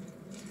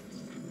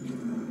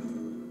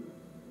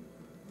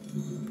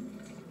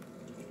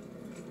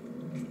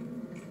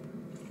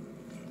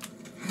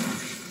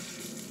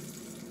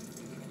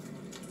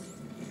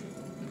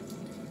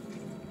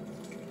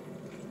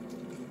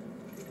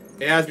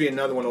 It has to be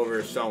another one over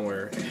here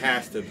somewhere. It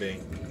has to be.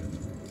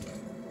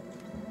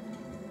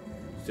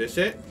 Is this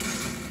it?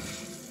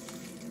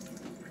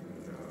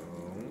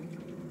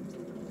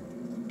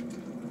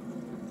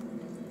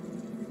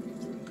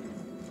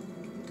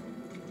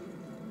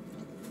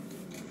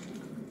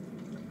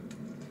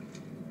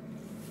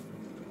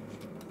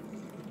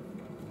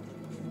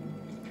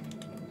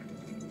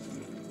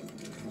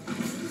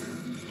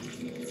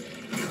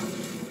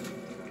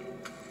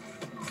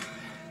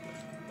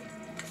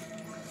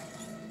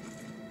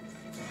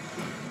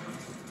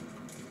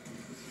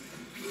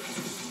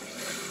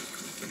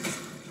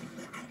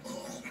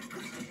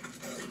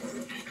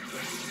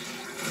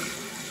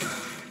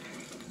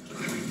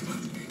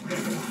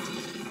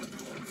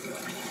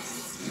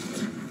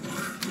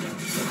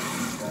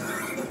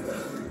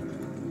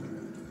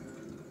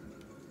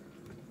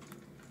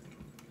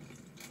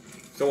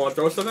 So want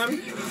to throw some at me?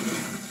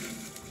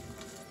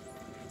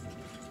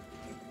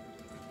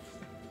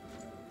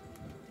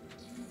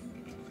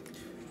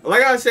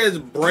 Like I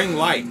said, bring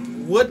light.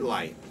 Wood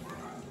light.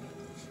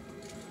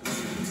 Yeah,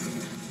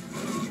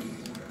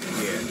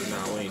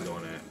 no, we ain't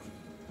doing that.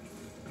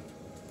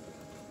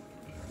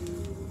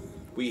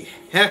 We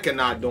heckin'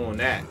 not doing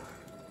that.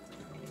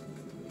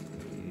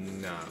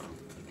 No.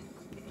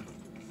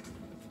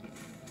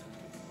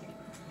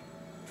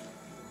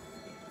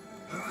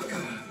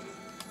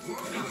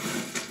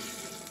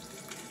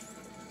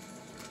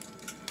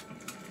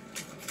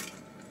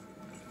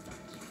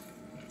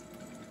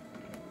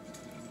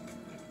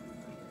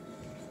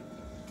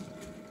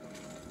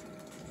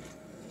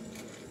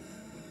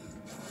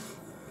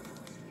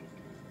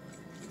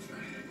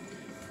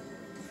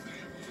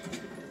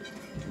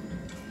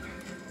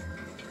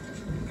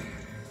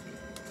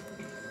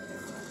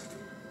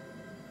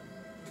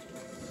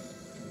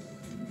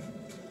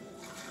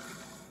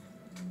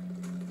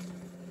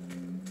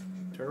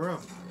 Turn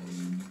around.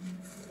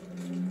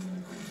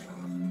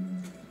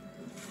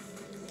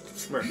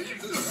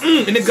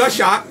 And the gut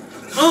shot.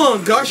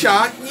 Gut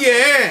shot.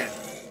 Yeah.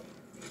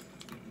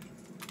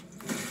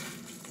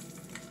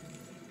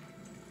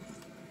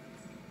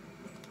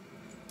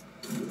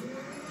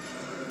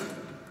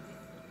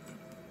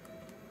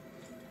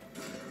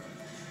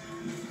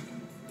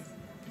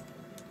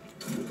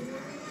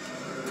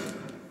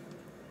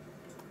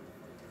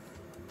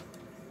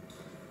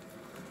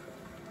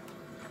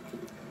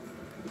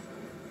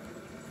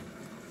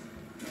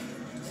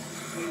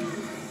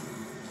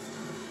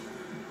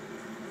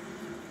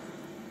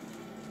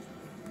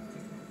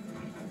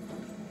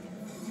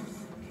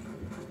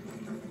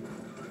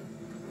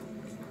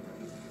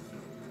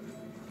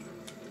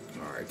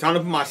 Time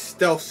to put my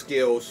stealth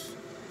skills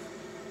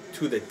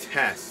to the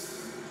test.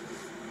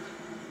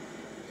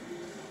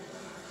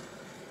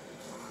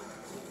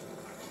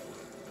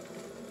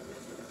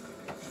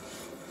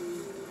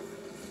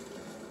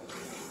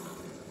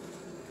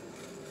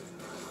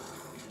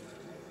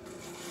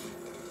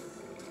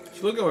 What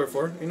you looking over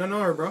for? You don't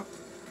know her, bro.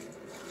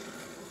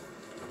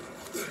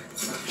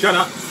 Shut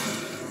up.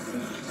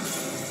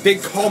 They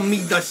call me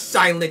the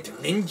Silent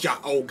Ninja.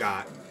 Oh,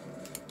 God.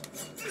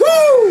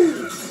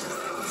 Woo!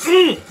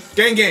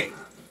 Gang, gang.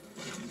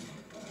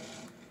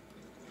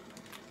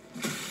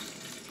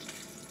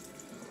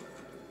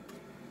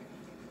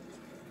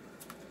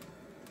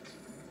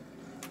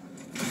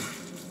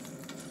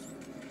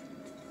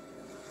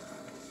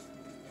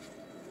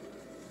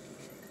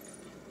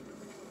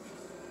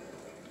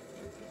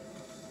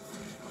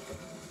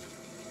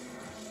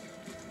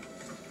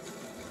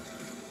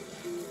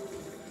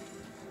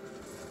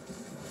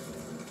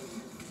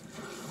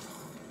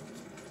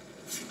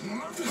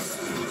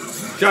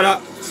 Shut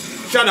up.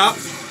 Shut up.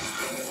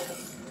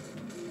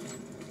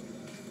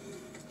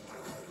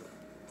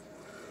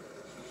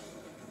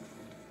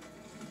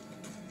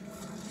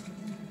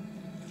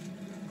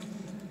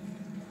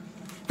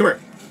 Come here.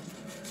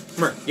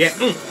 Come here. Yeah.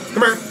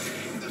 Come here.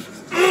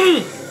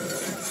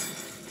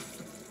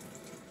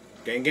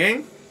 Gang,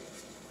 gang.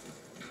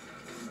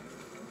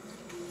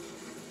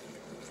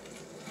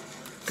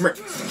 Come here.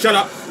 Shut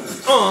up.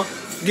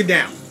 Get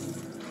down.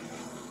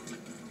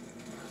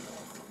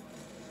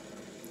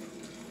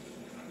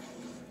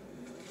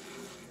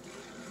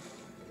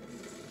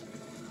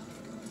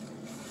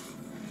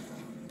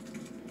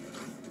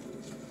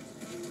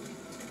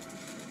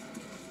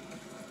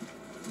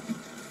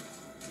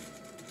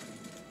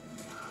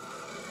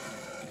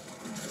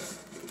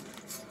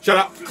 Shut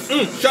up.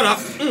 Shut up.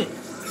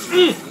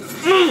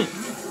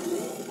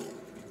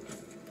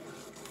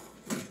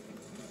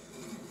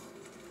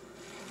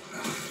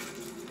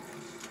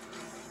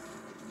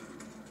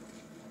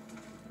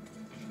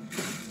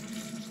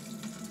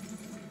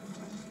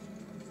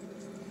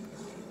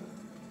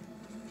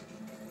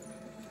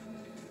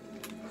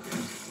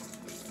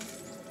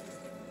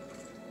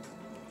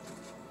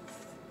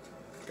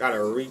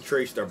 Gotta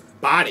retrace their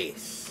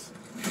bodies.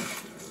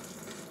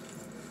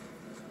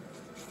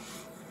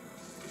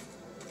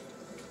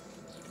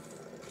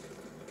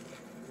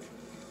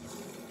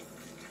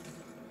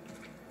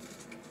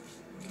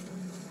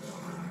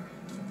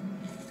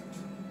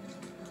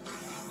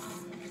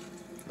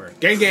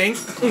 Gang, gang.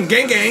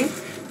 Gang, gang.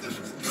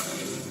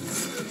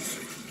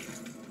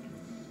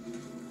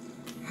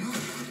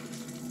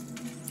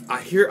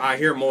 I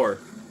hear more.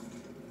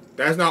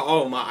 That's not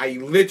all of them. I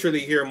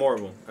literally hear more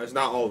of them. That's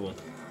not all of them.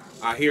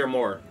 I hear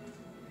more.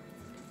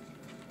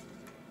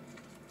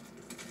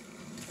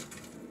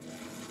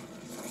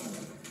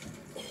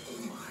 Oh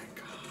my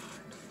god.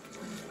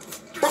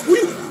 Bro, who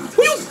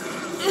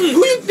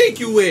you think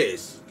you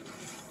is?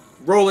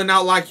 Rolling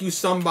out like you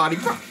somebody.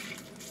 Bro.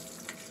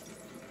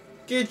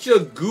 Get your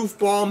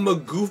goofball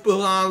magoof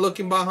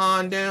looking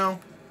behind down.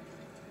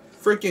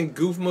 Freaking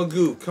goof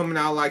magoof coming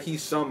out like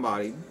he's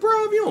somebody.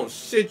 Bro, if you don't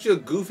sit your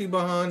goofy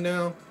behind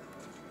down.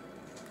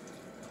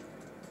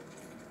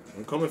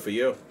 I'm coming for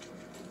you.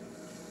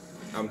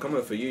 I'm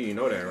coming for you. You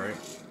know that, right?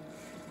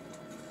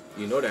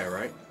 You know that,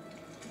 right?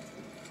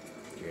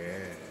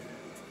 Yeah.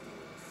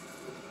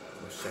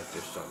 Let's set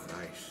this up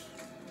nice.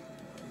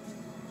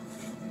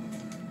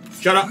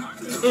 Shut up.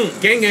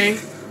 Gang, gang.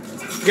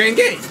 Gang,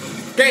 gang.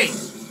 Gang.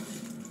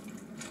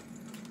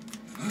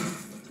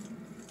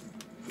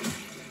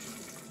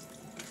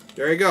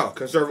 There you go.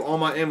 Conserve all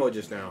my ammo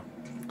just now.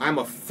 I'm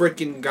a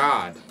freaking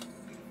god.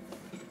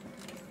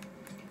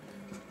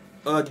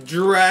 A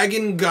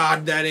dragon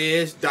god, that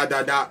is. ...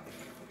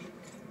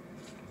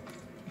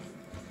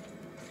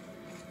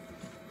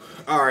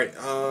 Alright,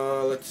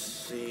 let's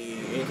see.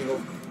 Anything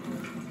over?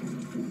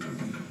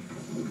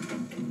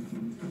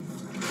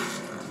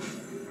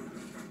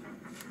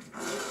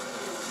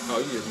 Oh,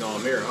 you just know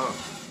I'm here, huh?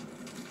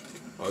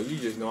 Oh, you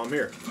just know I'm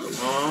here.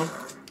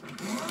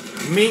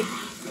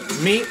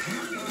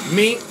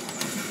 Me.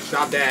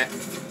 Stop that.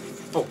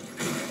 Oh,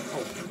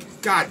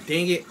 god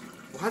dang it.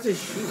 Why does it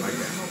shoot like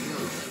that? I don't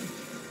know.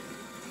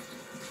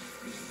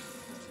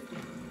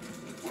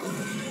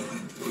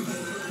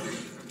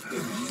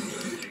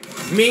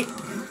 Me.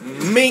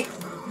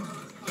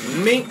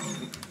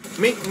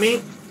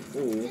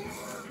 Ooh.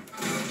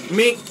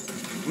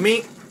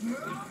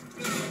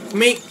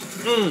 Me.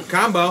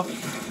 Combo.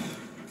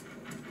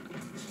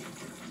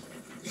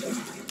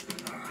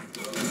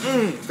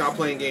 Stop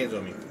playing games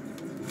with me.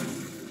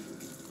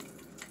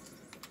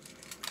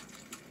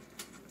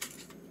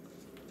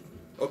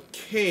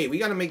 Okay, we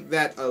gotta make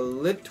that a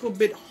little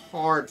bit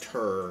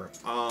harder.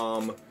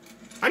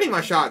 I need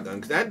my shotgun,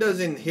 because that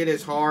doesn't hit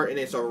as hard, and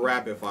it's a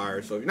rapid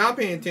fire. So if you're not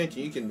paying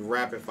attention, you can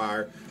rapid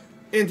fire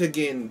into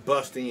getting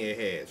busting your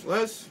head. So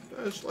let's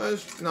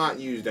not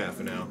use that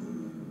for now.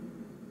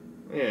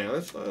 Yeah,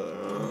 let's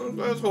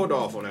hold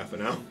off on that for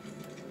now.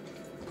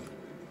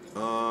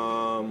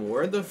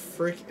 Where the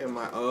frick am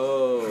I?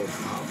 Oh,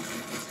 wow.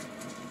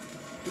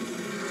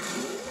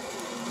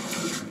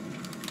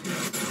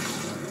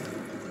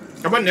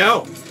 Come on,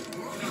 no.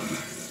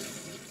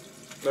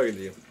 Look at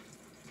you.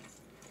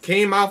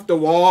 Came off the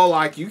wall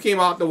like you came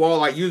off the wall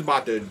like you was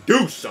about to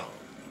do something.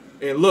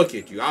 And look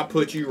at you. I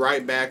put you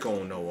right back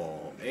on the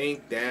wall.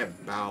 Ain't that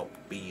about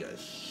be a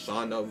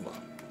son of a...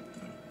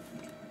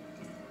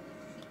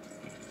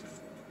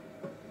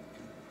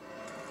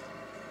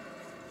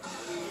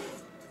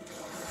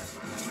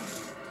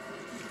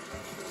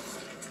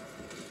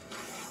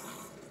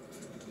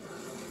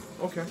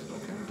 Okay.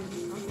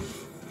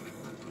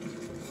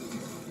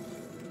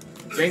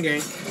 Gang,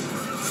 gang.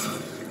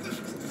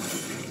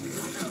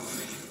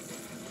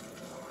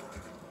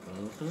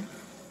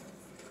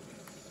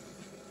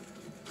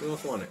 Who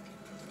else want it?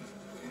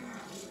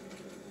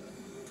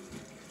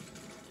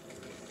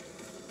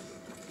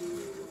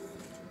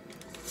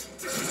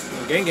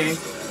 Gang, gang.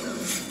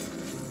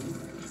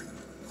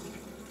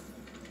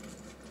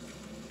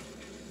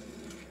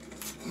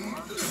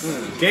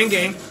 Gang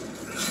gang.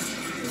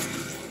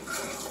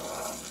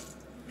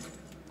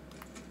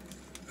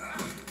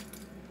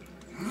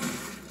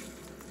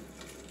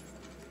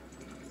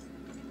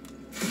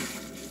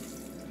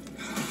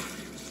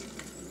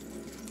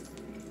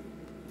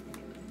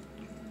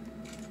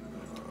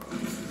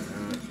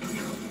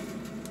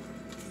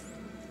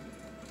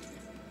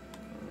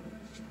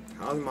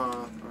 How's my...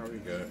 Are we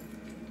good?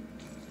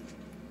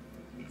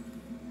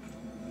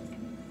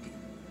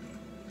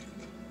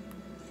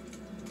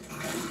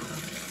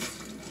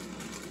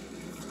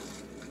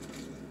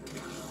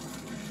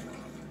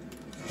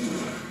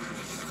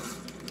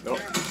 Nope.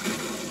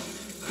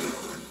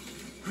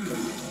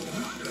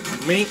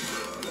 Meat.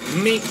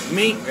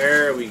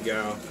 There we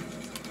go.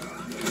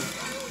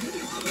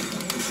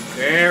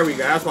 There we go.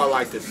 That's what I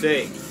like to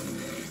see.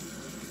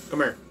 Come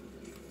here.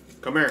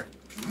 Come here.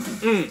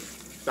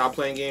 Stop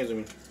playing games with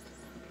me.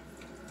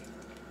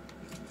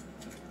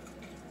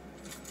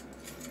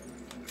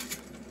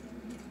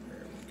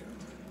 There we go.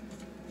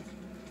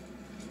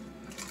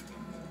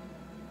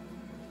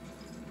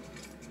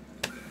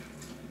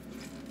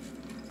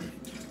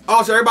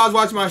 Also, everybody's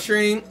watching my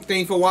stream.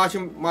 Thank you for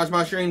watching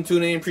my stream.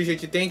 Tune in.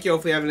 Appreciate you. Thank you.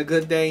 Hopefully having a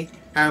good day.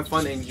 Having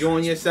fun.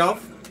 Enjoying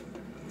yourself.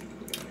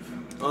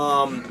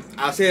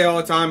 I say it all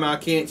the time. I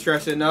can't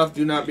stress it enough.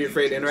 Do not be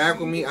afraid to interact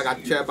with me. I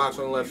got the chat box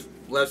on the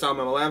left side of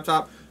my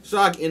laptop. So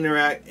I can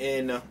interact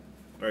and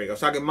there you go.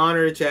 So I can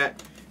monitor the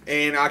chat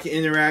and I can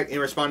interact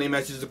and respond to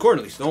messages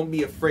accordingly. So don't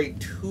be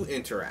afraid to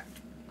interact.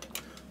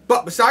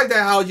 But besides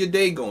that, how's your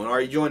day going? Are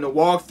you enjoying the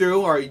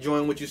walkthrough? Are you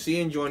enjoying what you see?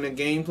 Enjoying the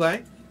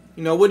gameplay?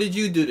 You know, what did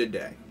you do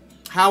today?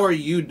 How are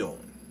you doing?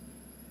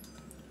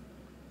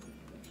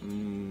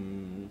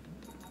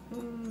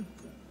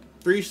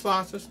 3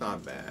 slots? That's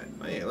not bad.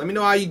 Yeah, let me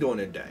know how you doing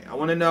today. I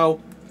want to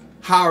know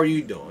how are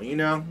you doing. You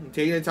know,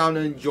 taking the time to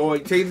enjoy,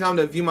 taking the time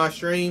to view my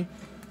stream.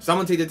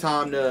 Someone take the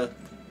time to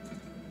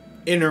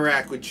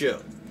interact with you.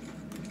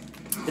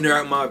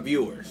 Interact with my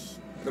viewers.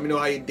 Let me know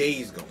how your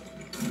day's going.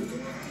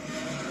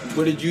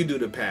 What did you do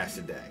to pass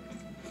the day?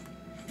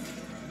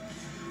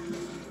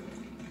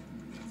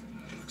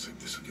 Looks like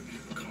this will give you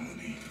a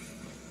colony.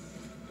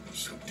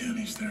 So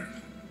Danny's there.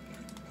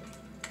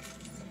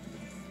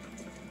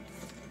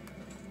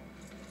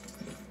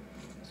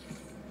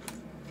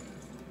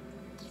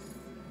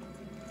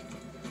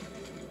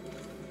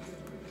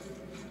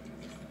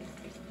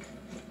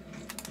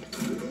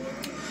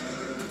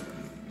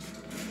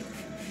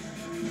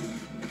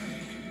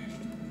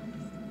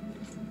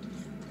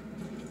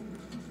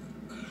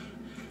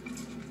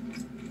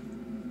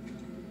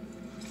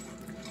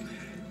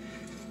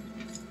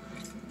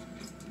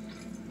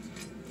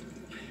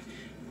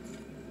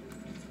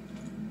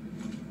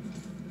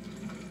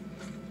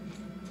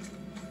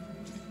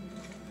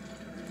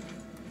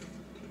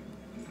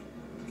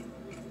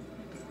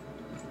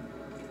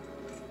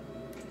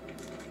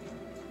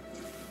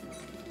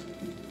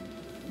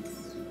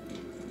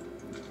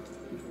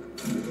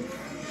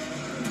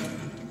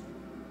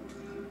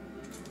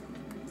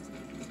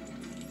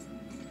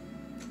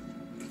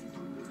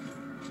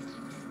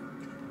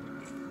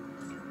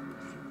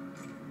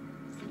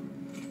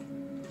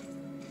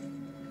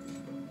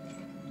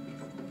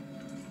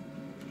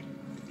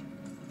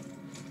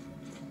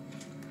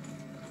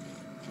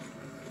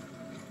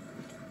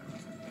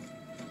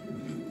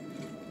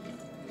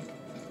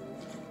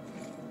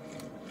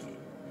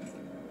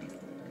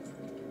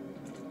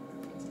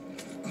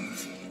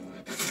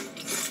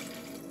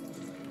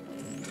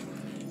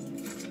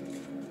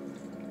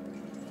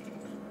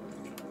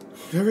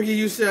 Never get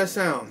used to that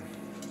sound.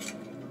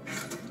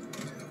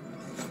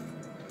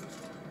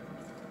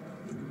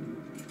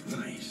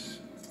 Nice.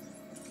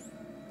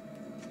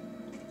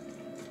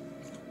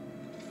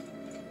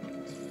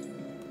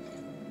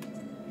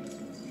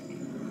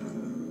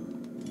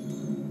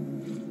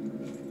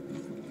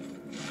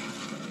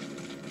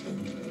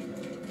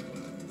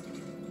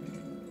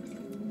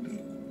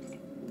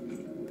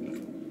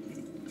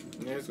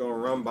 Yeah, it's gonna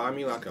run by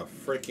me like a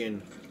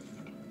freaking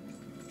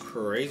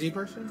crazy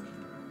person.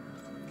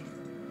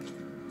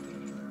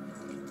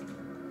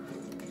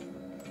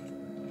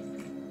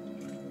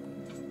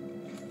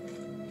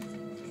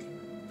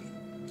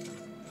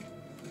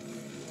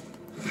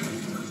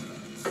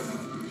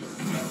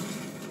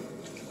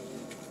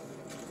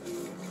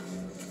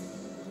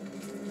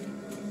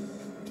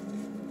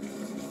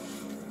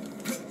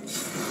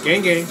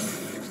 Gang gang.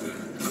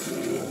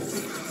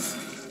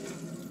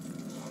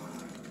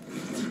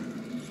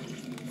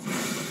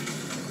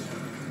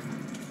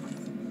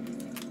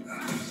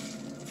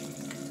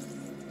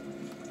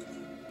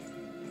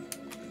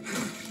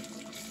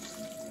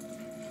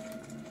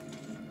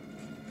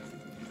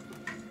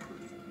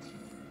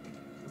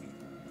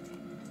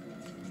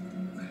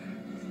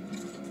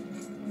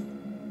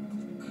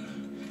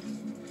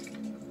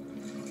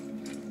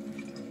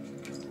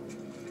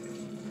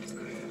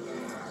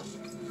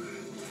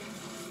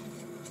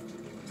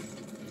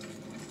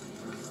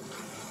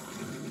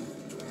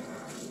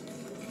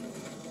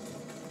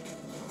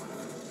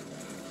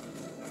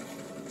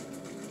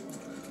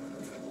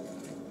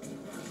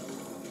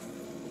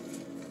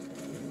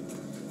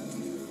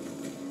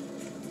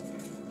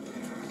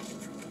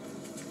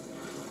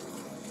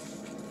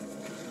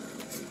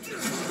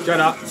 Shut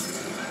up.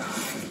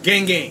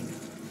 Gang gang.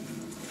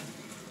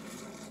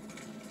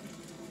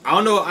 I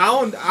don't know.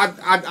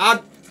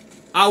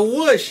 I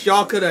wish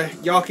y'all could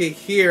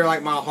hear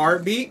like my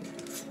heartbeat.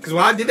 Cause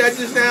when I did that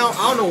just now,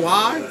 I don't know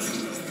why,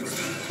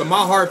 but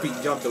my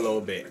heartbeat jumped a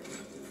little bit.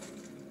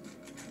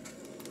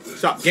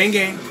 Stop. Gang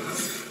gang.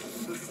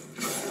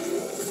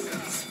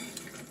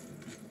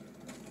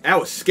 That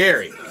was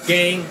scary.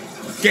 Gang,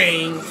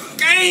 gang,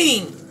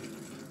 gang.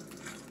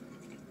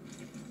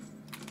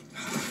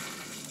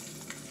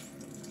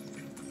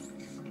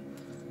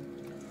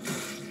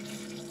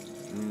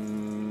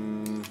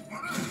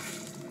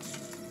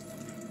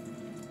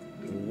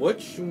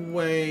 Which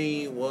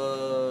way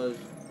was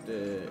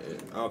the...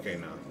 Okay,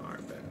 no.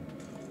 Alright, bad.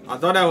 I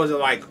thought that was a,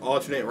 like,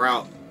 alternate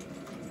route.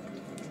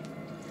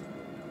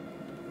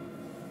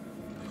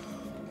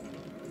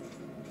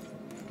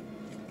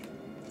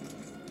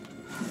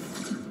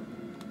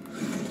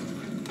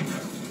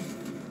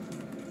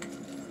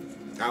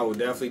 I will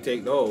definitely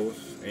take those.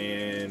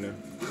 And...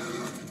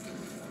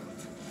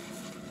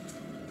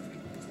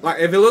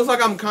 like, if it looks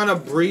like I'm kind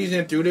of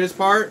breezing through this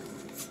part,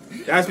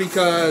 that's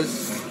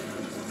because...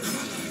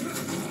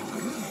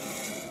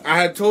 I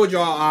had told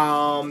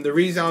y'all the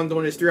reason I'm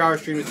doing this 3-hour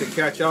stream is to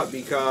catch up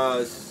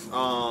because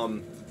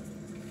I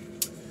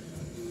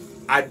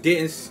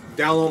didn't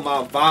download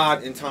my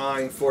VOD in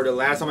time for the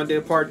last time I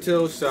did part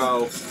 2,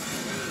 so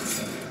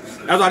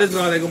that's why this is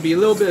going to be a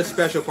little bit of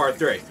special part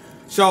 3.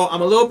 So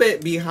I'm a little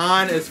bit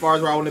behind as far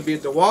as where I want to be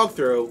at the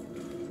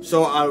walkthrough.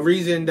 So a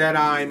reason that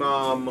I'm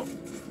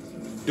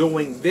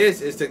doing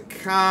this is to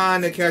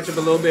kind of catch up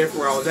a little bit from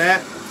where I was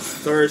at.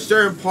 So there's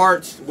certain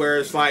parts where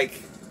it's like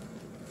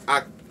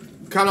I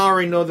kind of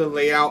already know the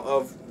layout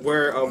of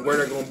where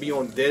they're going to be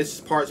on this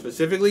part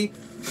specifically.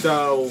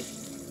 So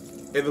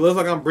if it looks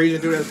like I'm breezing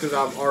through this because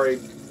I've already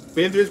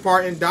been through this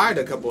part and died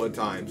a couple of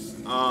times.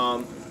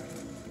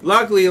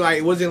 Luckily, like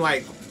it wasn't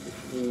like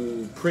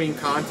cream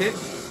content,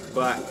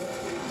 but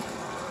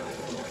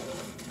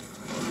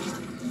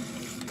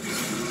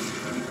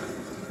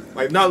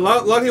like not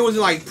luckily it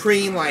wasn't like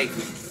preem like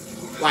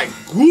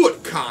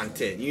good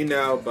content, you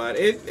know. But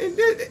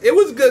it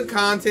was good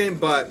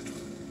content, but.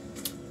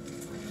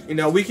 You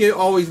know, we can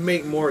always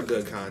make more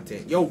good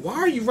content. Yo, why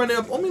are you running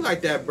up on me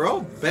like that,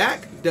 bro?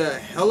 Back the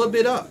hell a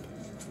bit up.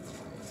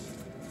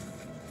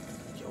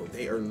 Yo,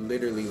 they are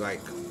literally,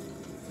 like,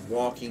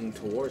 walking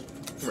towards me.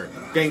 Come here.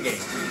 Gang, gang.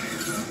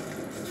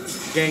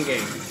 Gang,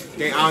 gang.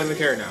 Gang, I don't even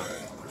care now.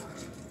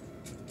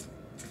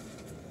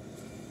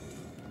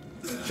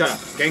 Shut up.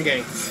 Gang,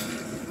 gang.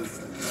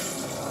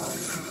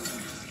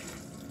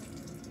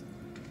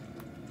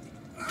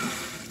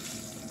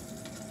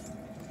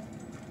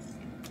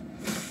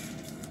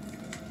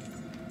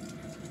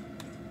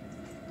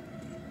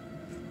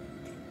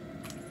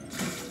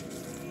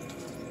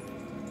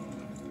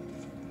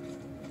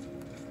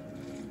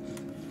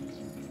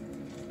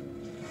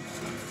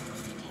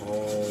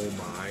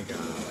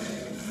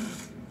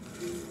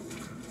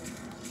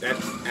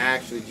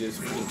 Actually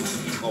just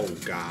oh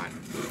god.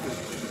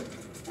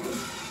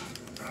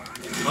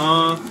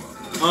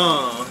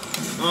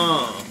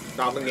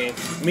 Stop the game.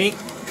 Me.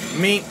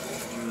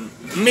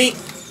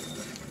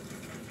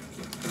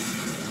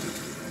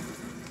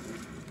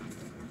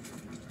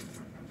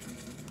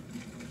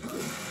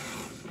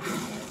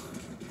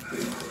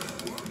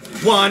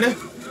 1,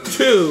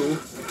 2,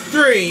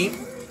 3.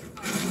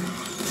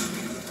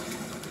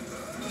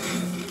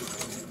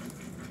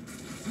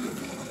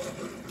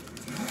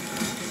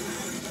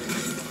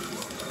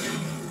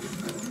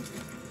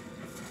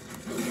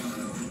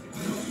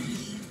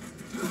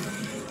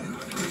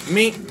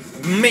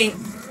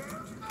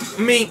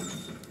 Me.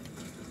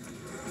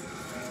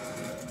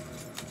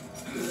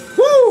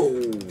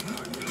 Woo!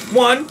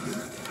 1,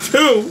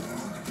 2.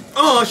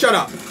 Oh, shut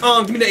up.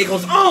 Give me the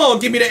ankles. Oh,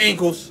 give me the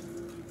ankles.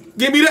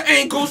 Give me the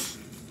ankles.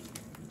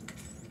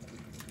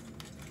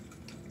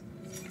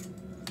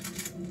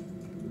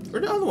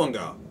 Where'd the other one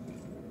go?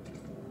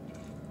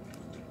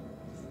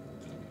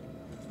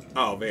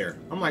 Oh, there.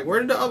 I'm like, where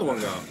did the other one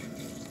go?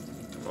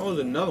 Oh,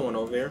 there's another one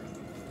over there.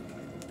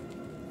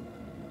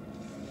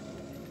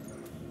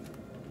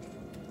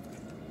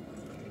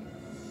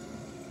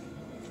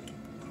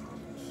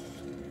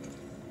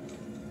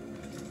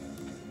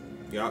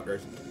 Yup,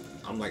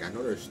 I'm like, I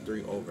know there's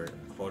 3 over.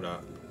 Hold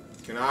up.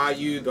 Can I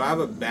use, do I have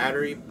a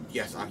battery?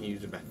 Yes, I can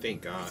use it, but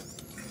thank God.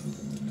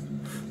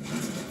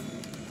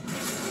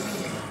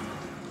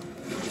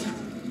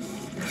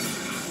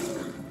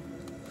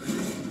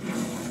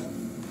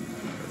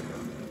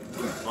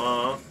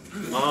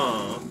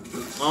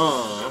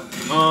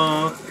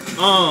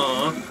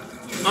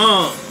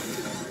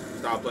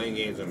 Stop playing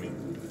games with me.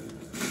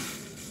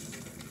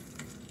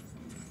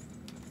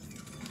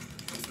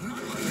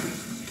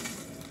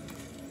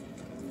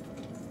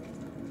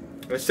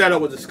 The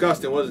setup was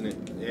disgusting, wasn't it?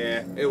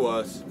 Yeah, it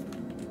was.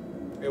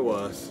 It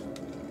was.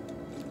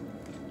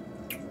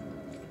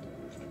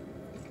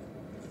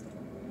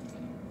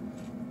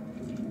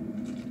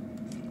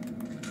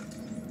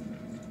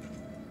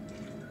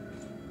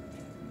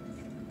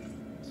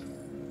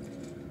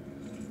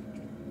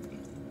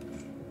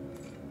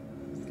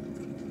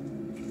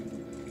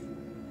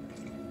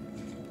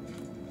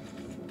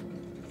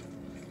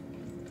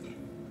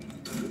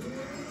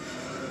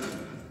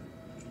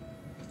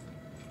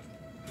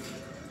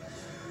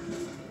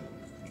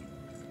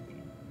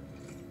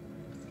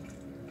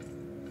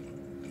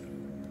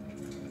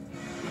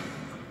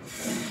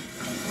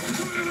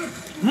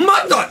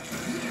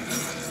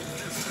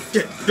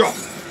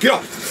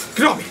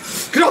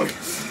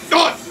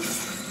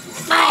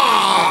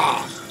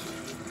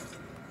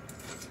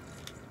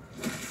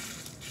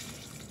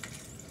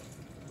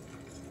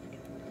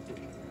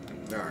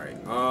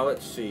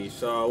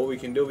 so what we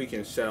can do, we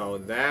can sell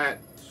that.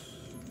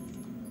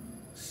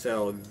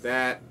 Sell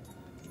that.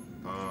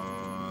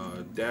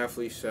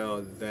 Definitely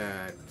sell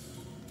that.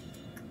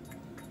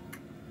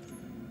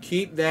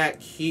 Keep that,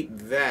 keep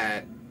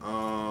that.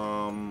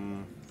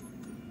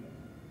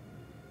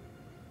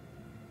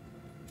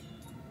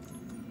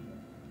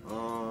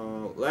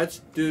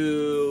 Let's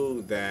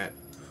do that.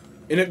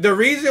 And the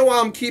reason why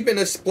I'm keeping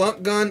the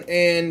splunk gun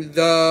and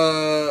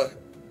the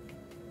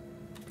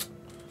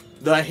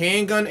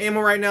handgun ammo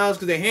right now is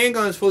because the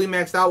handgun is fully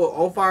maxed out with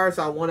all-fire,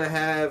 so I want to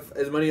have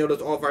as many of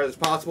those all-fires as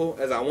possible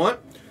as I want,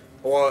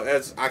 or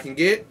as I can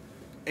get.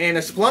 And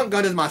the splunk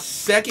gun is my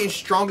second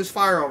strongest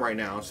firearm right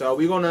now, so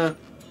we want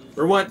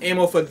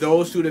ammo for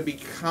those two to be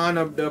kind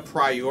of the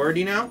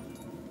priority now.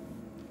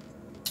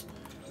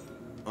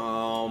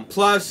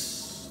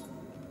 Plus,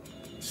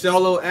 sell a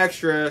little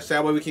extra so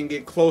that way we can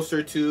get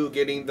closer to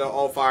getting the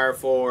all-fire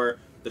for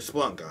the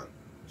splunk gun.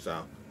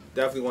 So,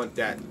 definitely want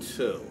that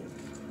too.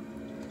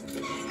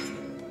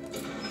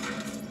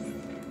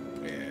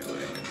 Yeah,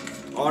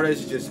 like, all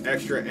this is just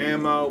extra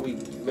ammo. We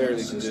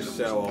literally can just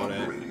sell all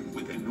that.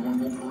 Within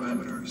normal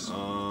parameters.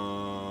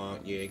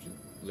 Yeah, you can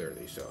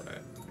literally sell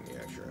that. The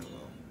extra ammo.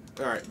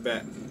 Alright,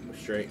 bet. We're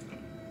straight.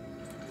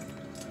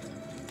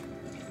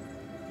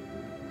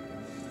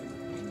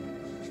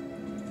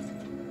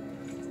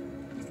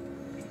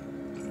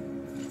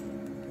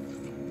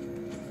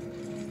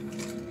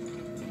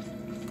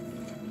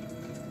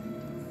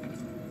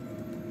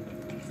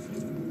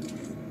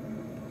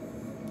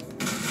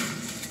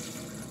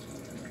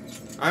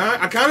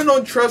 I kind of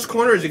don't trust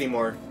corners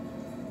anymore.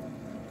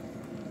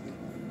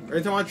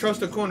 Every time I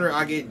trust a corner,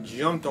 I get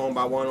jumped on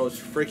by one of those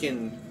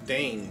freaking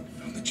things.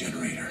 The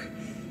generator.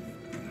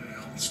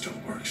 It still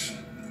works.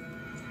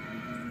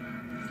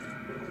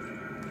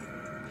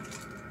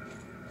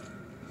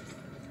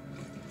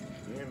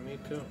 Yeah, me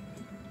too.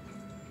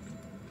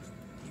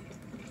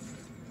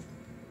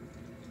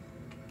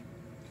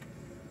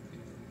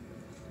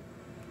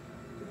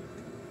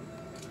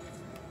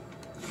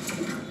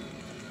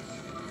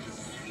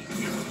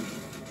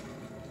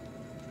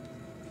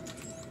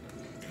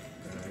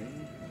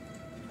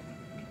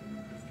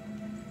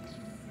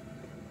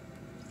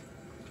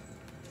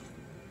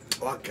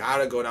 Oh, I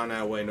gotta go down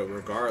that way, no,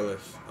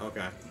 regardless.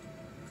 Okay.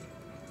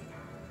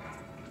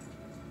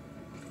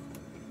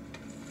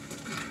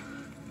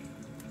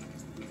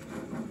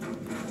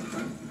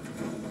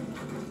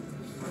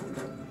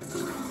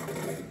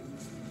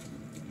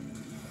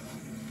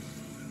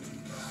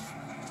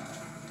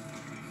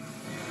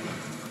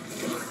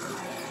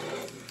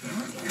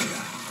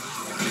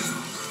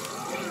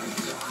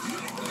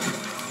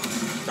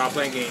 Stop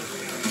playing games.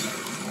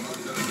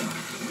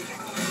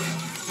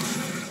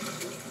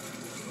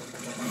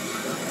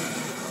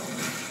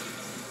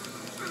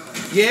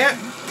 Yeah.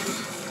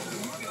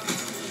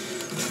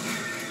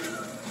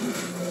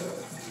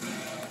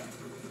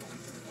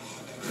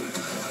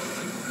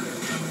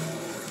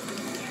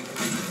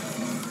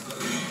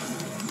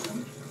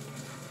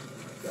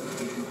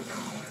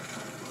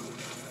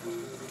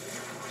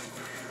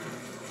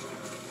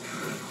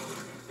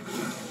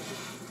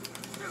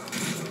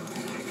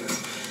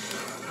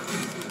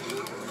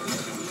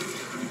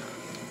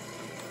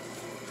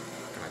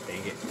 God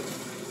dang it.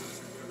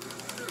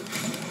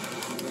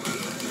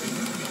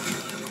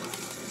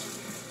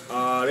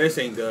 This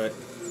ain't good.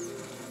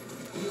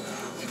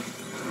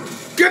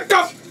 Get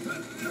the...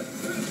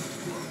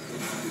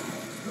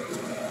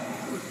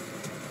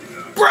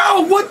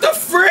 Bro, what the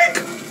frick?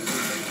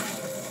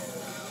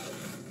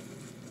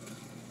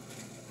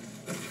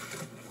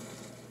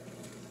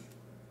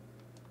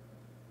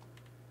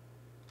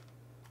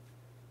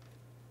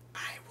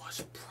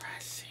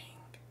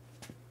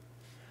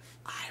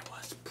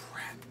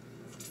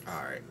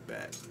 Alright,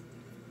 bet.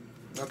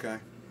 Okay.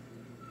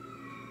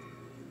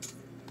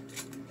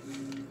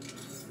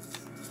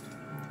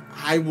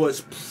 I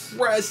was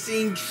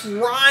pressing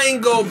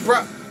triangle,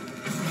 bro.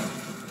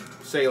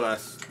 Say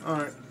less.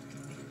 Alright.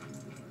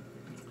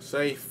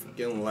 Say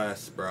fucking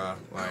less, bro.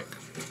 Like,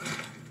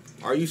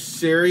 are you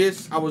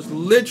serious? I was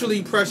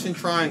literally pressing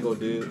triangle,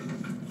 dude.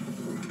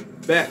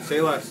 Bet.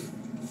 Say less.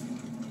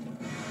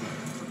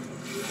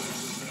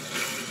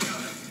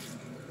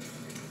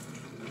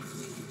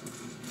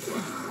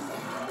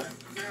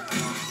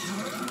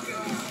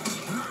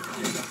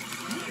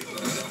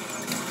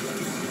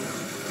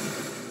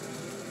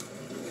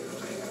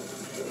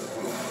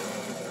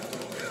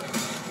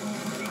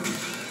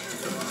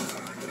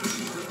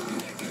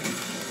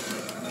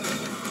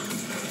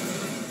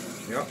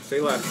 Yep,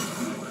 say less.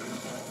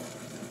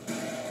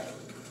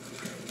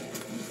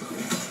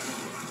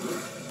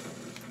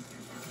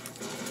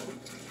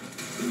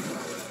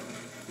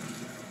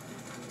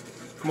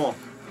 Come on,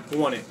 who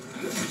won it?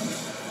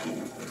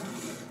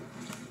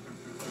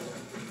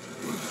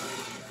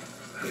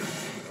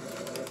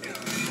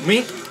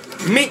 Me?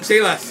 Me, say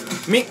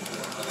less. Me.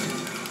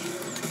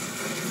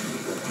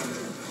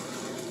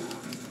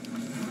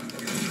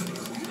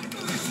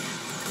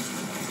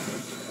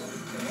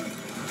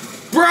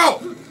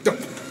 Bro!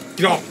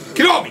 Get off!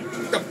 Get off me!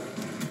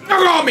 Get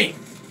off me!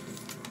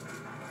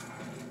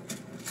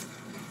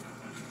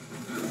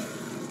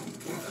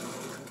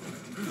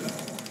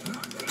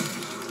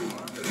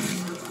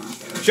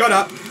 Shut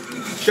up.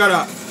 Shut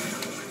up.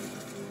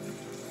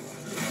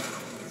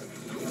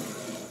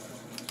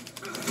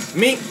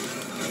 Me.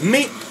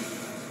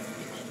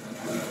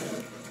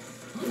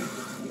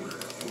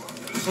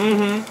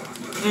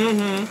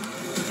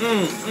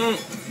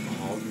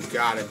 Oh, you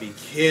gotta be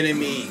kidding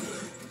me.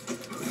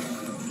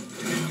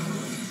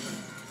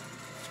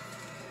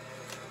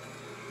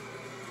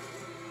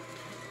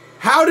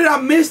 How did I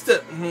miss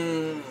the...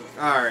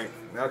 Alright,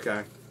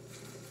 okay.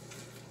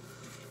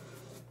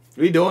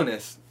 We doing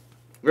this.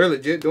 We're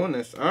legit doing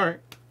this. Alright.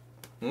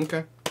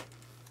 Okay.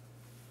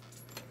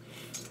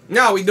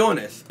 No, we doing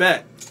this.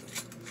 Bet.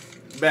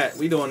 Bet.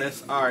 We doing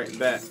this. Alright,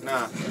 bet.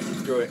 Nah.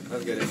 Screw it.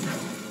 Let's get it.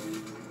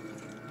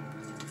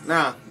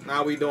 Nah,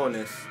 we doing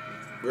this.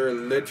 We're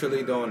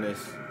literally doing this.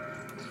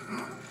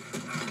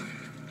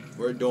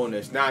 We're doing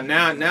this. Now I'm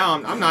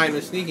not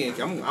even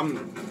sneaking.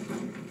 I'm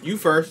you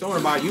first. Don't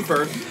worry about it. You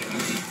first.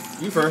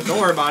 You first.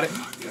 Don't worry about it.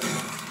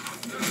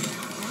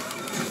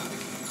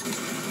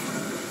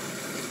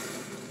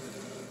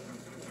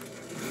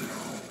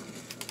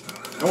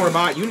 Don't worry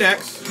about it. You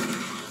next.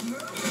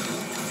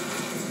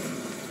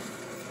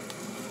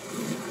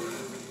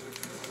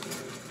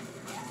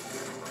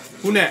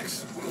 Who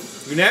next?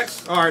 You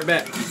next? Alright,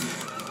 bet.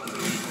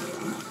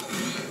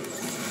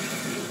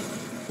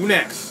 Who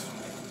next?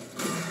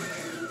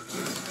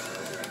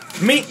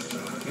 Me.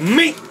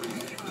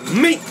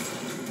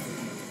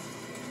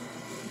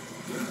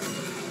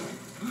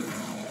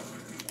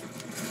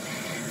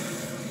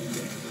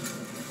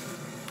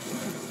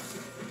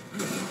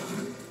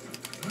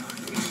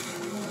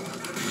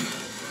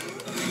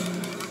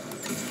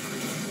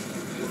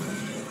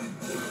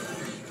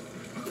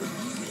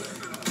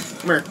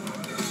 Come here.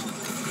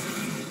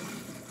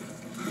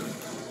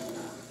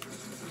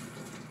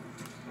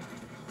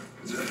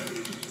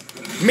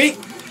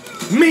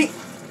 Me.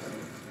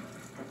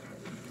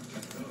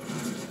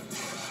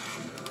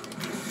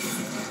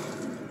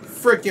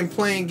 Freaking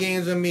playing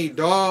games with me,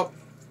 dog.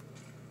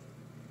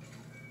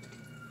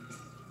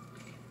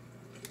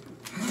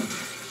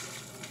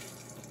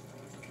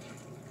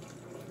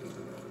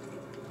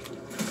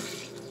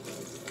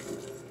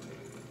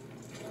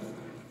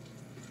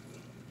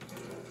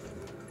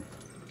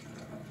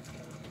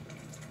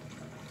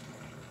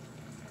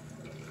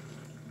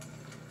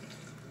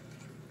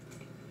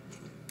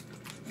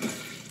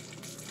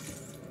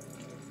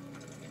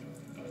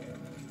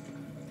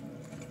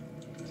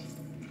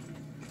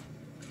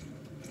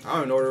 I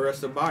don't know where the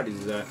rest of the bodies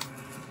is at.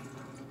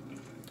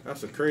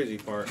 That's the crazy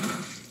part.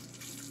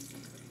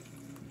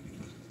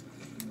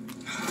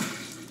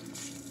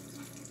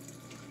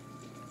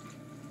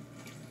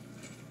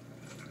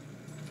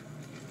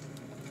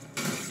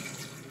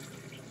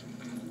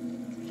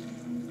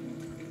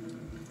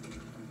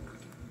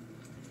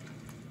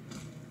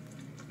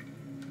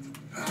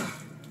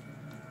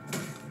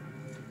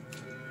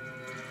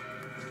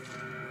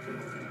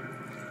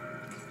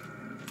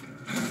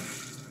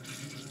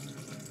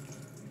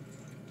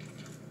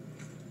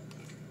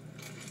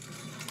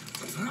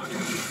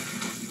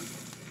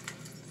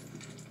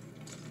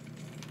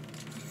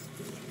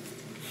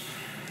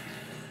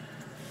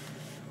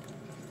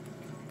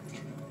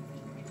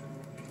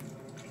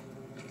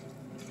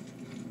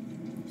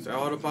 Is that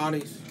all the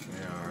bodies?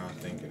 Yeah, I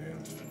think it is.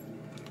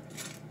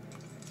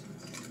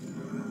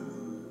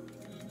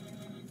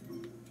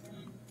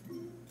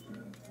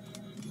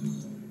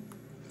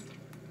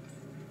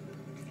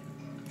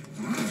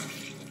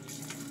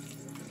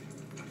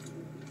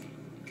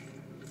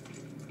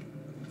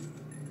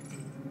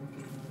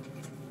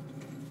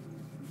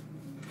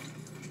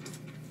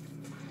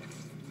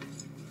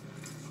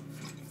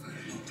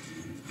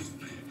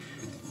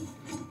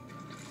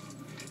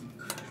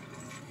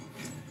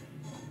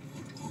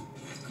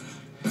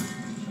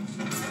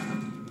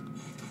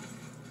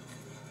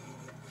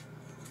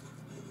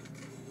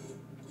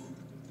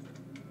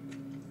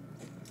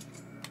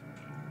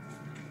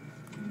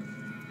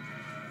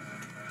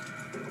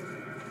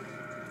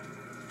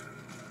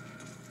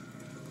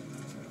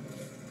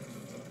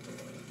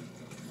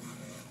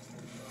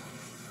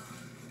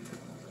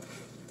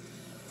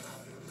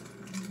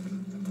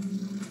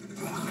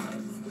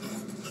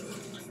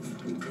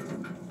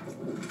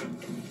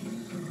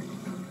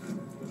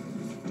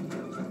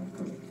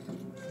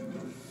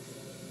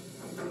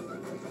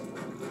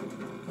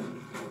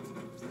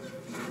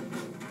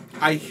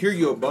 I hear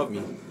you above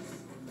me.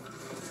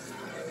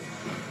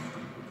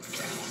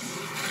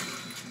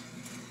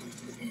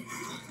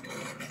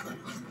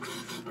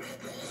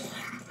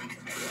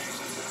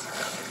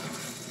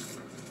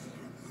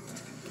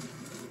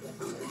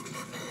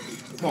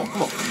 Come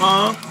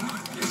on.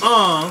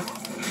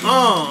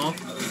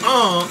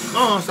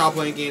 Stop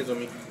playing games with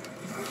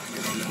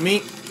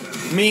me.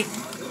 Me.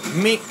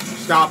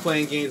 Stop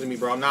playing games with me,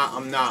 bro. I'm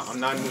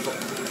not moving.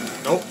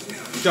 Nope.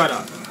 Shut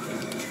up.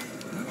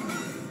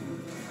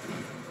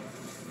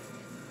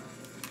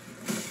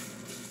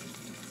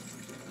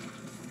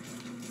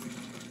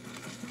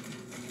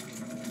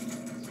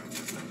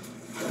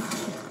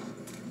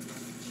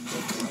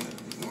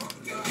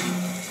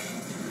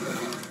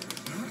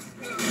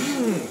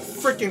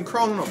 freaking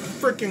crawling on the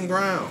freaking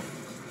ground?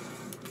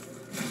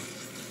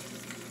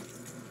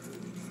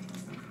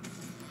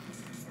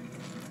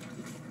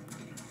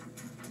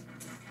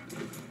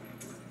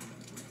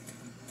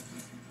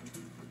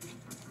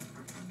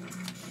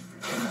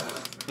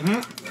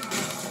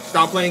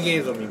 Stop playing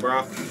games with me,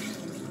 bro.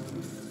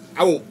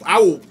 I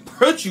will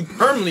put you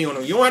permanently on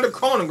them. You don't have to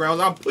crawl on the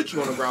ground. I'll put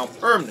you on the ground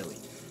permanently.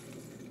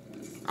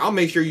 I'll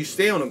make sure you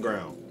stay on the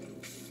ground.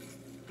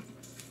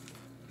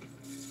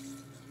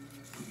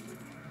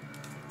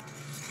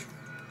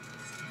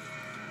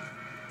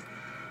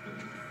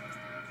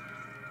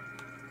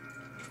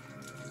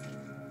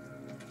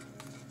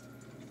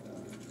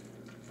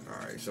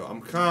 Alright, so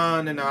I'm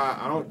kinda not,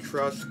 I don't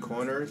trust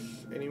corners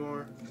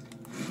anymore.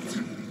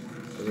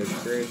 For the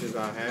experiences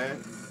I had,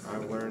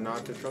 I've learned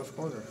not to trust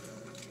corners.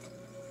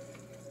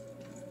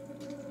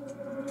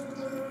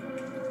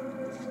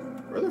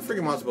 Where the freak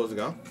am I supposed to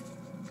go?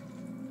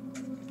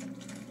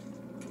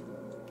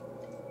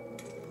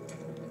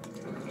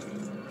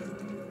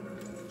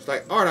 It's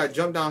like, alright, I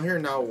jumped down here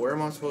now. Where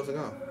am I supposed to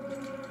go?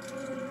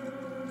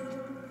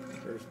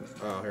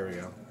 Oh, here we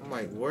go. I'm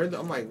like, where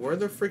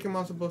the freak am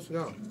I supposed to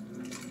go?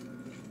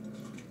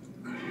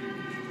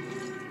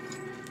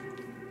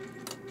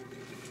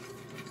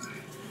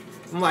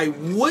 I'm like,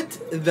 what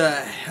the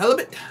hell of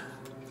it?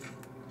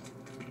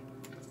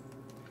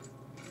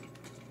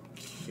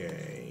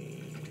 Okay.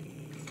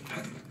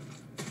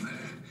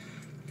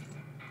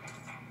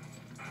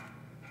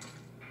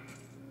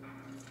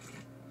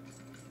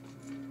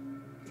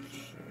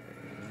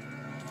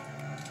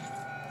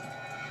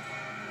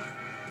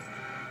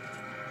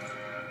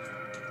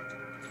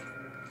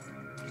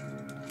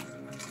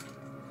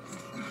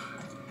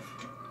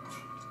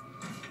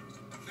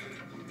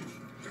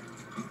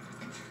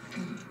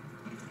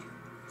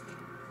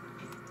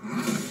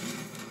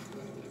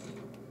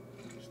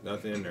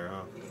 Nothing in there,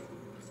 huh?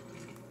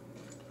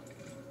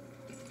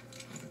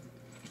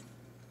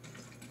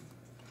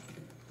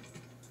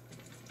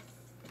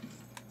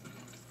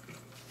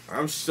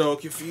 I'm so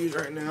confused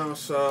right now,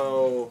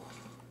 so...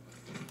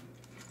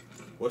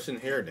 What's in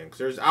here then? Because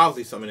there's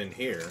obviously something in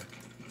here.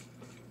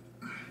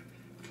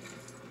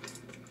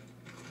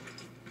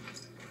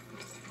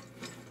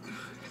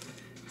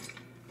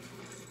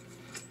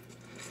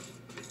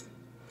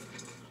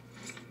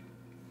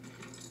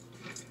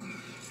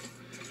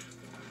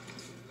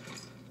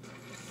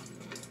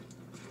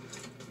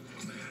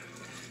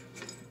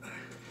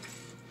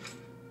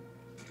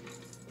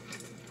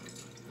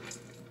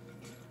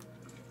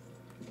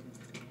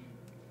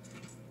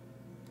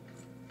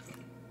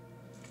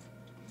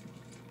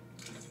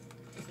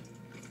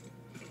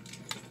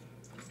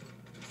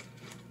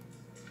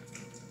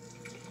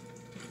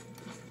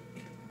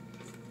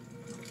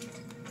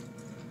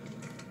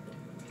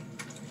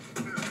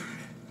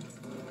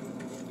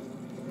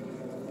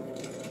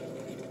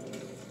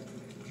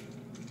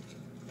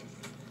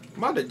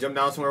 I'm about to jump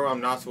down somewhere where I'm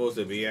not supposed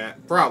to be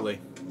at. Probably.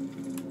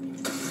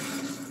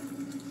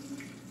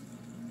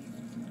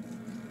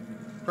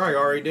 Probably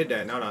already did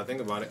that. Now that I think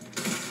about it.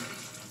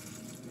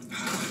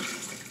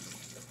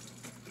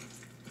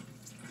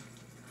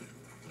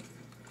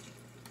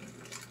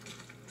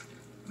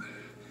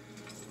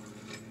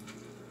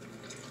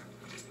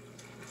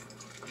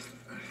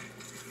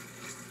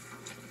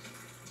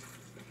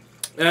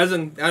 That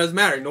doesn't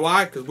matter. You know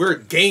why? Because we're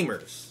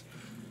gamers.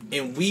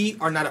 And we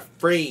are not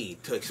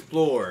afraid to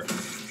explore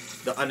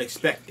the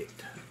unexpected.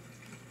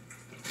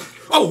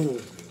 Oh!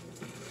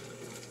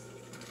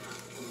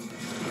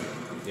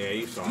 Yeah,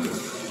 you saw it.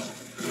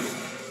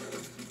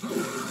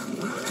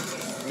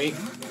 Me.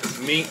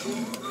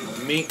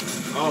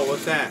 Oh,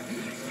 what's that?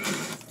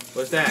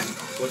 What's that?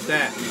 What's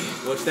that?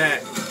 What's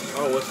that?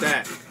 Oh, what's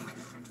that?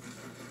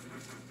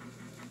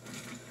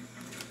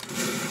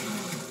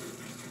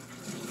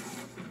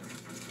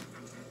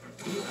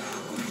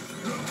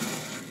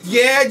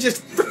 Yeah,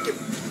 just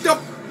freaking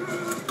don't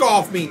fuck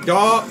off me,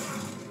 dog.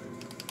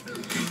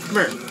 Come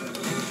here.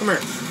 Come here.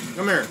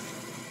 Come here.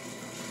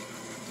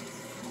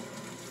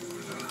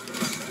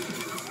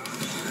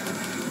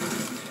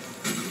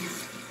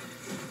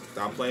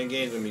 Stop playing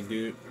games with me,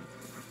 dude.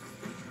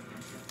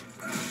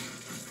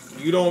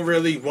 You don't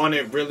really want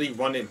it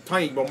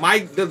tiny, but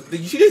you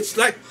see this,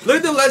 like, look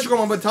at the electric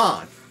on my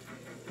baton.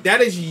 That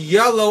is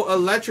yellow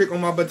electric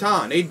on my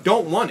baton. They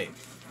don't want it.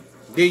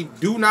 They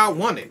do not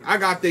want it. I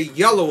got the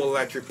yellow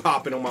electric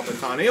popping on my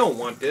baton. They don't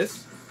want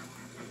this.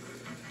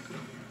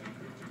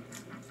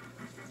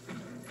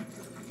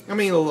 How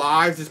many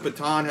lives this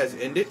baton has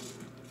ended?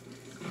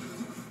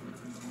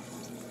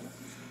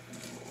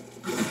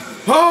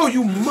 Oh,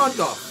 you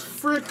mother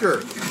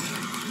fricker!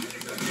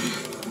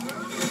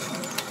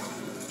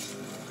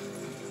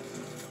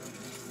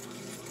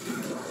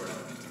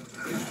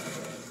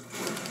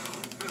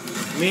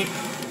 Me.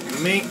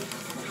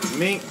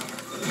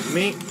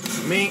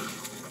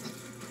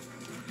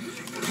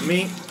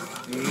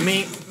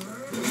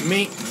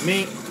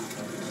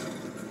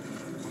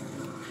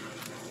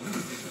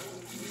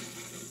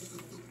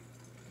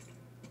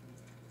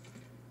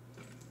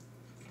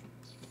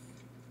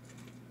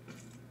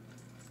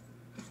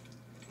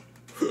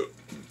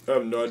 I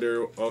have no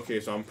idea. Okay,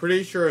 so I'm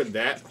pretty sure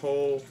that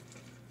hole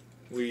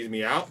leads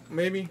me out,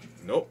 maybe?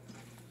 Nope.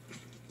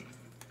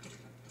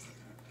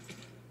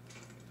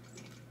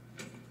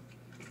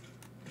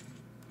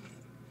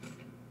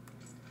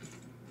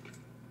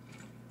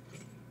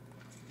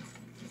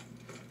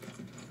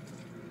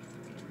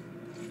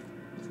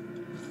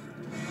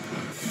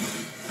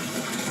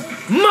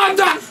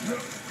 Mother!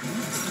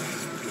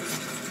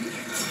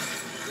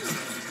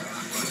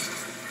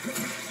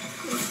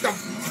 The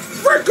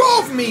frick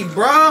off me,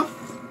 bruh!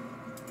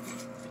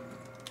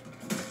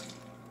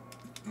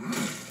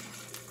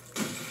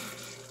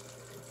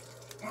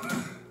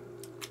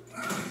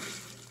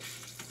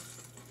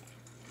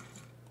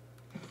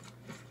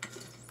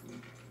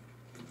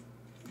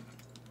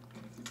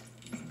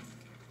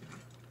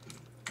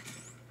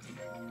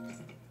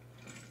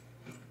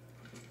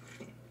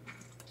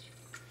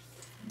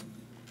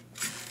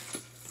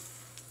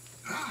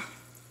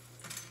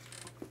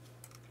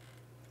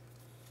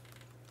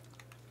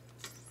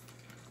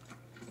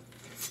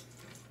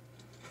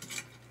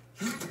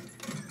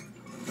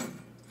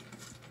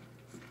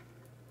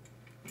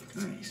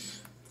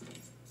 Nice.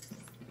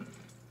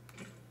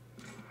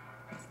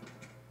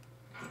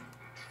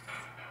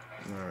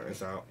 Alright,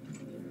 it's out.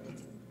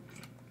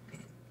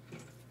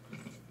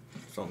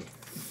 So I'm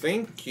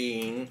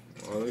thinking.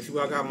 Well, let me see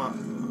what I got my.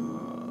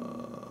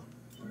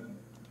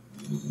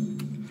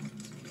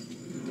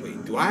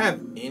 Wait, do I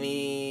have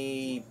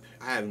any?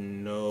 I have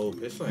no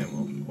pistol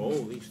ammo.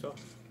 Holy stuff.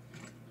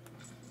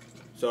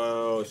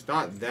 So it's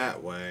not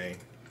that way.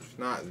 It's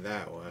not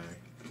that way.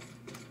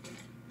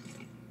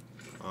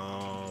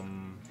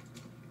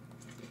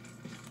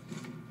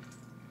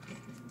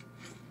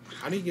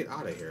 How do you get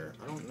out of here?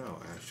 I don't know,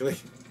 actually.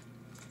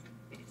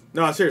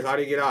 No, seriously, how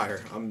do you get out of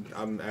here?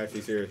 I'm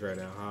actually serious right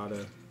now. How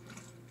to?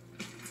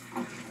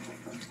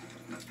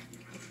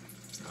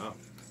 Oh.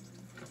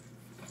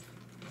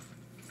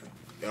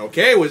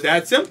 Okay, it was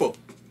that simple.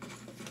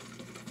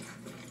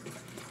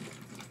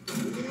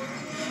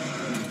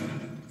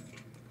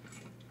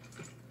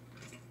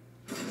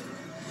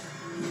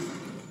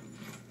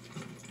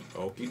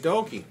 Okie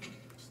dokie.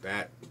 It's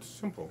that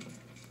simple.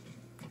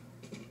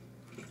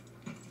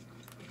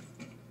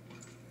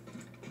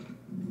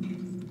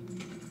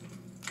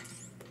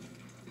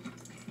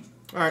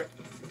 Alright.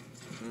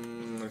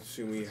 Let's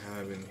see what we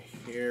have in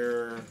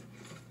here.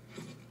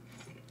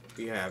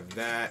 We have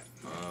that.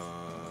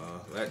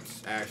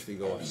 Let's actually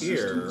go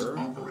here.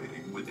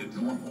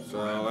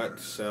 So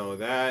let's sell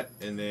that.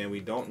 And then we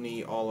don't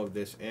need all of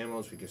this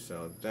ammo, so we can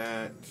sell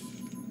that.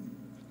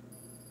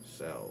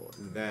 Sell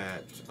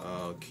that.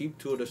 Keep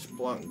two of the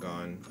splunk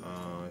gun.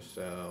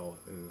 Sell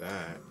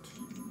that.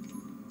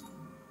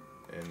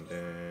 And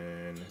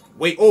then...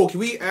 Wait, oh, can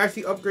we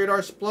actually upgrade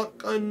our splunk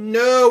gun?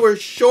 No, we're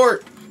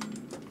short!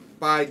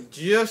 By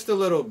just a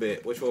little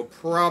bit, which we'll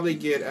probably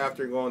get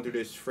after going through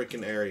this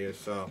freaking area,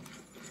 so...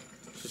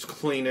 Let's just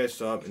clean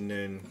this up and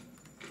then...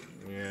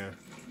 Yeah.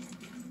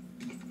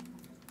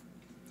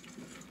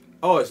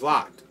 Oh, it's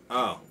locked.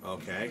 Oh,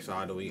 okay. So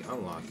how do we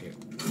unlock it?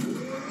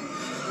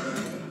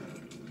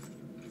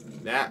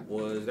 That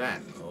was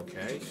that.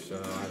 Okay, so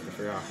I have to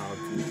figure out how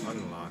to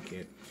unlock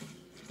it.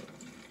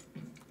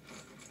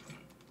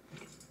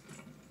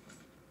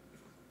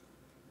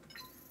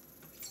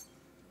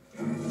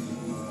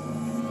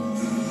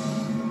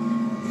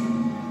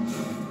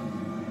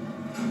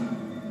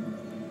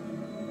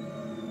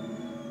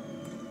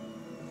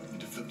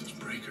 To flip those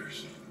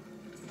breakers.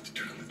 To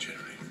turn on the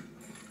generator.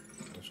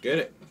 Let's get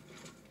it.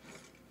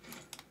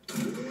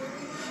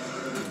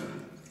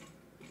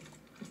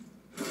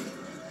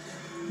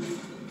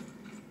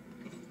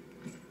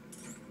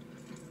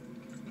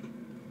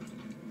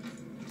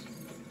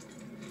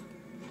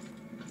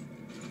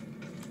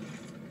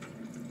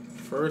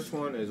 First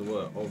one is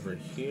what? Over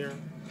here.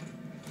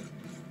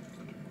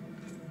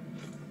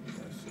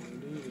 Yes,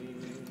 indeed.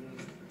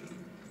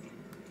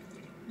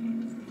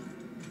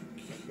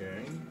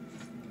 Okay.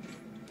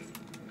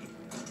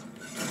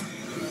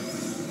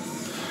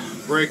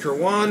 Breaker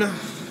one. I'm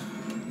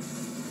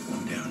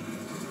down.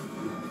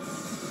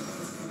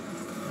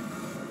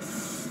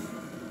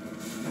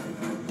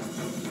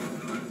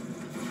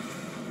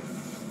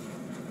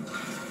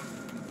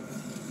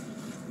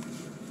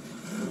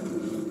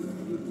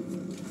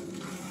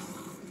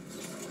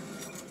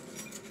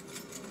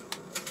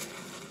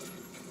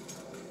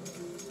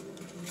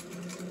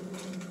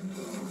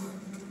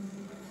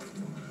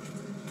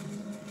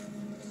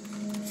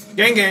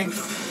 Gang gang.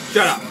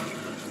 Shut up.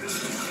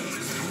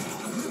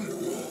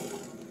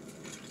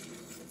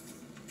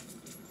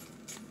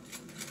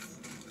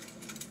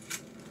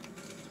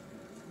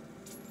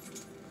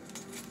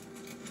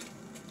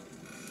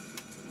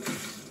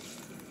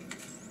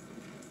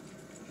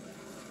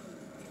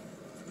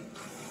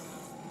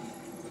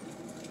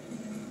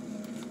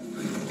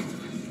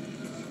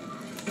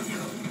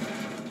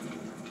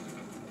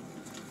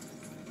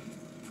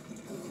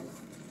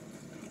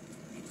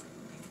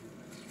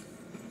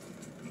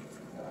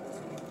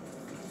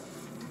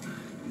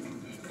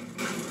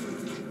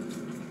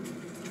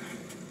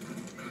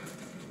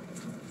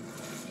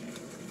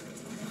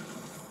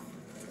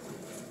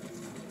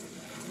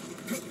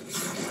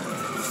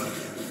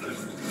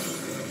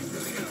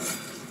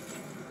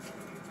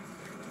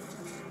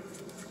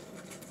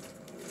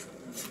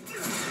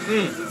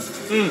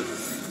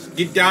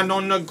 Get down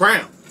on the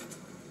ground.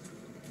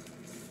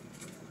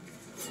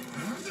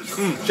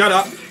 Shut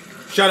up.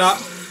 Shut up.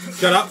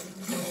 Shut up.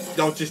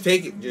 Don't just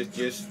take it.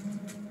 Just.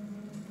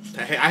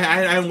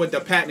 I am with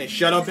the patent.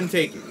 Shut up and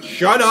take it.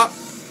 Shut up.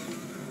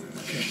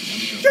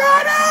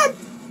 Shut up.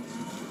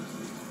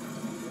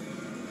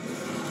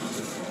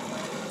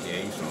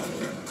 Yeah, you saw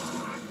that.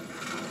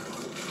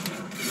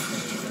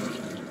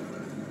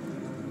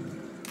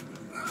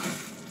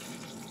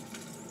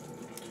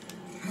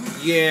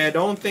 Yeah,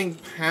 don't think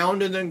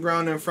pounding the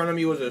ground in front of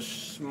me was a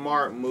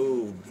smart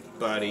move,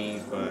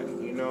 buddy. But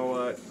you know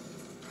what?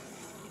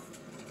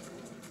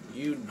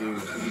 You do you.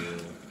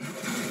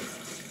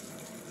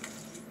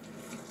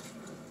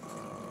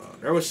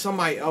 There was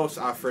somebody else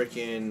I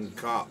freaking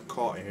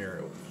caught in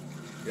here.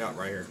 Yeah,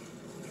 right here.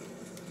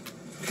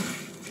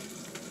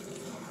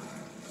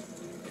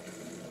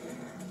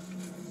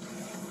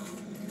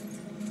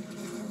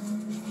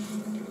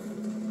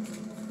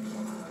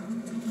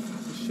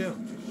 Just chill.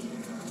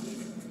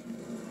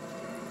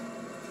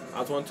 I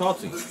just want to talk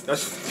to you.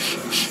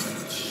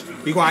 That's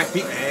be quiet.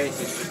 Hey,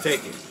 just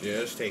take it.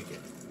 Just take it.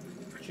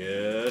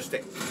 Just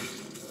take it.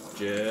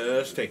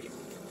 Just take it.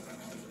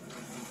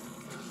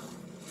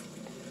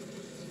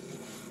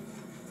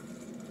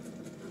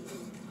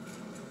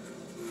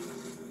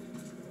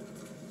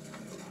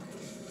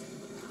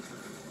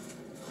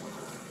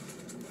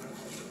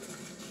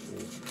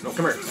 No,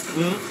 come here.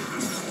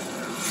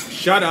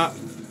 Shut up.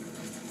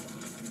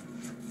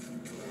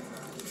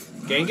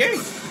 Gang, gang.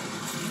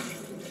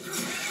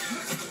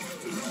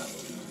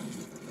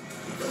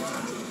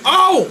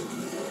 Oh!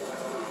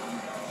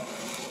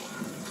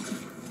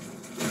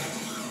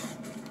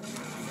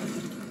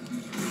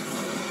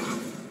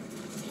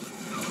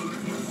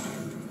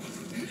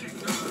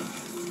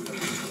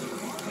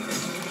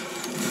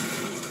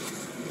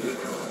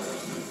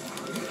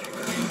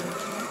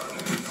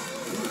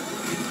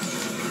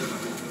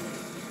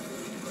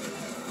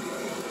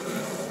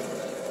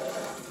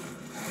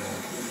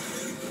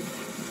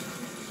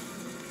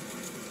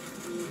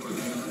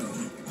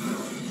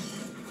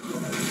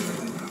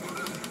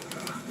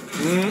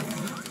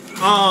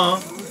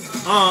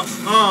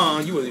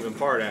 You wasn't even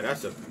part of that.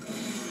 That's a...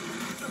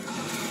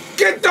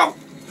 Get the...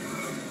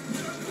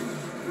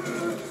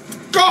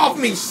 Go off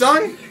me,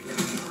 son!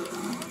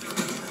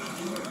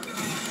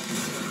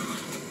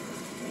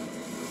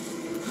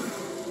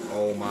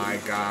 Oh my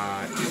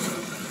god.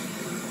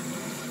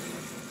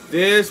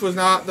 This was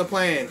not the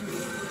plan.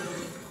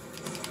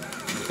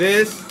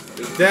 This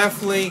is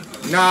definitely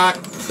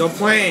not the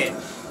plan.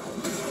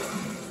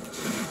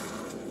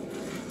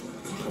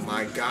 Oh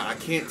my god, I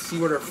can't see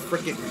where they're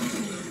freaking...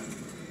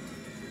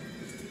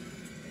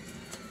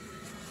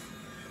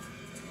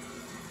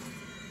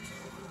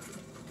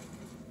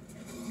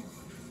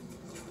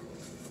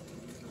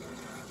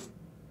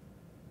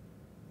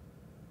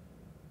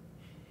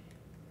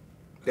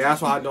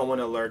 That's why I don't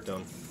want to alert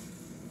them.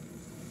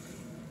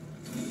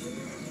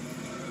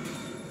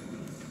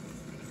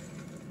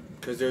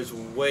 Because there's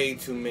way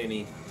too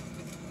many.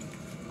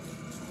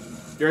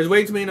 There's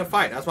way too many to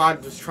fight. That's why I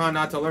just try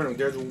not to alert them.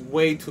 There's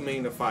way too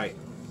many to fight.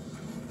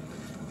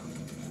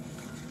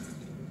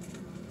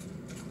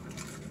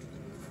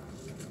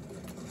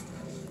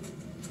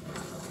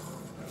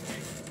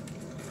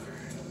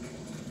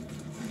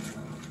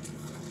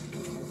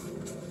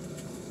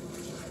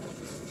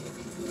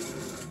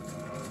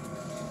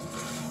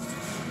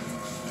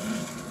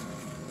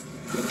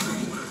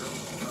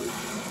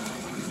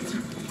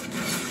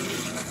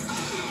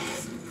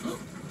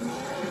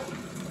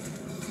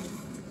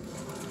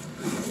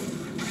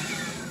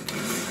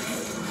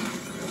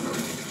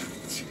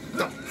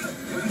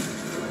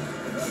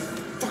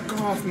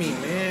 Off me,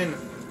 man.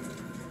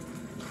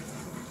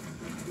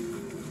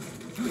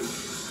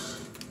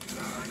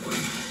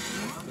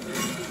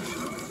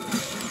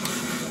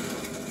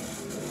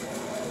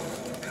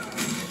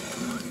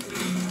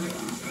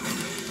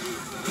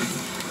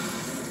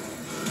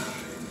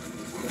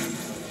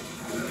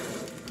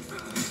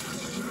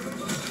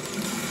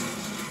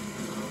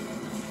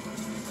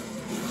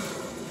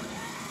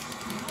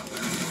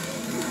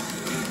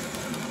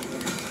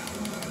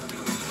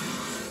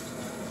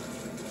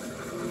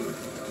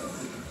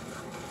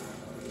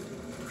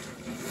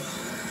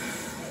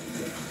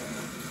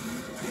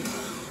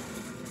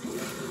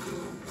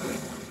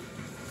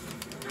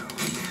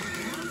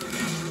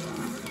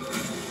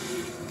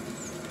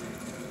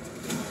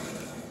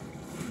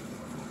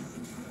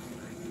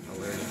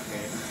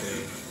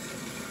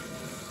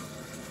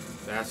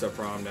 That's a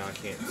problem that I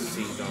can't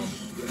see them.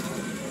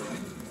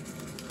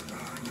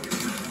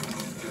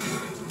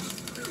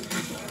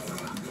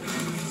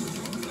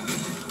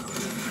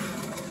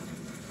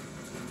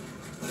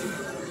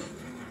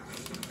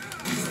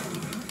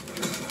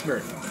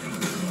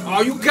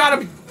 Oh, you gotta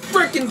be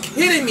freaking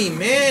kidding me,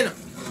 man!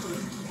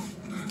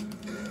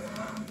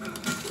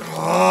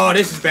 Oh,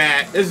 this is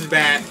bad. This is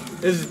bad.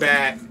 This is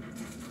bad.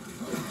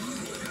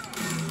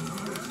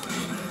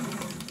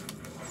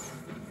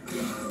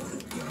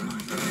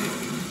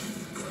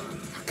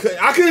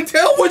 I couldn't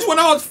tell which one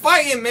I was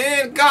fighting,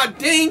 man. God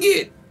dang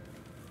it.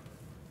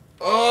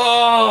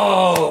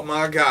 Oh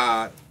my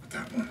god.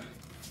 That one.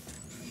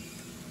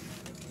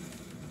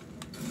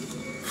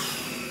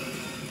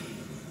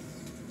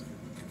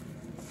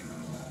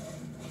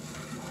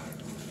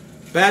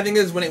 Bad thing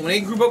is when they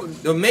group up,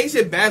 what makes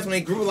it bad is when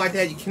they group up like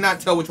that, you cannot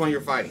tell which one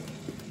you're fighting.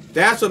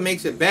 That's what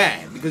makes it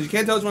bad, because you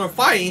can't tell which one you're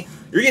fighting.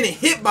 You're getting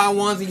hit by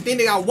ones and you think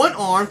they got one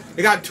arm,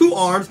 they got two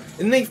arms,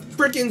 and they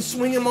freaking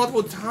swing it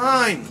multiple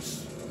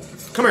times.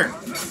 Come here,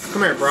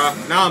 bro.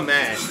 Now I'm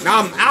mad. Now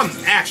I'm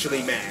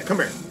actually mad. Come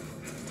here.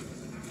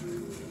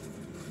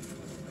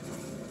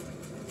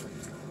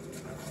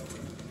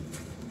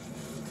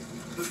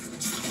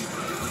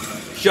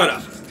 Shut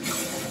up.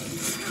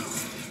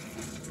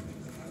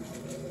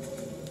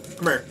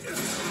 Come here.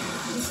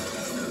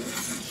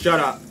 Shut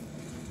up.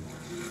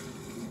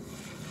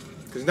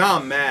 Cause now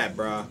I'm mad,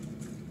 bruh.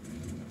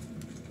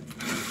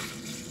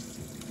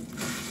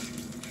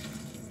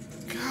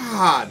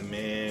 God,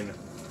 man.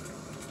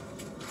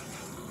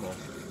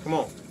 Come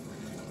on.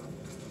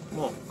 Come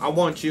on. I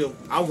want you.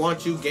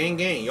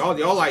 Gang.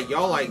 Y'all like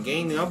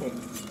ganging up on.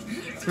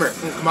 Come here.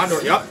 Come on,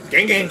 door. Yup.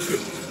 Gang.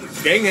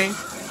 Gang.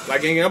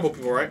 Like ganging up on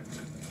people, right?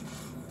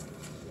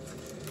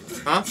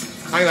 Huh?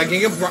 I like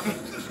ganging up.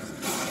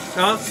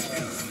 Huh?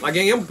 Like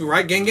gang,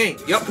 right? Gang.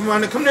 Yep, come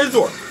around there. Come to the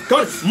door. Come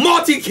on.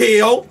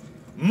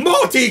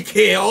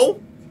 Multi-kill.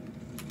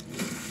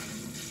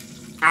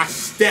 I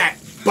stack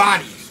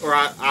bodies. Or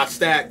I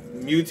stack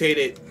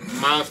mutated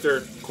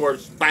monster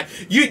corpse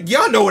bodies.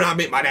 Y'all know what I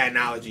meant by that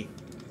analogy.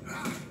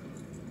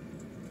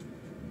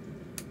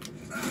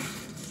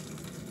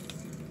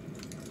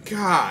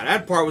 God,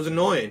 that part was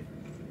annoying.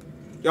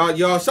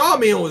 Y'all saw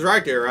me and was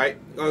right there, right?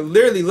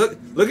 Literally,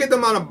 look at the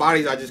amount of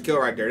bodies I just killed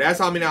right there. That's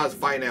how many I was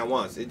fighting at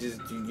once. It just,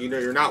 you know,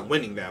 you're not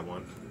winning that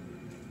one.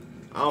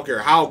 I don't care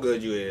how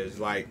good you is.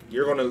 Like,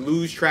 you're gonna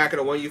lose track of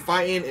the one you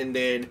fighting, and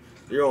then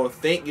you're gonna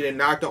think you didn't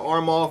knock the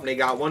arm off, and they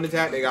got one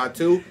attack, they got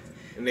two,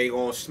 and they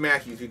gonna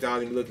smack you 2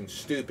 times and be looking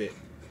stupid.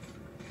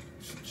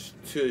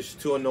 It's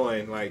too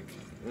annoying. Like,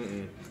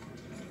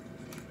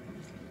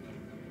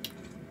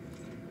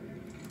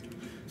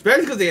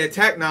 Especially because they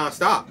attack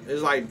non-stop.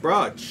 It's like,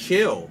 bruh,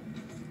 chill.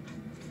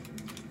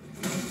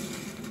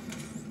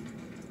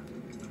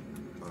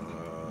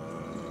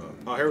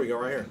 Oh, here we go,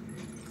 right here.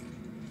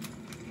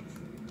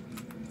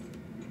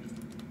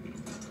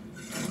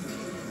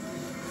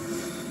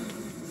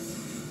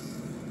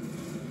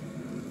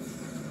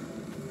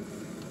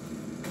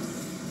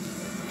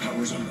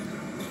 Power's on.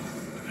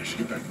 I should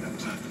get back to that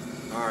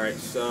platform. Alright,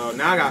 so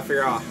now I gotta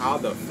figure out how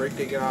the frick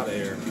to get out of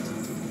here.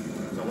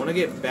 So I want to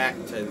get back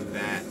to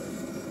that.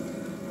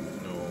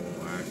 No,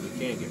 I actually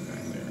can't get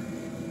back there.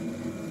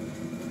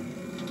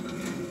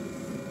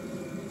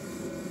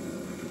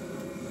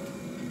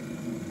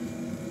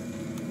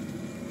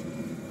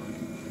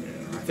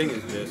 Yeah, I think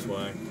it's this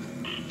way.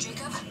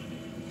 Jacob?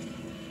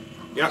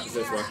 Yep,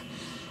 this way.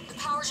 The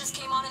power just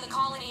came on in the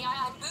colony.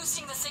 I'm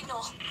boosting the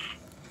signal.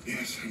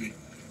 Yes, honey.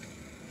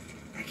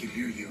 I can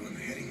hear you. I'm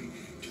heading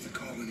to the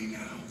colony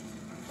now.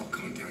 I'll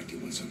contact you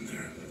once I'm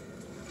there.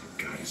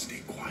 Gotta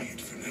stay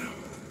quiet for now.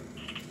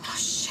 Oh,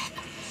 shit.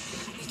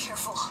 Be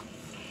careful.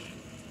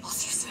 I'll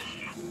see you soon.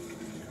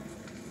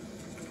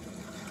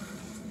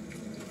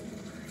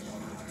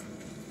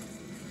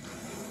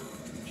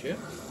 Chill.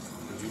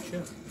 You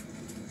chill.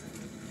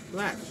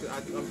 Relax.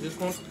 I'm just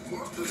going to...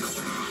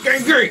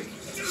 Gang!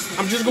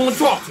 I'm just going to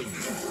talk to you.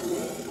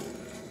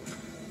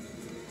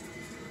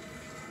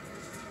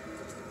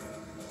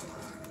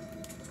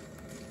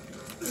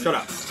 Shut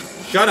up.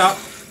 Shut up.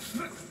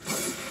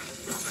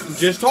 I'm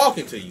just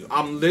talking to you.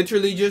 I'm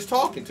literally just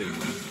talking to you.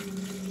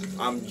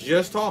 I'm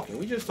just talking.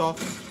 We just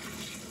talking.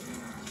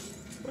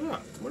 What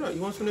up? What up?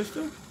 You want some of this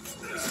too?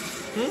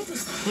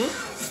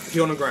 He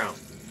on the ground.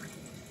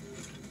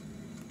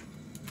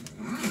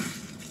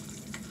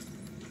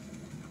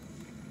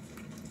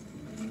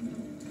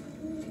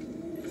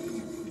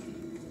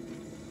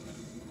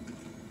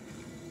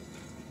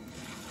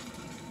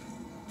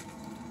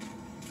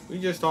 We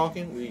just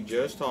talking. We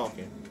just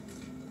talking.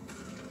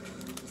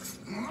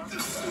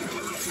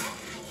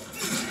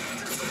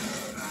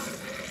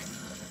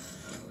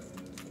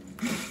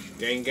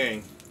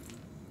 Gang.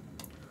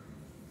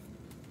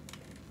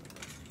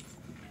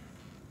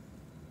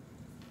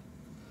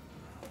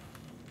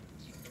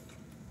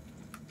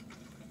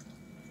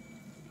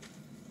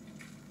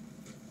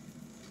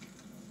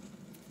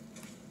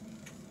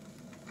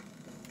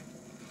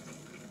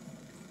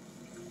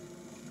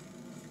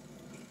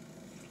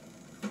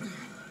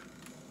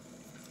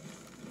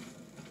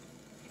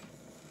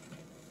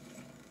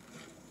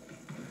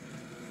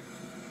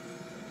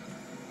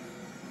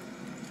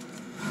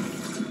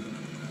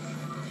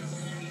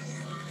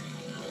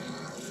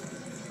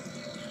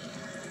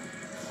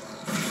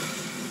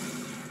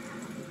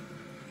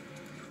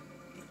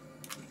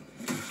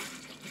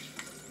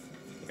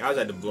 I just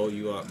had to blow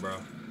you up, bro.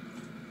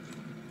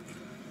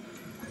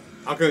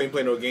 I couldn't even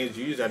play no games.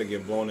 You just had to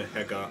get blown the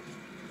heck up.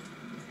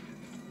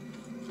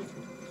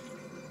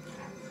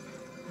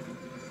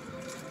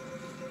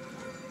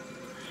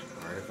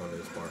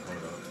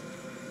 hold up.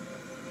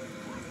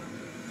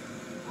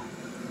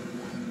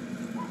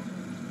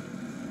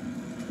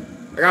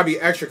 I gotta be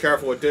extra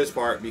careful with this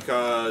part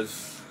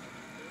because,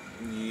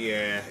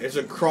 yeah, it's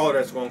a crawler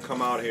that's gonna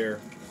come out here.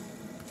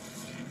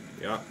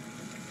 Yep.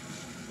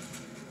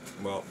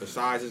 Well,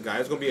 besides this guy,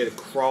 it's gonna be a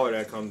crawler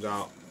that comes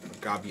out.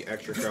 Gotta be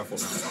extra careful.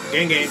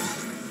 Gang, gang.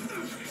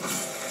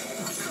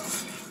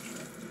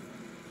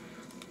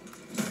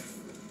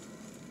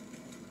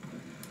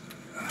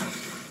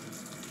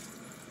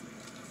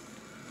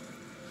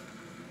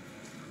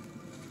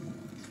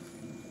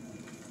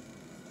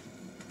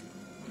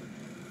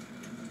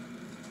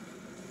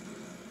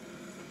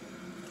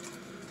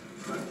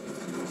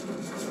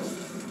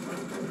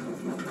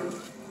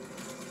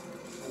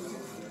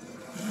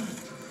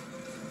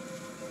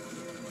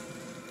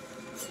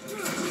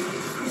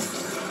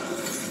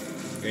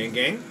 Gang,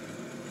 gang.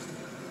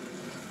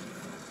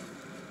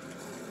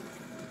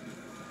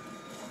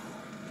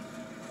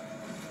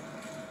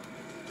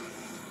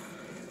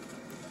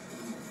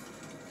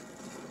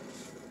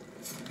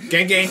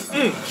 Gang, gang.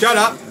 Shut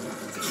up.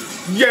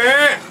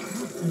 Yeah.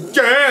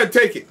 Yeah,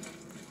 take it.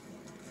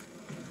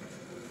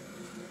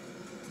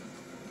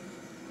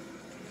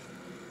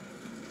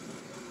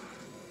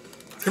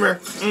 Come here.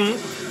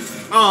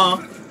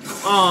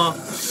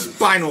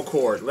 Spinal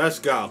cord. Let's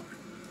go.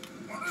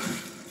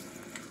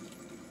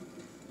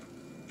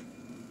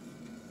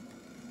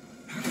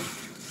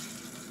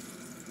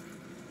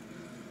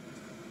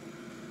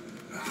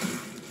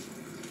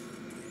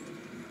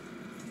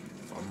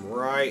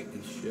 Right,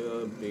 it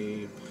should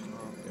be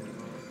popping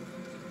up.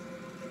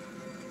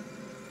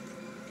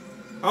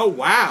 Oh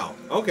wow,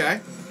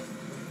 okay.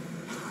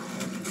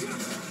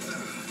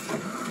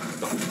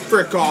 The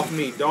frick off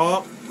me,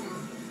 dog.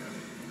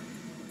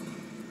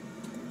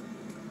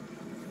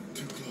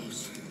 Too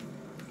close.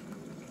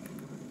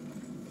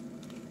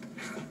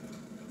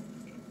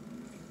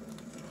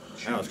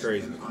 That was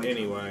crazy.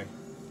 Anyway.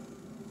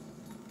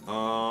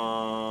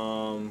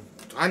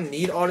 I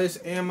need all this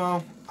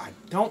ammo. I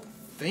don't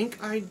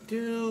think I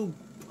do,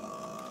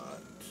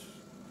 but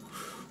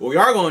what we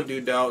are going to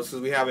do though,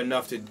 since we have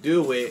enough to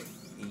do it,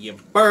 you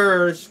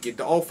burst, get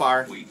the old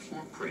fire. Wait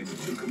for print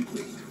to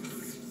complete.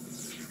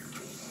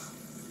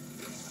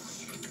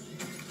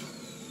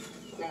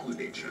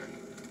 Quality check.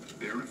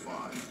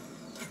 Verify.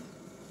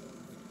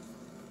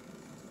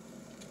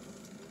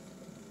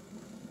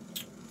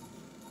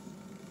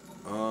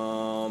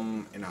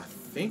 And I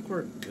think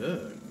we're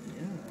good.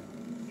 Yeah.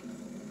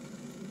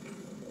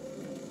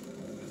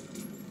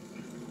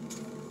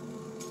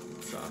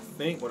 So I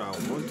think what I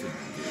want to do.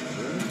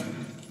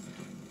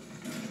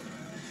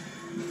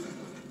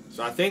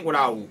 So I think what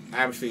I'm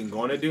actually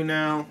going to do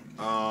now,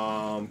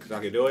 because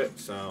I can do it.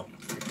 So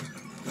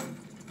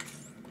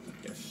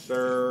yes,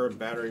 sir.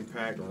 Battery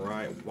pack,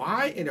 right?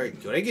 Why? Do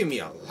they give me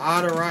a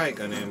lot of riot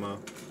gun ammo?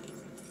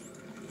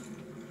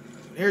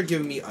 They're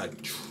giving me a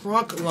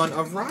truckload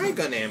of riot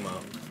gun ammo.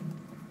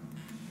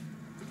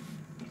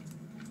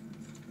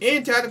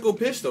 And tactical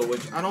pistol,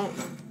 which I don't...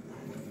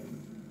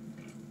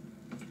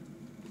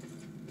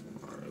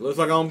 Right, looks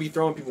like I'm going to be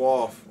throwing people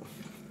off.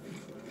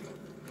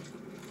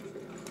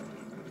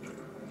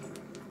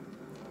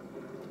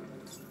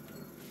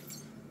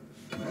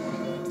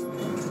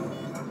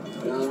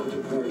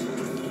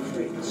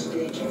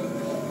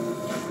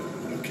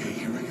 Okay,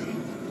 here we go.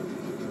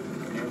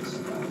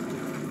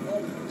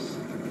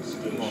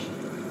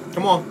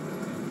 Come on.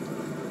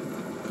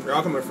 Where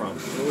y'all coming from?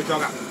 What y'all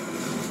got?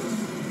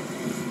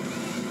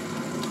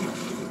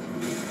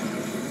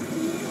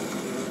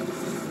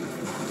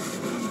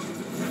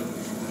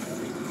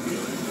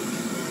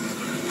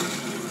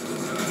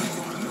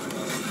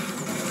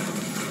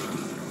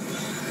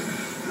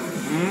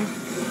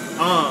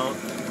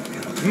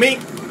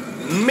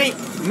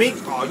 Mink.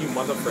 Oh, you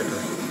motherfucker.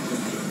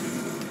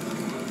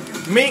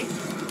 Mink.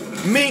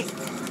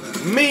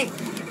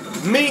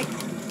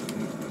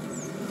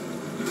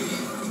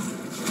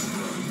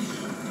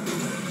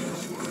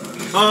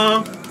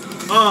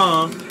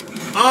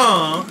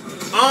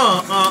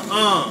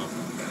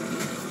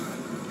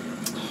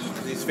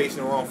 He's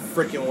facing the wrong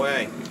freaking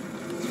way.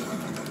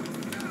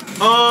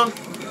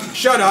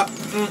 Shut up.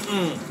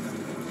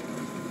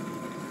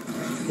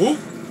 Whoop.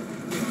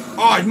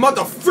 Oh, you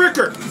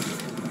motherfucker.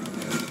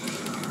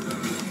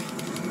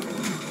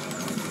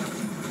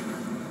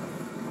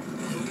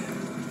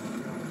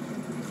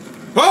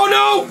 Oh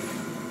no!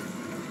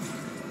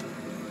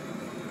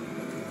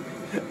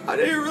 I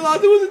didn't realize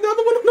there was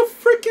another one on the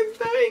freaking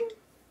thing.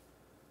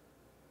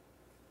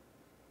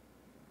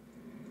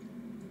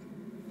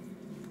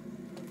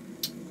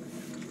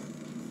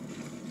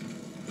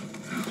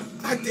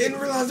 I didn't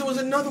realize there was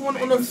another one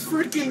on the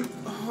freaking...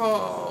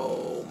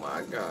 Oh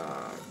my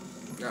god.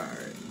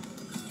 Alright.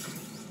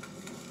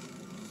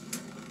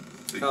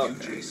 The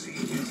UJC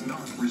is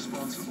not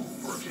responsible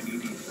for any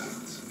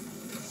defects.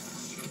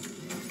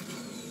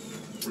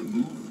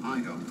 Remove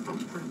item from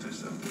print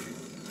assembly.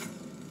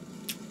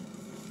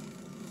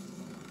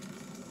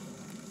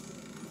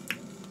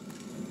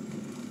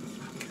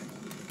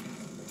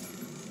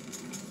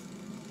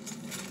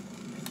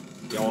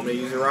 Y'all want me to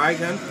use a riot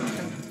gun?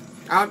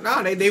 Okay.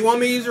 No, they want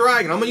me to use a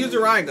riot gun. I'm gonna use a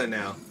riot gun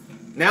now.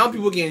 Now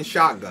people getting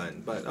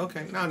shotgun, but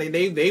okay. No,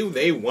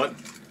 they want.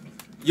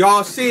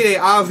 Y'all see, they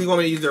obviously want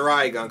me to use the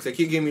riot gun because they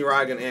keep giving me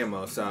riot gun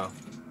ammo. So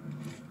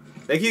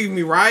they keep giving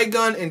me riot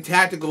gun and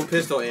tactical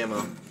pistol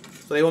ammo.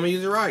 So they want me to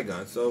use the riot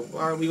gun. So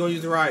all right, we gonna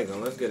use the riot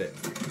gun. Let's get it.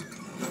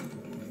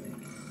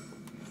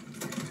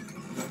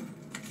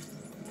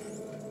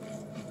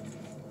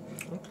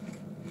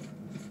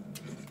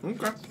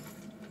 Okay.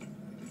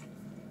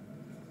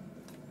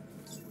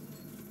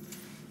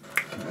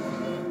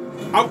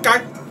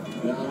 Okay.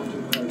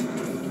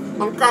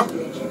 Okay.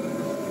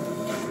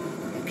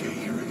 Okay,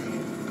 here we go.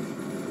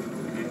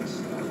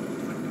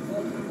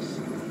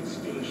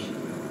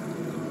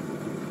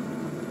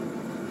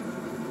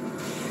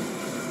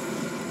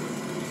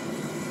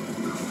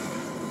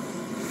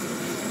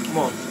 Come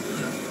on.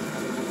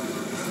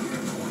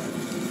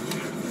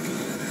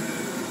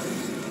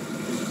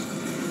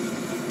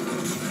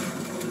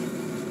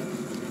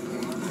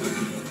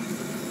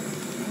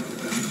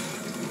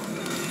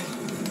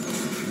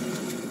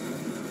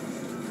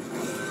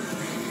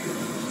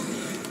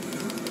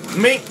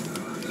 Me.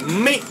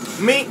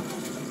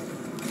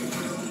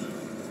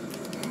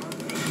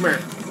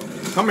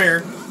 Come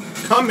here.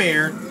 Come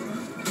here.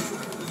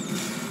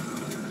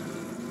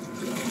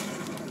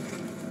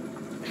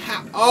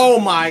 Oh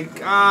my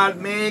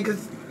God, man,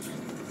 because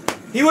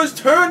he was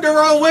turned the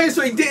wrong way,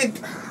 so he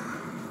didn't.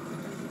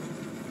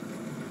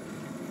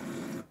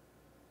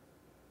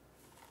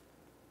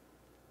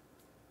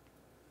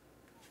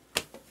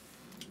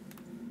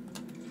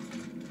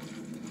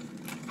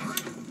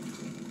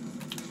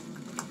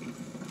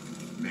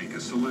 Make a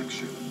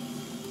selection.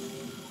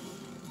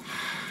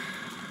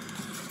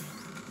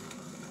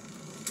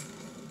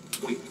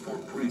 Wait for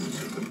print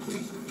to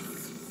complete.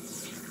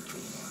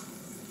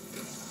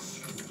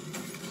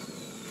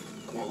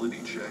 Quality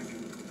check.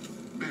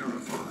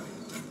 Verify.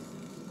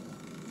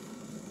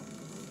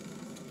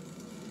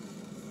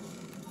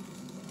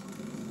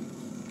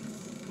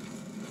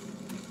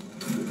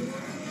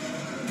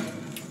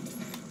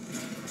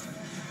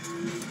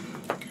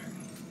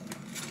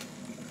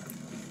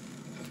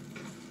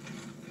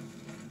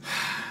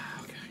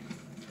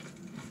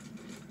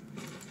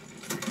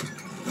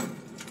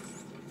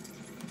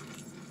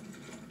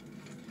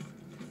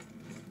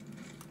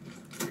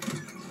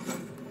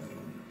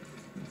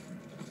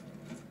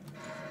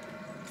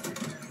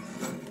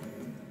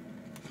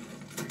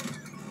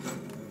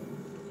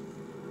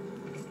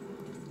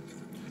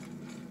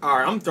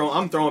 Alright, I'm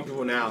throwing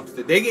people now.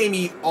 They gave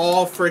me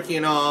all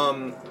freaking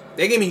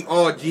they gave me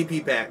all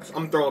GP packs.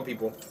 I'm throwing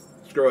people.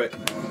 Screw it.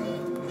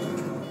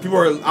 People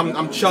are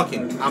I'm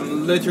chucking.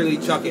 I'm literally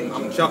chucking.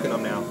 I'm chucking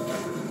them now.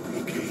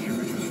 Okay, here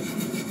we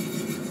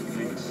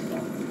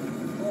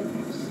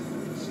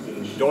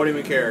go. Don't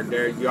even care.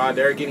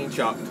 They're getting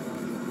chucked.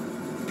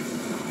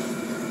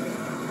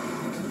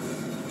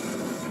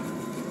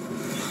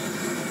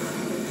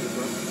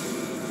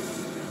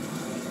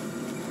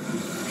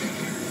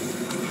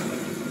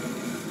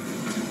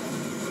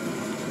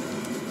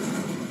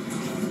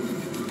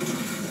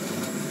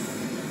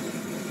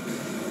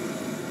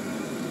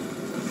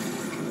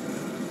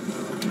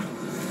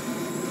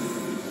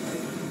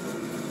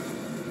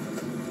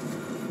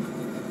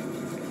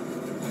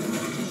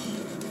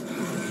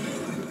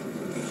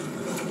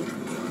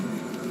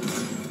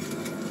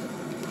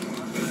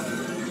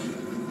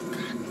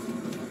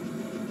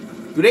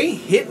 Do they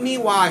hit me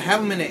while I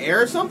have them in the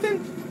air or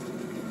something?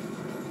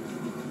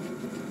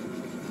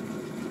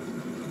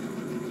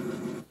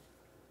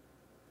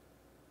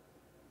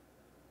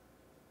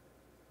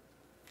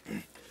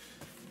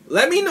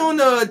 Let me know in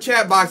the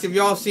chat box if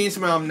y'all seen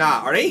something I'm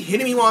not. Are they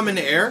hitting me while I'm in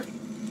the air?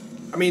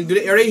 I mean,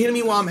 are they hitting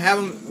me while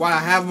I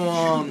have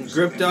them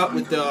gripped up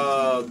with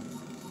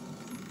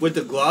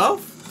the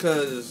glove?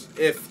 Cause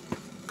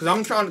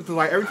I'm trying to,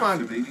 like, every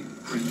time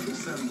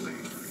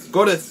I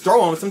go to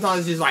throw them, sometimes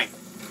it's just like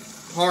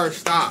hard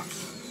stops.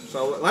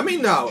 So let me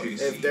know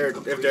if they're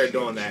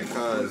doing that,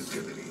 cause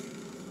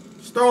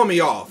it's throwing me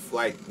off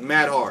like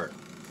mad hard.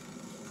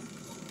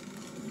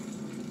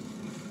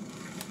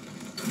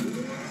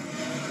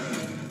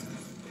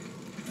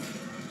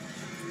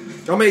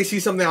 Don't make me see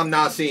something I'm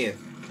not seeing.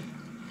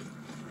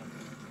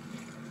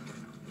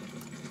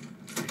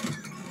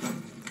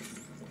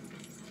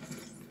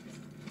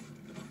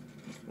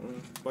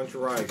 Bunch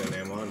of riot gun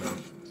ammo, I know.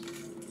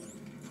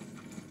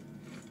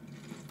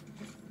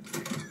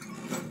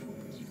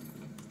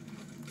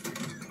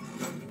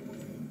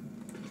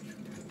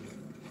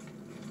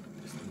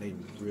 They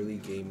really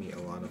gave me a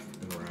lot of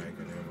riot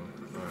gun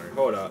ammo. Alright,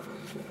 hold up.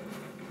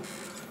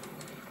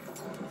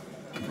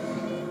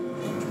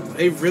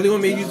 They really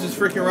want me to use this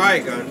freaking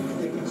riot gun.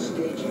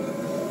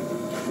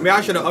 Maybe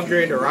I should have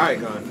upgraded the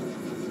riot gun.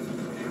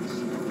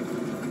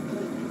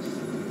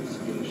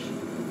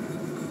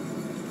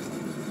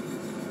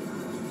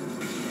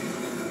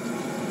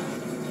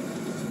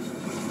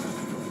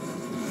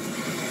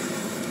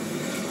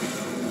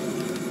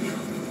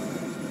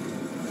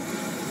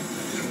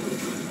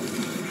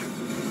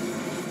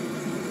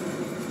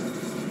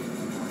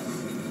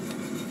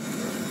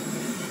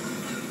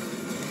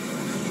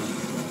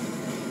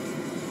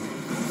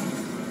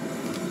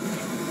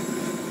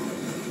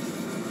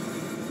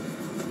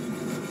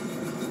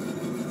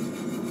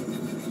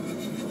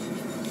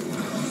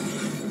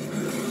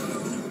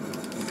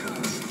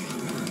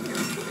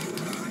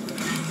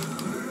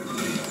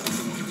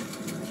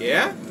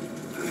 Yeah?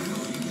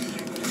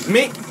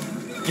 Me?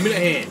 Give me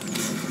that hand.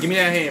 Give me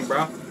that hand,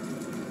 bro.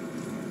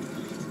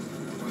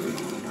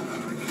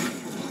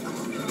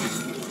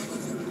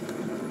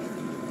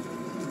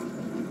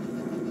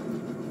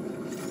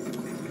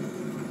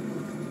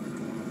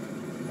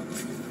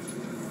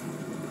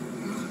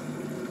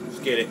 Let's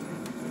get it.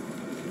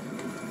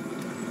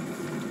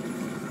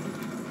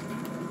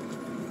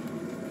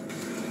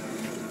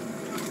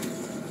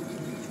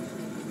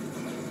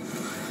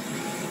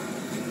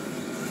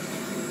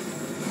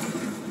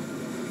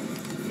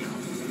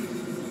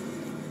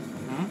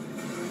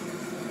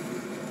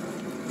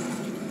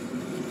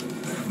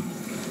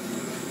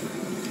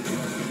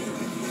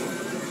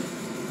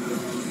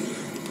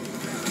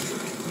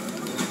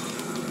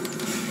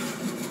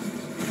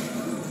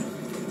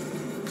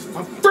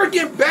 My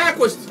freaking back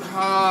was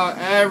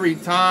every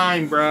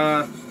time,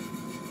 bruh.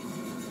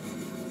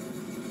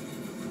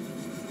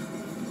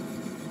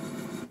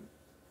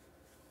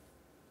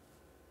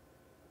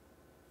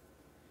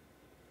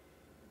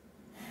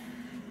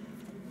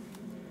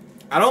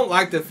 I don't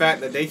like the fact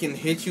that they can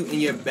hit you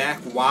in your back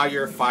while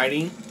you're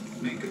fighting,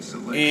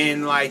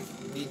 and like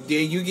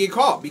you get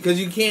caught because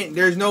you can't.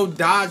 There's no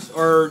dodge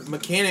or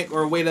mechanic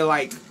or way to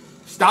like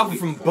stop them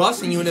from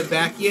busting you in the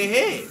back of your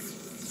head.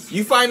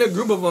 You find a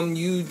group of them,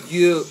 you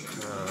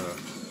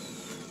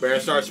better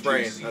start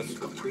spraying.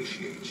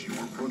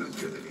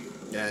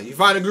 Yeah, you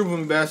find a group of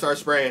them, better start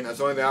spraying. That's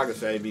the only thing I can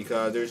say,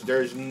 because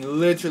there's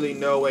literally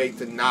no way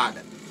to not.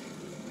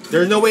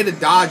 There's no way to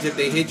dodge if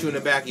they hit you in the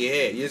back of your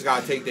head. You just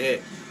gotta take the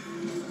hit,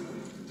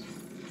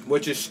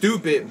 which is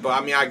stupid.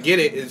 But I mean, I get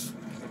it. It's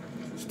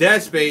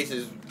Dead Space,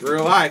 is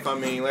real life. I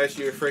mean, unless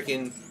you're a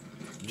freaking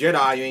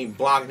Jedi, you ain't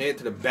blocking it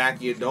to the back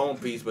of your dome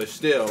piece. But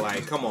still,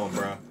 like, come on,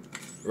 bro.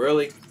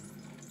 Really?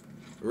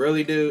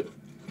 Really, dude?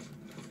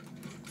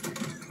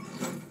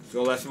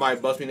 So let somebody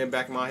bust me in the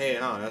back of my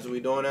head, huh? That's what we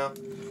doing now?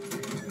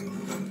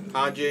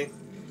 Huh, G?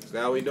 Is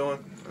that what we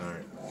doing?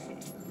 Alright.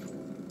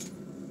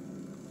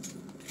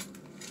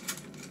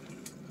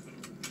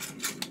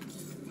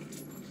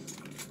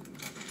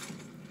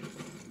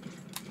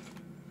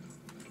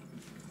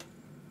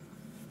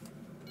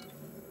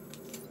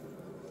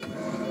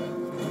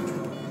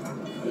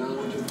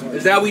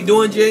 Is that what we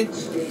doing, G?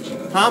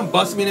 Huh?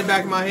 Busting me in the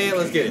back of my head?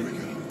 Let's get it.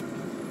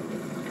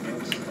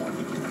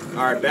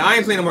 Alright, but I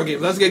ain't playing no more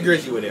games. Let's get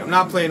gritty with it. I'm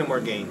not playing no more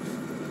games.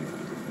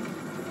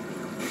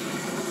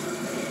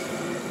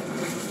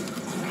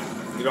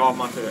 Get off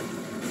my shit.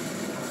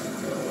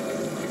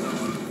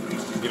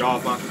 Get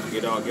off my...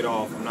 Get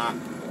off. I'm not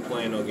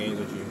playing no games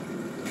with you.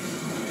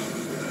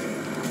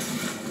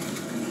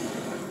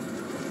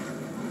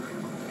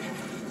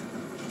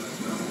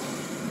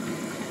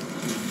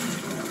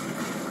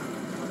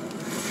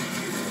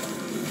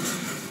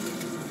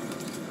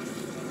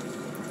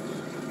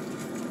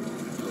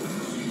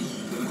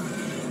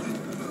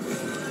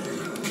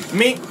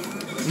 Me.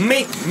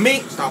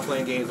 Stop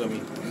playing games with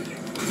me.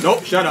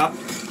 Nope, shut up.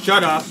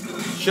 Shut up.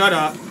 Shut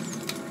up.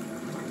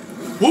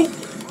 Whoop.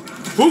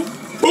 Whoop.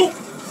 Whoop.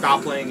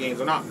 Stop playing games.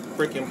 I'm not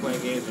freaking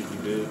playing games with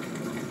you, dude.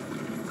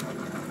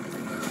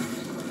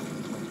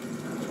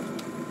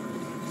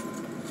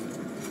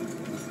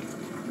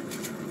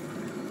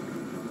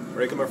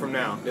 Where they coming from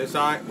now? This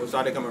side? What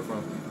side they coming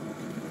from?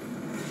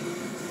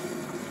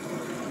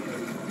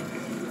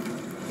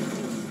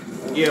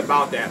 Yeah,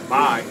 about that.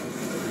 Bye.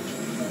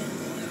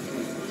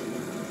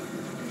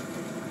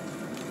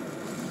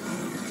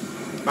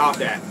 About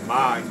that.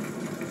 Bye.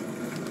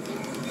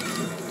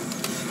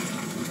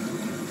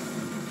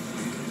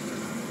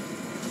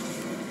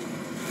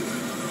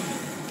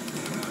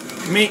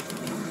 Me.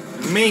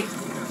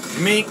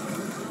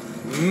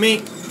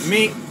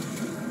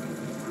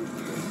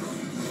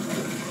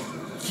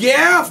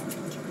 Yeah.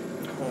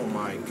 Oh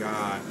my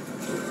god.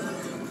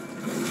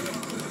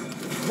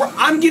 Bro,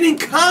 I'm getting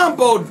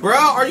comboed, bro.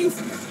 Are you?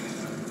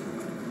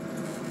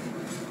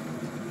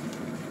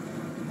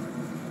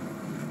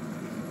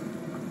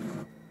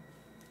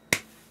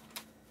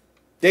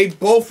 They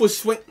both was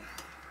swing.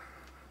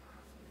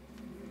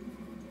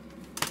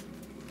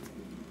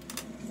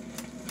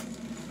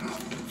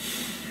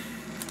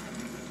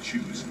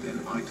 Choose an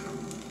item.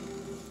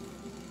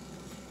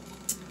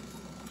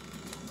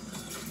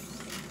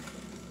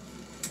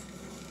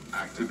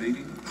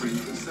 Activating print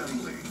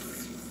assembly.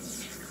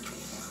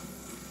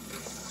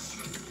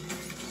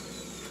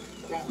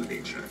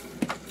 Quality check.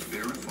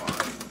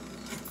 Verify.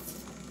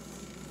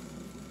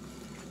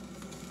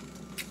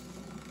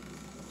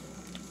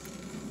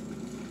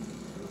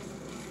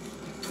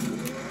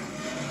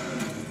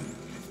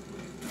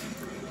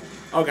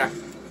 Okay.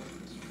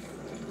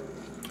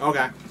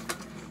 Okay.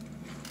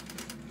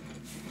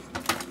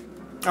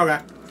 Okay.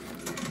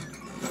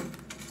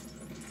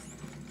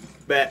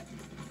 Bet.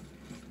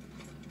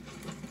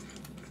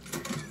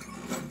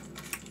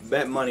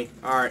 Bet money.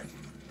 Alright.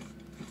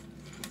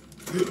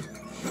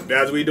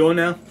 That's what we doing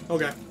now?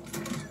 Okay.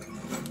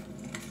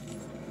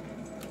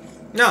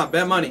 No,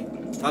 bet money.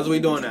 That's what we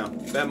doing now.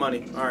 Bet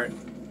money. Alright.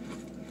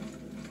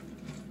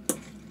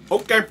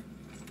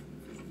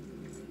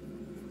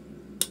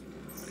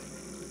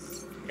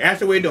 That's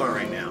what we're doing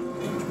right now.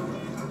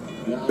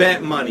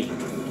 Bet money.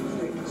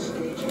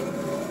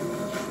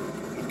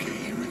 Okay,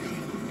 here we go.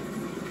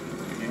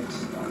 Next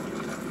stop,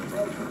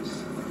 Elvis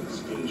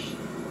Station.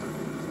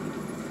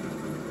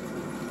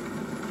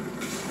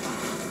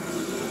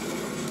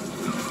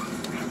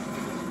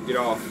 Get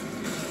off.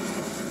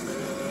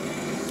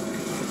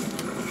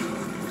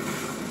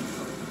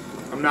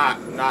 I'm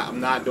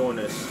not doing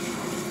this.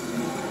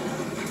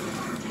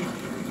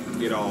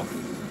 Get off.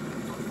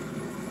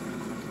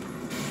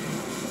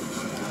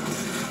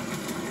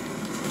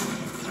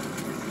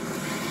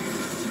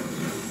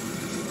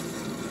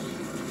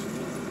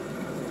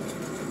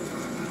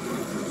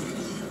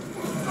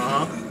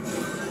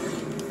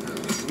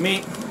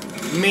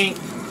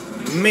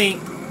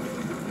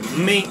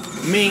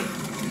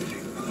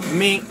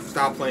 Me.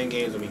 Stop playing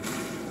games with me.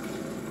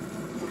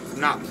 I'm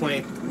not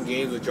playing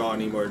games with y'all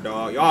anymore,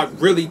 dog. Y'all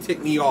really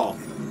tick me off.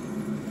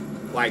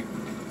 Like,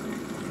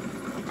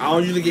 I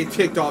don't usually get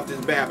ticked off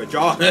this bad, but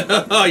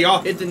y'all,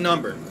 y'all hit the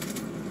number.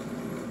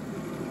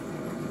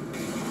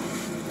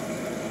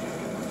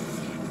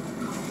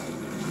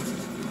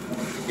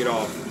 Get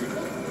off.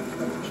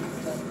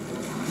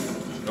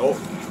 Nope.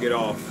 Get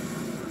off.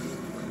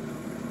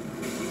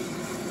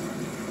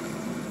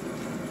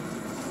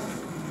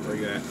 Where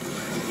you at?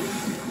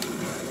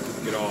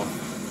 Get off.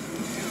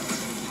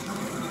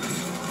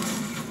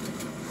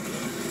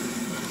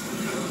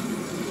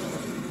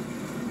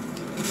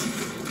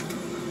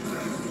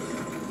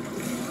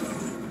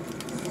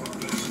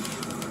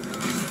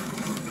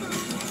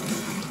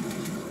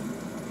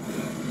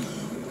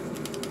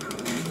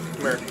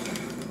 Come here.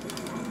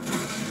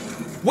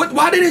 What?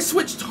 Why did it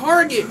switch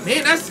target,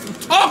 man? That's what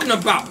I'm talking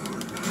about.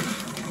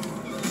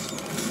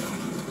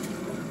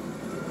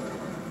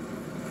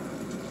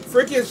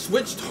 Freaking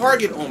switch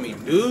target on me,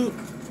 dude.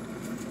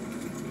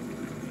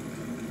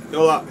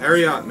 Go up,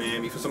 hurry up,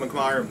 man, before someone come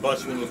out here and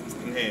bust you in your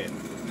fucking head.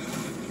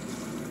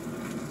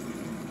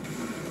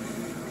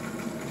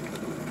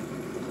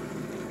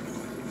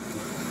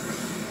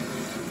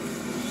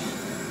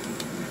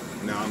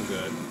 No, I'm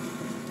good.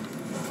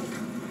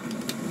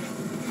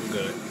 I'm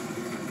good.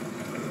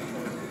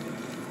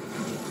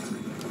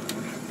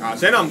 I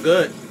said I'm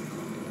good.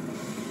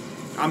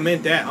 I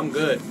meant that. I'm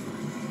good.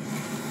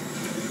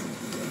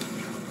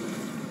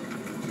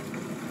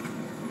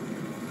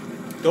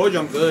 Told you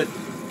I'm good.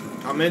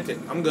 I meant it.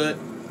 I'm good.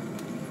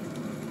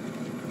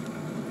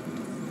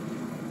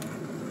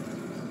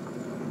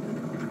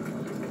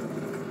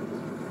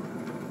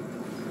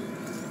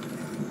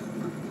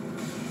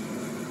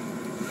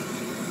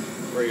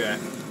 Where you at?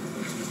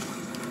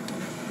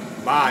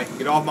 Bye.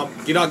 Get off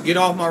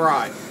my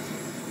ride.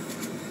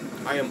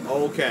 I am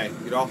okay.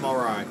 Get off my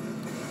ride.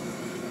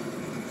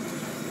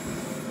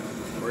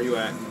 Where you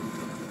at?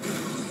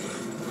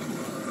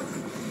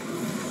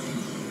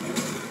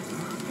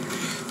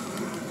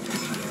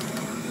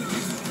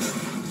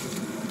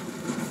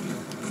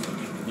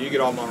 You get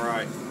off my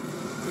ride.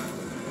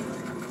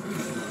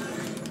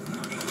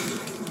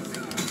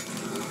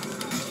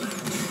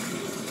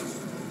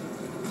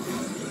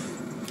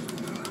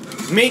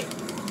 Me.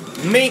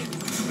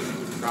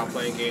 Stop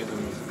playing games with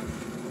me.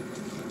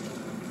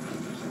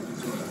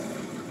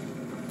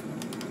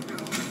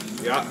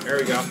 Yeah, there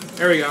we go.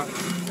 There we go.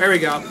 There we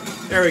go.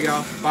 There we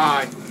go.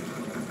 Bye.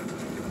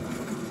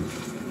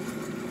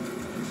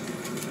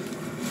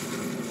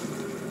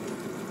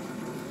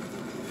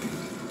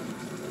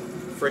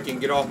 Freaking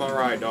get off my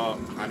ride, dog.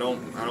 I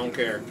don't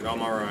care. Get off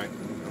my ride.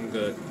 I'm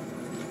good.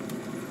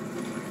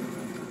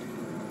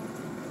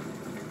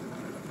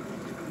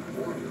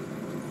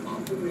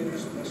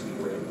 Operators must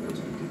wear what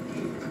you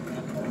need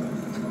at all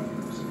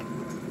times.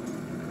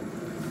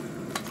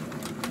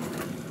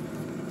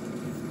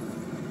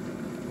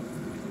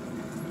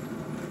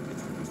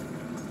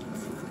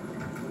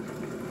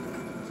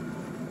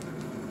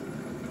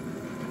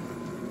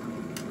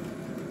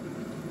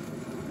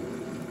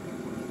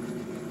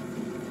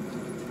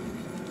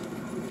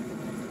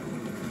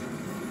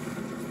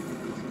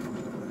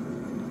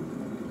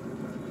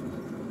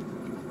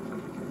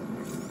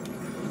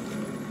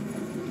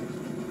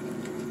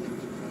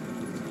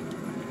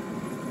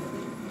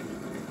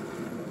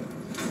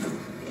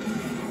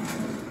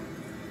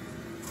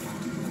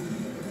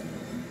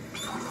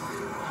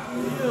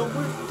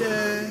 What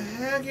the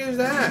heck is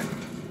that?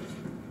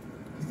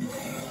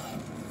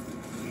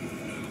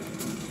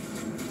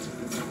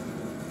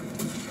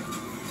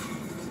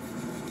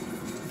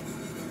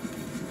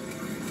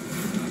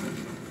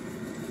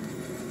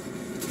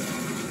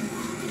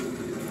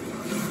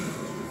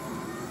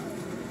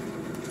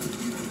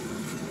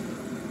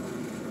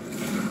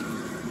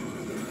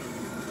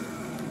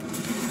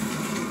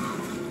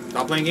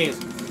 Stop playing games.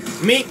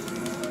 Me.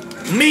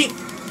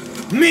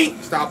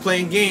 Stop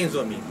playing games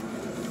with me.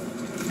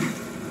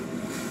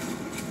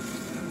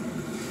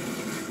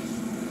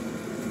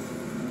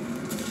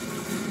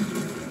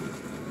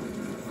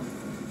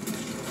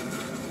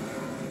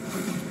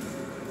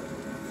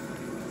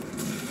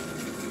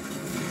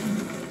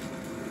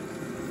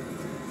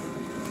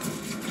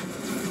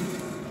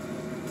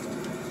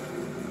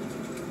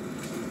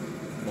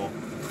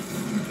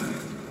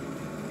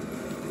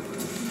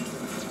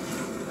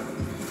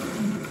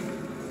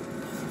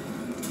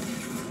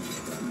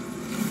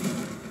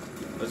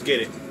 Let's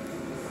get it.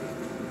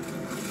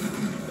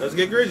 Let's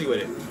get grizzy with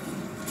it.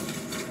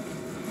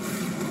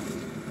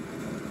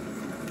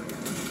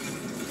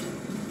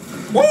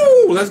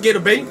 Woo! Let's get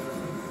it, baby.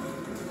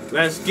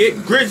 Let's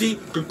get grizzy.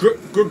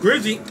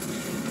 Grizzy.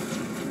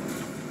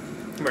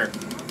 Come here.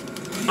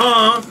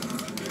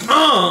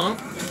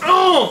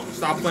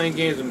 Stop playing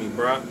games with me,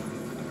 bruh.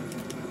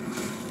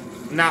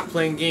 Not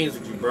playing games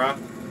with you, bruh.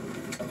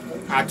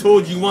 I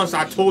told you once,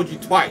 I told you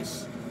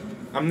twice.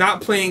 I'm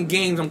not playing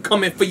games, I'm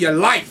coming for your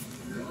life.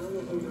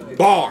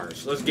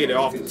 Bars. Let's get it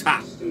off the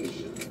top.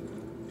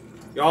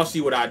 Y'all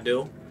see what I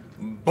do.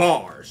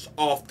 Bars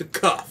off the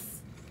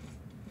cuff.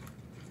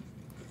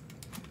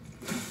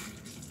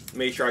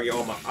 Make sure I get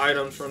all my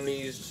items from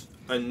these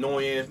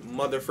annoying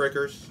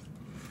motherfrickers.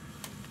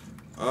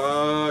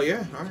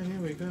 Yeah, alright, here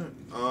we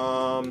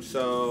go.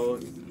 So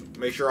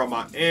make sure all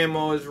my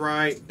ammo is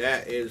right.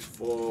 That is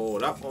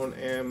full up on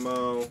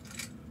ammo.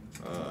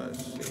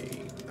 Let's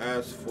see.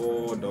 That's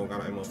full. Don't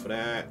got ammo for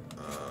that.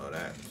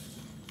 That's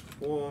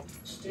full.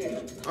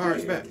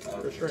 Alright, bet.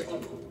 We're straight.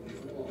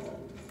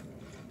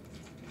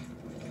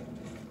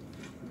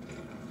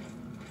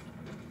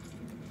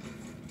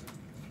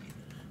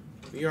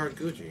 We are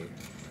Gucci.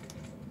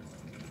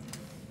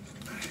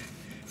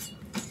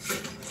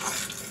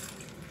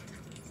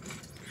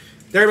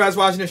 Everybody's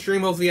watching the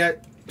stream. Hopefully you're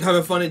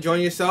having fun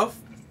enjoying yourself.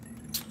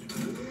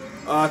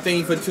 Thank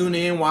you for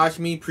tuning in, watch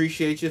me.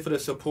 Appreciate you for the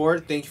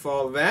support. Thank you for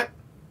all of that.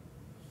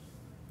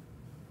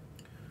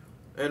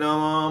 And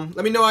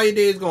let me know how your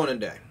day is going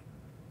today.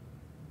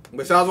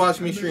 Besides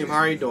watching me stream, how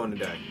are you doing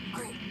today?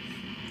 Great.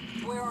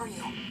 Where are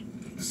you?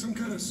 Some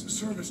kind of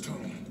service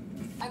tunnel.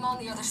 I'm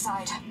on the other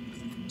side.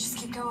 Just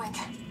keep going.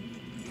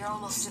 You're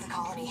almost to the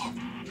colony.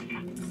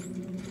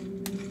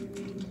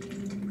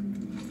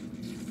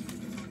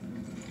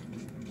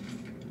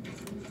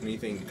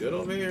 Anything good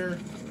over here?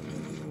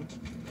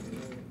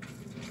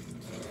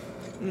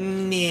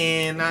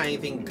 Nah, not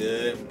anything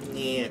good.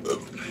 Yeah.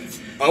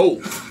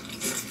 Oh.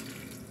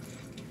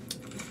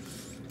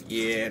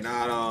 Yeah,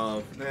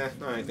 not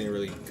anything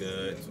really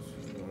good.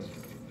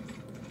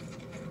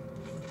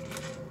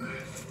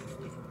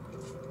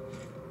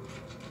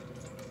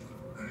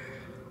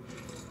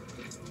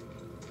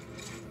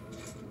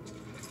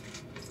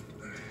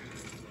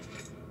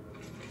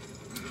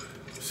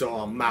 So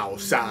I'm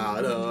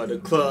outside of the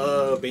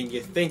club and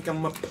you think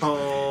I'm a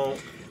punk.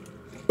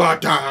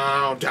 But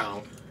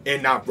down.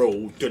 And I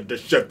rode to the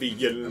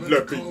Chevy and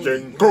left it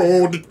and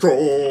called the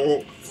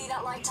truck. See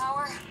that light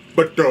tower?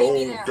 But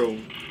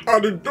don't. I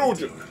didn't do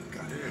it.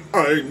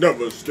 I ain't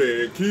never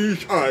scared,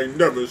 Keish. I ain't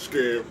never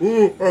scared.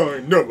 Ooh, I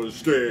ain't never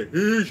scared,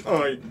 Keish.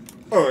 I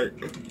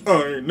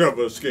ain't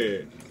never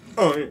scared.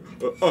 I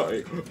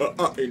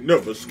ain't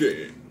never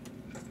scared.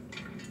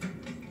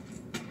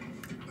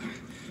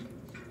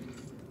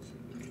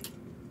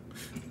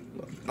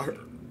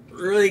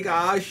 Really,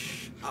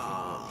 gosh,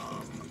 I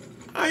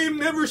am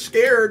never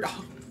scared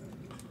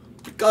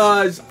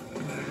because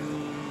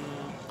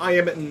I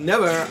am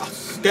never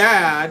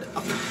scared.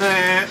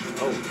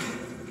 Oh,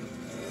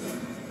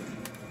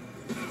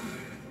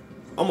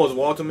 almost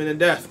walked him into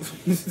death.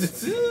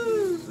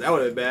 That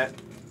would have been bad.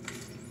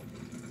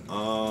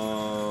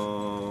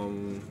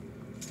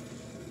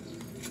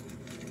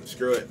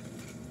 Screw it.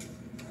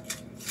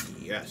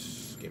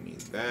 Yes, give me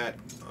that.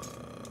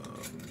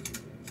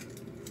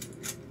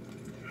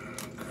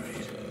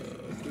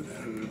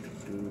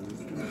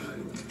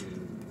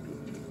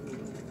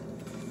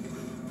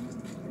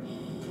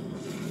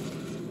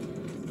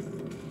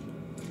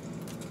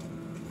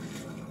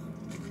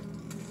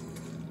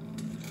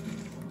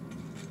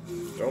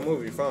 Don't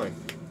move, you're fine.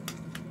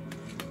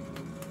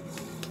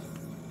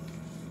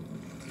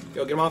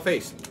 Yo, get him on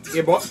face.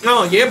 Yeah, boy.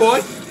 No, yeah,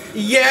 boy.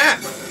 Yeah!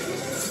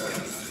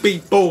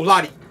 Beat Bo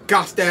Lottie.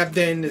 Got stabbed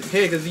in his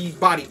head because he's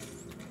body.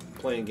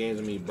 Playing games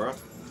with me, bro.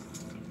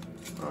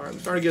 Alright, we're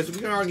starting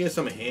to get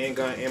some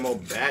handgun ammo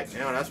back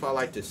now. That's what I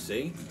like to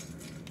see.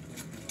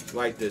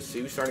 Like to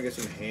see. We're starting to get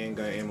some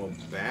handgun ammo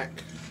back.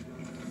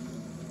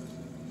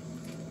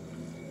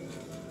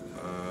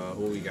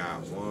 Who we got?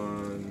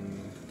 One.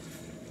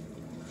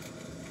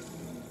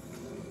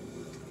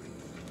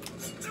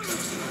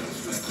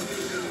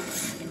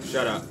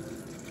 Shut up.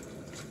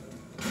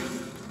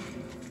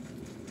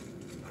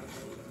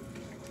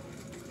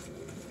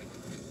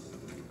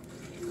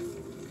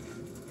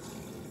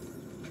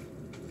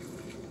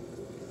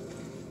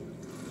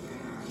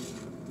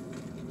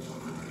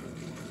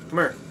 Come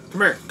here.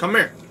 Come here. Come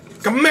here.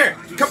 Come here.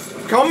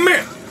 Come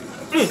here.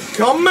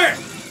 Come here.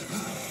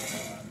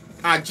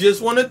 I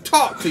just want to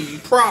talk to you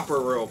proper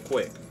real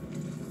quick.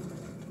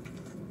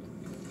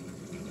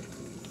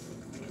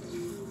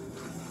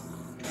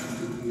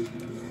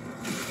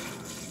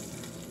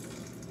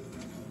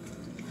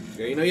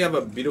 Yeah, you know you have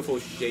a beautiful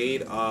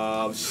shade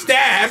of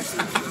stabs.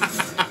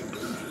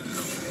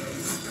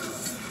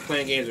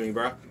 Playing games with me,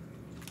 bro.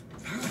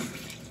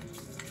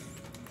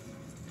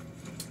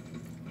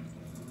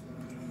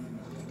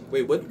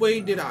 Wait, what way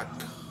did I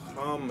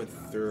come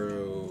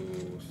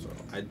through? So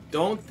I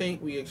don't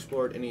think we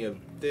explored any of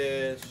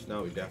this.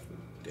 No, we definitely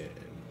didn't.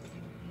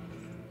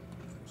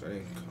 I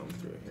didn't come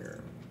through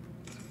here.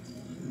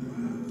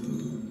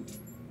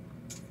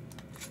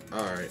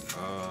 Alright,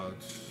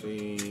 let's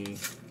see.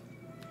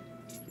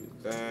 Do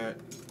that.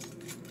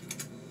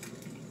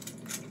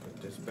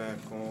 Put this back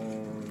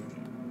on.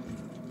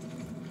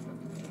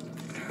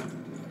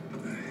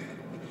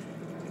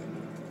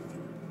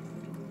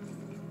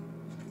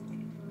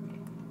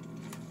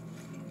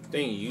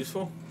 Thing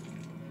useful?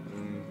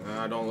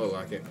 I don't look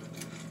like it.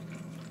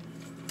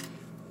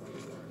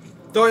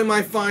 Thought we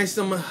might find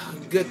some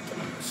good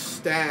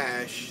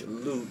stash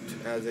loot,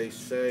 as they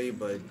say,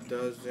 but it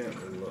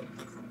doesn't look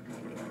right.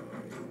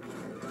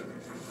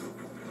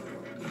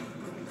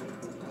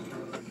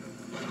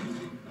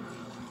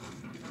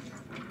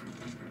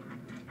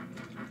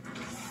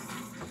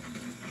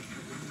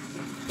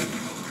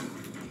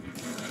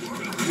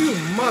 You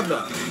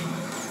mother!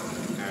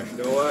 Ash, you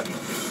know what?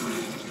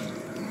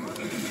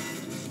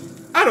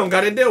 I don't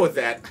gotta deal with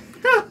that.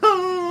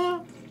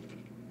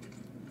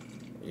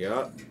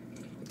 Yup.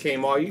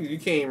 You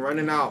came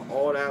running out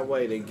all that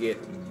way to get.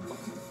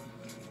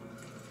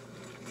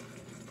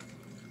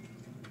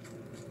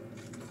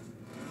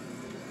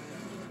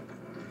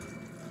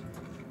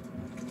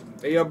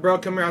 Hey yo, bro,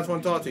 come here. I just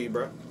want to talk to you,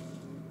 bro.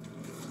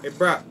 Hey,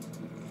 bro.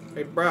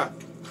 Hey, bro.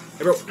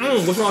 Hey, bro.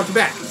 What's wrong with your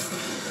back?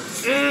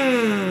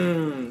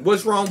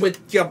 What's wrong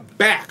with your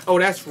back? Oh,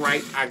 that's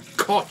right. I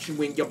caught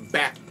you in your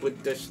back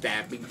with the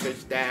stabbing to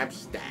stab,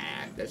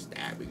 stab, the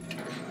stabbing to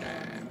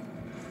stab.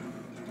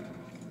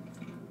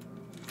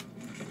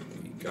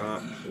 We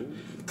got.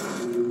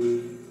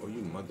 Ooh. Oh,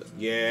 you mother.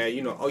 Yeah,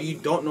 you know. Oh, you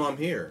don't know I'm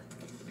here.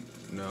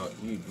 No,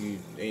 you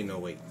ain't no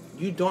way.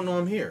 You don't know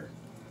I'm here.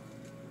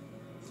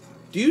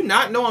 Do you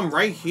not know I'm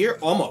right here?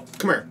 Almost.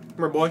 Come here. Come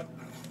here, boy. Come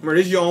here.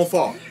 This is your own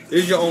fault.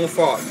 This is your own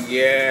fault.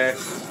 Yeah.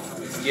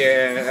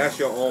 Yeah, that's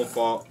your own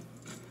fault.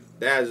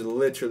 That is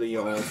literally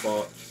your own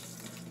fault.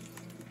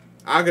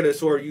 I could have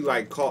swore you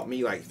like caught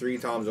me like 3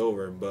 times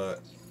over,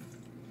 but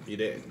you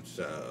didn't.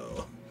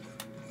 So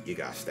you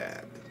got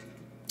stabbed.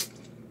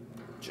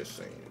 Just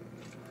saying.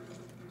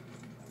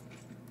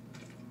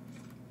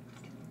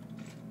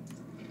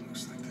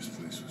 Looks like this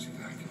place was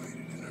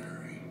evacuated in a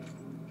hurry.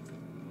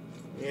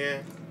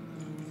 Yeah.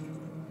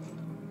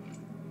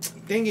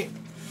 Dang it.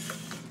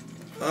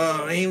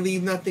 Oh, ain't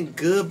leave nothing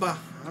good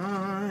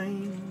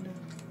behind.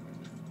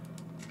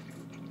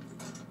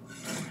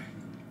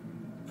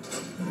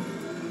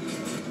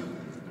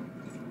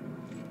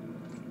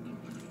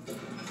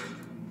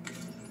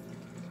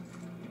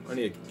 I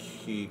need a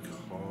key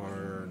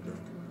card.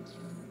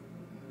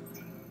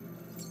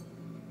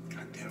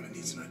 God damn, it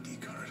needs an ID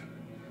card.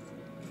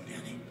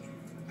 Danny,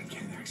 I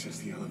can't access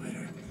the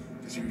elevator.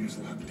 This area's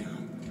locked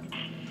down.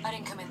 I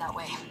didn't come in that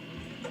way.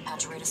 Had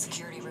to raid a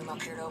security room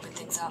up here to open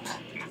things up.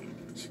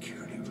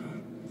 Security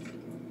room.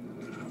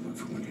 I'll look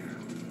for one here.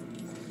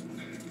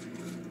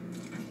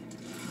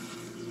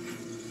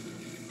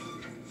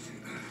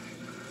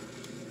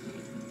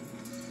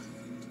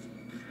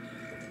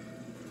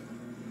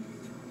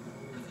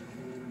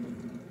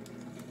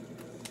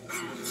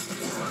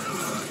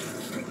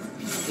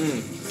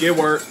 Get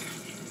work.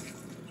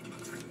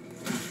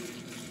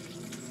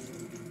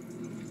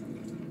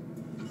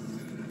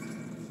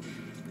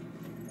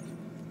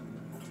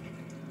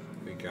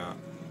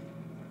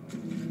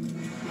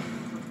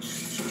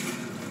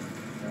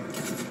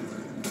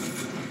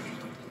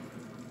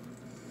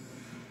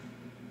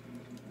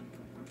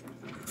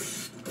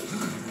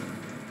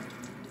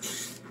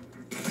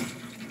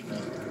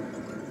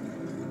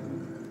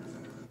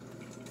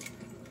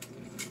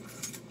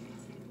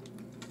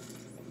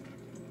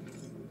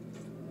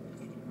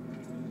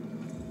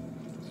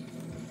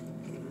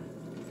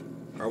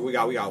 We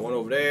got. We got one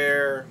over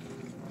there.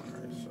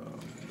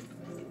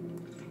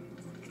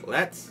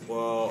 Alright, so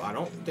well, I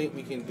don't think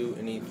we can do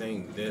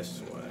anything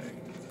this way.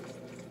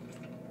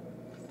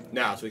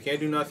 Now, so we can't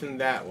do nothing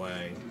that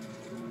way.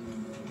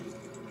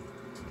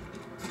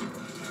 Can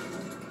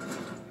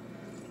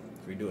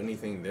we do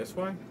anything this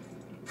way?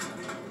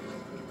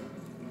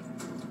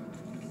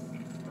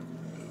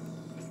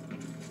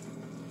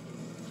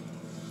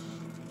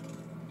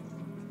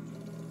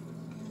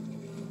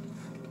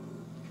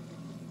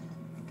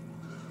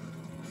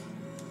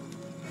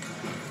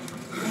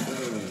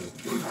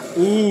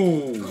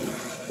 Ooh,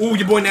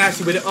 your boy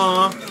nasty with it.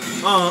 Stop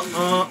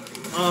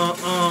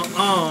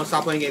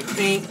playing games.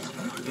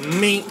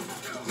 Me.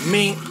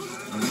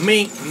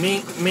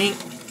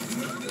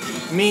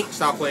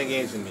 Stop playing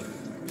games with me.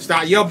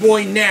 Stop. Your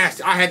boy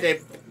nasty. I had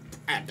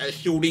to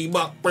shoot him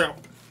up, bro.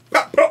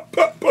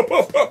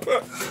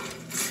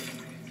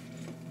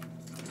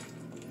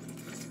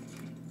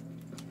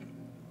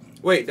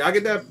 Wait, did I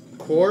get that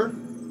core?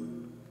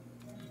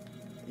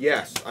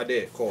 Yes, I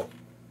did. Cool.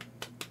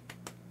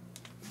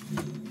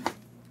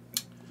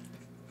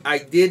 I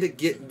did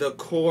get the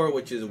core,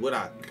 which is what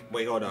I...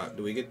 Wait, hold on.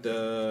 Do we get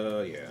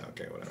the... Yeah,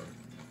 okay, whatever.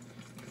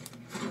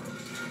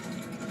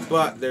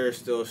 But there's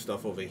still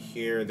stuff over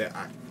here that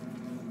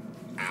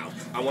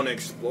I want to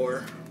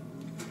explore.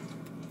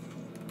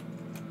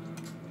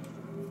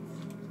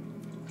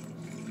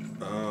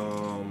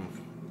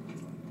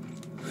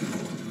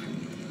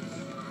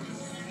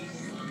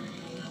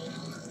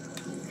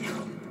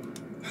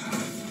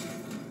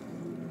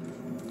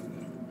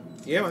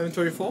 Yeah, my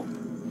inventory full.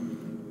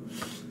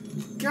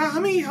 God, how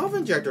many health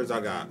injectors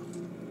I got?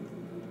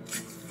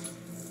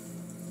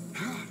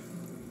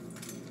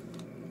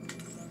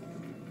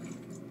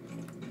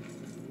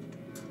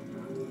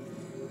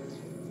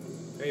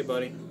 Hey,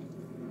 buddy.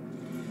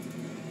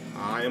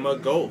 I am a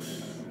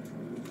ghost.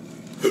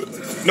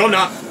 No, I'm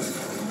not.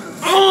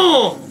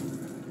 Oh!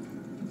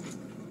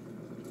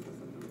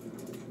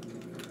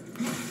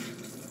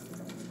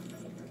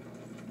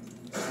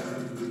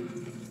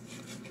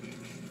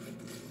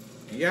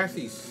 Do you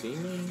actually see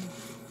me?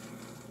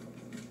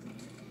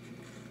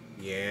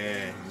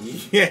 Yeah.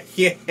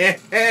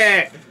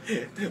 Yeah.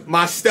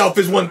 My stealth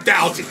is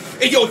 1,000.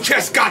 And your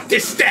chest got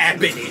this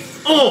stab in it.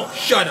 Oh,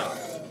 shut up.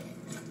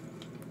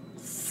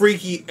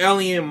 Freaky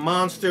alien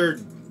monster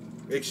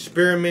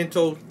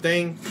experimental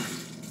thing.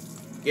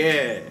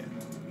 Yeah.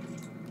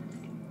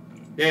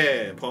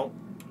 Yeah, punk.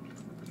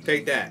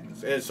 Take that.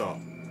 It's an insult.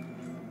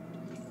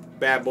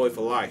 Bad boy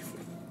for life.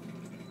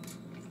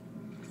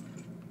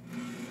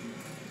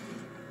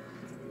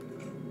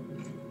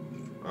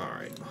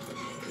 Alright.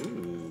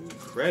 Ooh,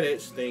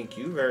 credits. Thank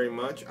you very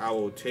much. I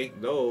will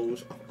take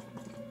those.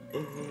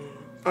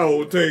 I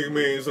will take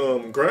me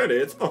some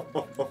credits.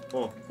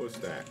 What's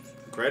that?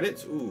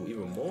 Credits? Ooh,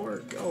 even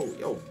more?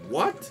 Yo,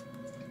 what?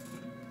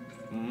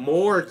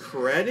 More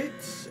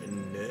credits?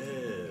 No.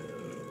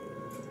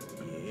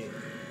 Yeah.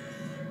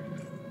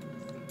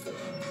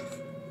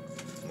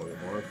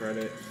 More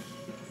credits.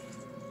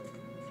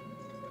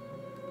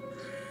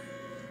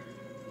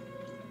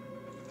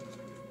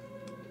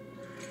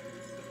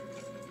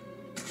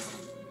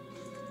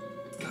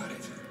 Got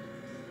it.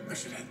 I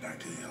should head back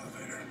to the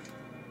elevator.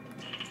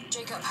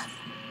 Jacob.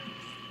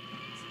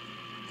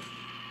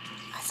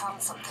 I found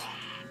something.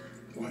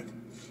 What?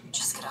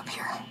 Just get up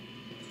here.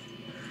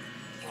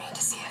 You need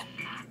to see it.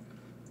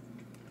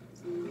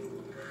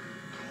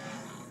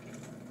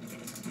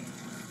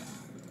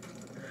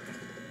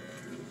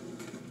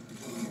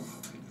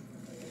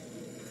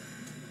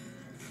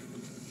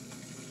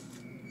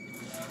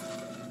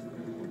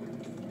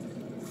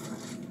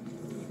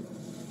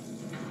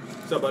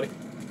 What's up, buddy?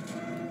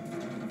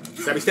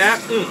 Stabby stab?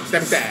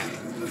 Stabby stab.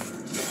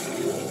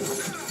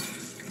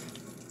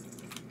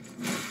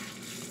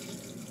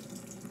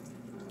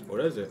 What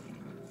is it?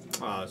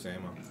 Oh, it's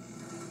ammo.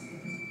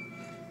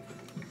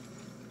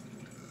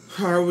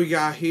 Alright, what we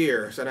got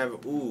here? So I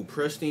have, ooh,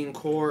 pristine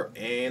core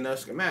and a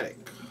schematic.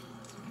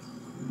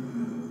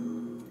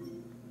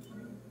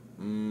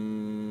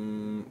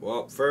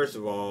 Well, first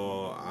of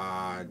all,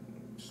 as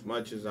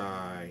much as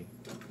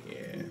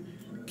yeah.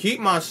 Keep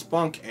my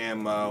spunk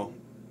ammo.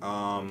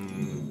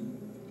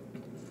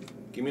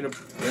 Give me the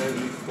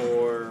energy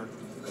core.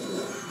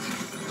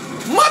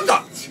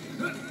 Mother!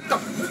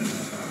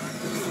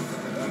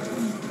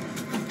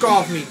 Fuck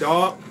off me,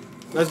 dog.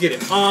 Let's get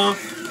it. You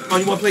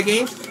wanna play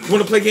games? You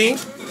wanna play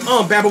games?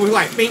 Bad boy for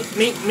life.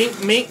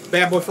 Me.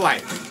 Bad boy for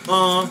life.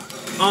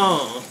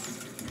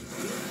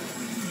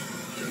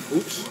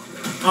 Oops.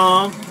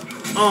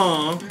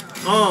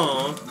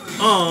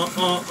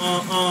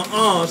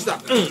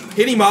 Stop.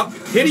 Hit him up.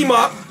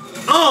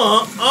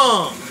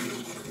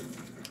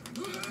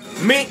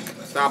 Mink.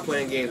 Stop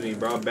playing games with me,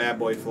 bro. Bad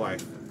boy for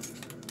life.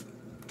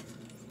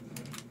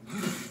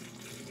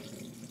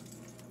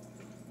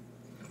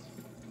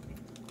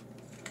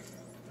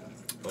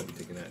 I'll be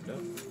taking that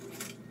though.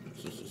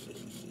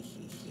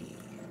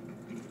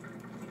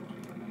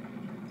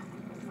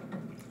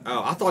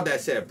 Oh, I thought that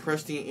said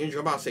pristine injury.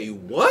 I'm about to say,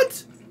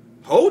 what?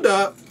 Hold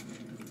up.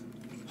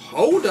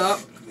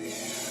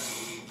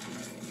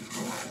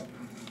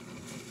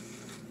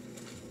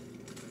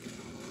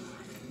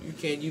 You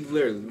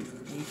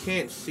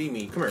can't see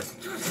me. Come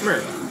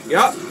here.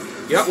 Yup.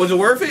 Was it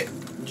worth it?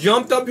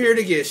 Jumped up here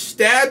to get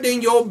stabbed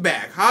in your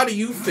back. How do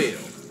you feel?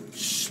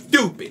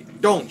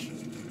 Stupid, don't you?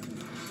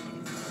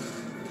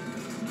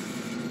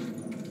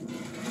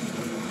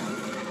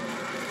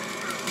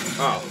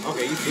 Oh,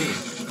 okay, you see me.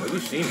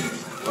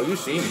 Oh, you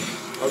see me.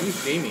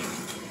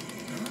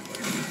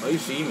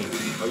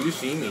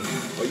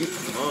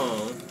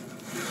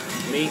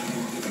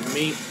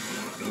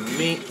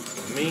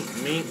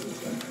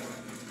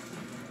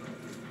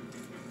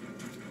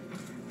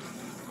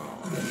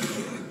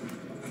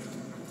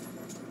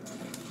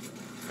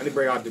 I need to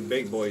bring out the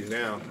big boys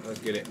now. Let's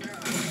get it.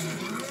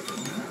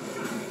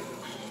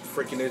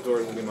 Freaking this door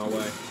is gonna get in my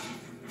way.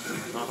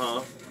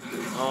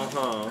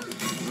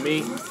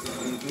 Me.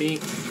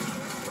 Oh,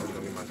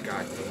 gonna get my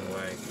goddamn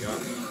way. Yup.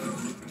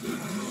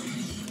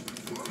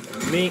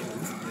 Me.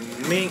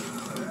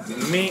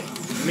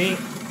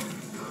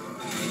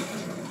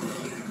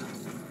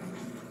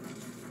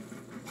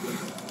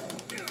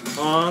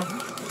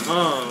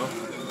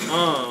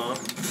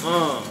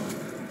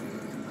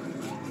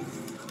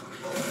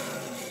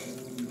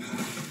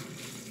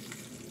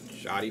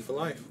 Shoddy for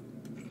life.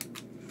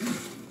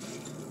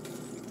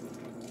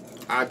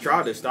 I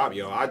tried to stop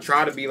y'all. I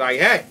tried to be like,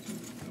 hey,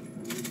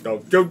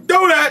 don't do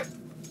that.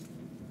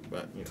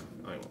 But, you know,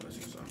 I ain't gonna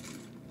listen, so.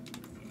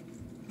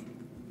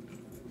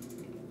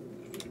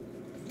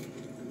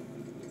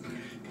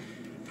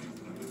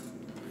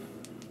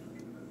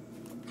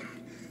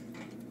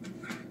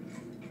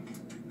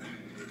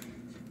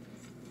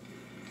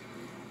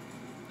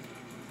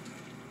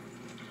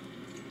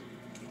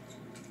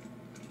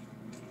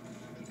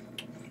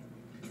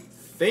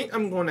 think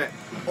I'm gonna.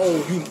 Oh,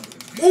 you.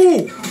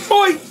 Ooh,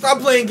 boy, stop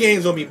playing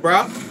games with me,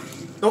 bro.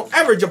 Don't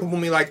ever jump up on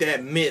me like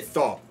that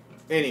mid-thought.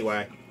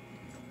 Anyway.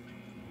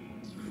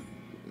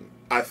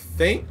 I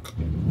think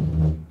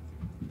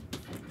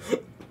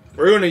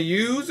we're going to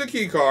use the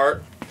key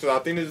card. So I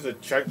think this is a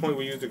checkpoint.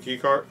 We use the key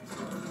card.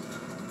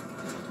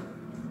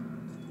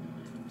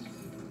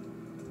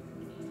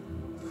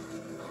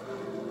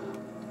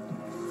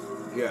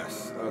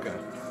 Yes, okay.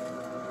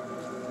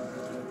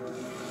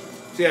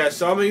 So yeah,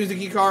 so I'm going to use the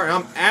key card.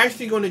 And I'm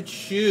actually going to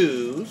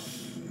choose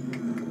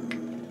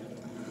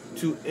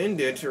to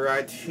end it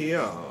right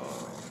here.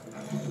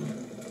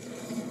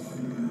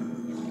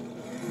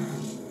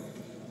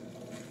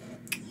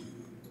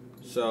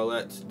 So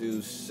let's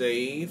do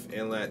save,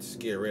 and let's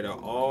get rid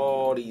of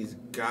all these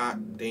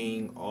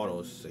goddamn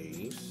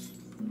autosaves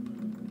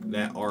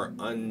that are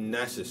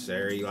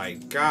unnecessary.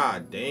 Like,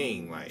 god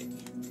dang, like,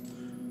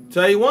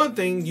 tell you one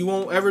thing, you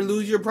won't ever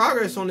lose your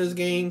progress on this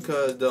game,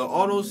 because the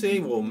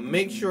autosave will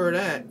make sure of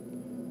that.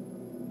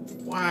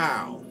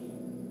 Wow.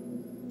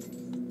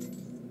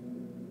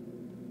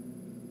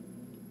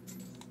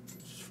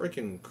 It's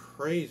freaking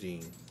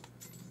crazy.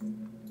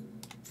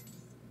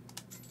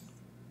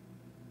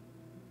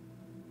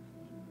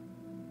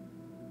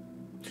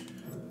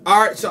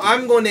 Alright, so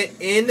I'm going to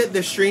end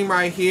the stream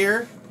right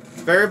here.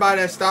 For everybody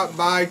that stopped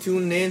by,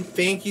 tuning in,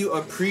 thank you,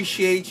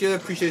 appreciate you,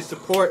 appreciate the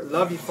support,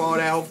 love you for all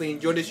that. Hopefully you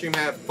enjoyed the stream,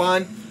 have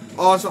fun.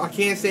 Also, I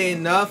can't say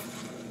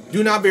enough,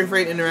 do not be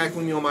afraid to interact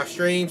with me on my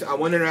streams. I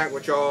want to interact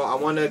with y'all.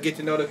 I want to get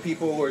to know the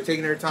people who are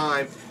taking their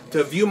time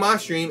to view my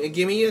stream and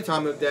give me the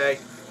time of day.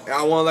 And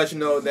I want to let you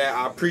know that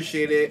I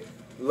appreciate it,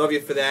 love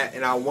you for that,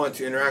 and I want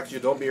to interact with you.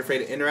 Don't be afraid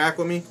to interact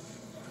with me.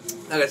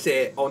 Like I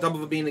said, on top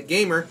of being a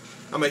gamer,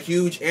 I'm a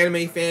huge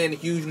anime fan, a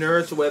huge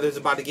nerd, so whether it's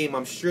about the game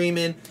I'm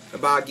streaming,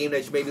 about a game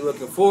that you may be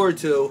looking forward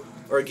to,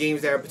 or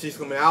games that are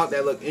potentially coming out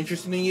that look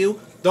interesting to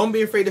you, don't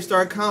be afraid to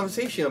start a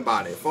conversation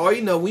about it. For all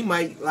you know, we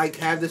might like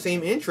have the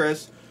same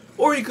interests,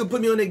 or you could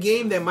put me on a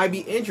game that might be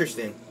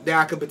interesting, that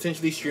I could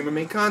potentially stream and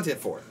make content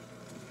for.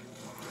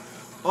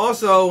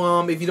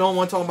 Also, if you don't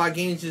want to talk about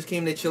games, just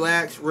came to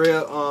chillax,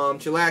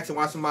 chillax and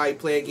watch somebody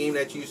play a game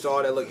that you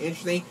saw that looked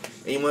interesting,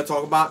 and you want to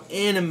talk about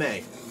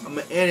anime. I'm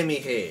an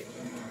anime head.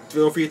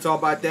 Feel free to talk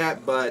about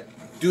that, but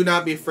do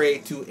not be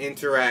afraid to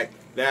interact.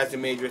 That's a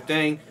major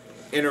thing.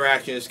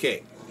 Interaction is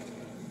key.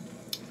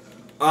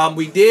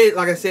 We did,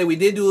 like I said, we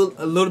did do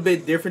a little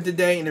bit different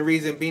today, and the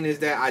reason being is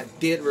that I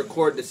did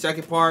record the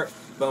second part,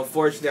 but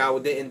unfortunately I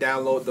didn't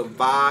download the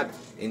VOD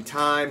in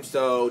time,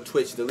 so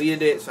Twitch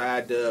deleted it, so I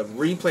had to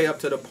replay up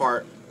to the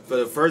part for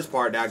the first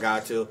part that I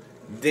got to.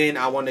 Then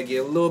I want to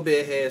get a little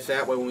bit ahead, so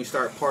that way when we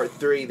start part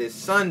 3 this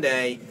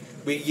Sunday,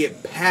 we can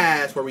get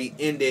past where we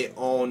ended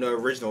on the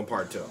original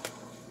part 2.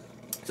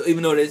 So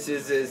even though this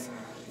is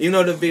even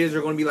though the videos are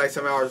going to be like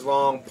 7 hours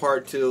long,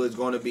 part 2 is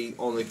going to be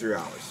only 3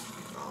 hours.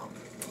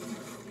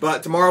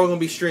 But tomorrow we're going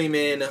to be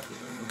streaming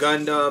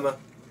Gundam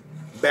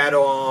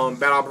Battle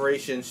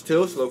Operations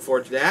 2, so look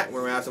forward to that.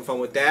 We're going to have some fun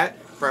with that.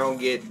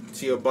 Probably going to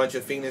see a bunch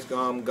of Phoenix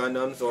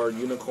Gundams or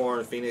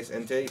Unicorn Phoenix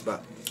MTs,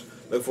 but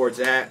look forward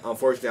to that.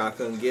 Unfortunately, I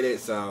couldn't get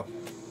it, so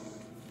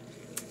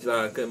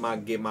I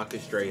couldn't get my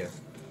Castraya.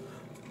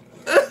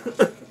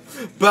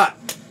 But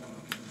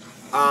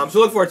so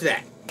look forward to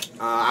that.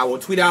 I will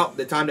tweet out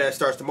the time that it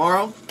starts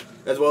tomorrow,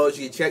 as well as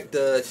you can check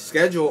the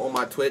schedule on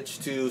my Twitch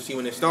to see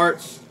when it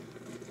starts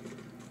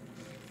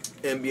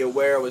and be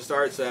aware of when it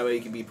starts, so that way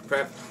you can be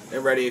prepped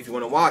and ready if you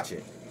want to watch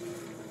it.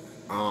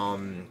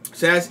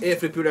 So that's it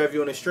for the people that are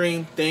viewing the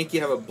stream. Thank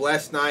you. Have a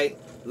blessed night.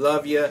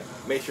 Love you.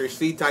 Make sure you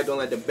sleep tight. Don't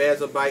let the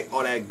bears bite.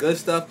 All that good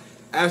stuff.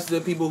 As to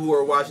the people who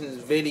are watching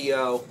this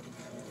video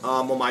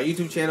on my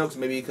YouTube channel, because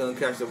maybe you couldn't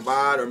catch the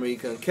VOD or maybe you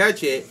couldn't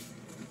catch it.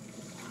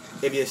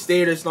 If you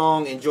stay this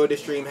long, enjoy the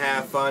stream,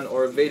 have fun,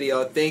 or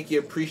video, thank you,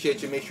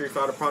 appreciate you. Make sure you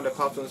follow the prompt that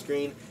pops on the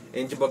screen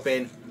and jump up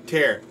in,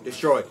 tear,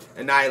 destroy,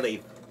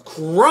 annihilate,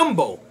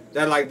 crumble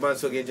that like button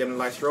so get Gemini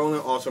like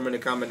scrolling. Also, remember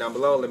to comment down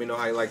below. Let me know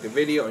how you like the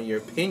video and your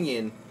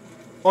opinion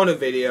on the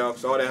video.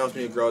 So all that helps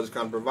me to grow as a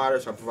content provider.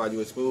 So I provide you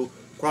with smooth,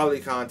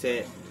 quality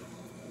content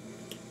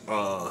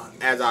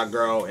as I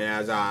grow and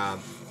as I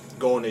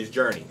go on this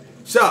journey.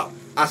 So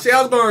I say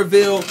I was going to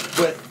reveal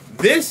what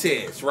this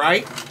is,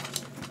 right?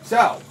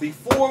 So,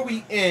 before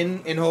we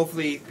end, and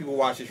hopefully people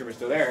watch this stream are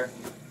still there,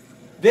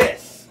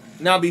 this.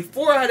 Now,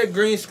 before I had a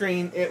green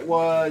screen, it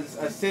was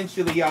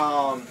essentially,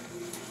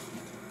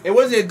 it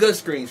wasn't a good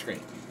screen.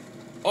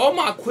 All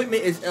my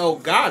equipment is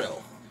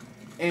Elgato.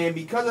 And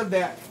because of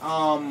that,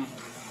 I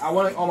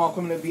wanted all my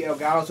equipment to be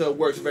Elgato so it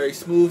works very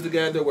smooth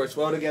together, works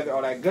well together,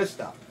 all that good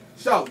stuff.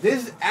 So,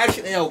 this is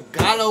actually an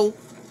Elgato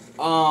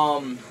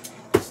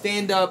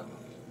stand-up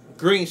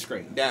green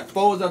screen that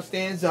folds up,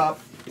 stands up.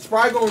 It's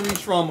probably going to reach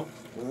from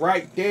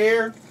right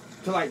there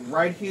to like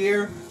right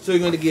here, so you're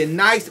going to get a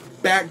nice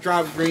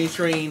backdrop green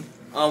screen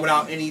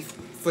without any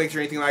flicks or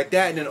anything like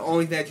that. And then the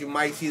only thing that you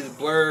might see is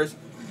blurs,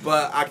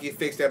 but I can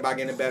fix that by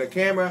getting a better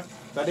camera.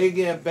 So I did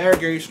get a better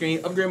green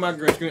screen, upgrade my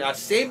green screen. I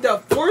saved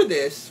up for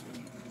this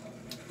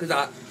because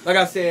like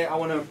I said, I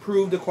want to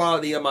improve the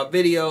quality of my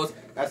videos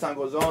as time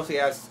goes on. So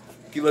yes,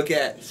 you look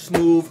at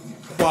smooth,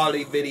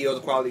 quality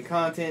videos, quality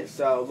content.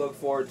 So look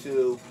forward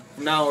to,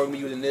 from now on, we're going to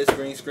be using this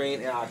green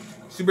screen, and I'm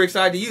super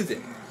excited to use it.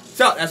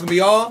 So that's going to be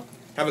all.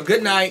 Have a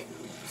good night.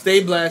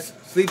 Stay blessed.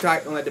 Sleep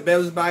tight. Don't let the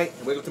bells bite.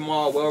 And wake up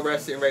tomorrow well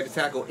rested and ready to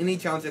tackle any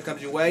challenge that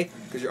comes your way.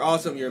 Because you're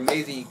awesome. You're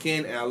amazing. You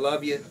can. And I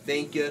love you.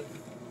 Thank you.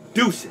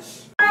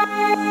 Deuces.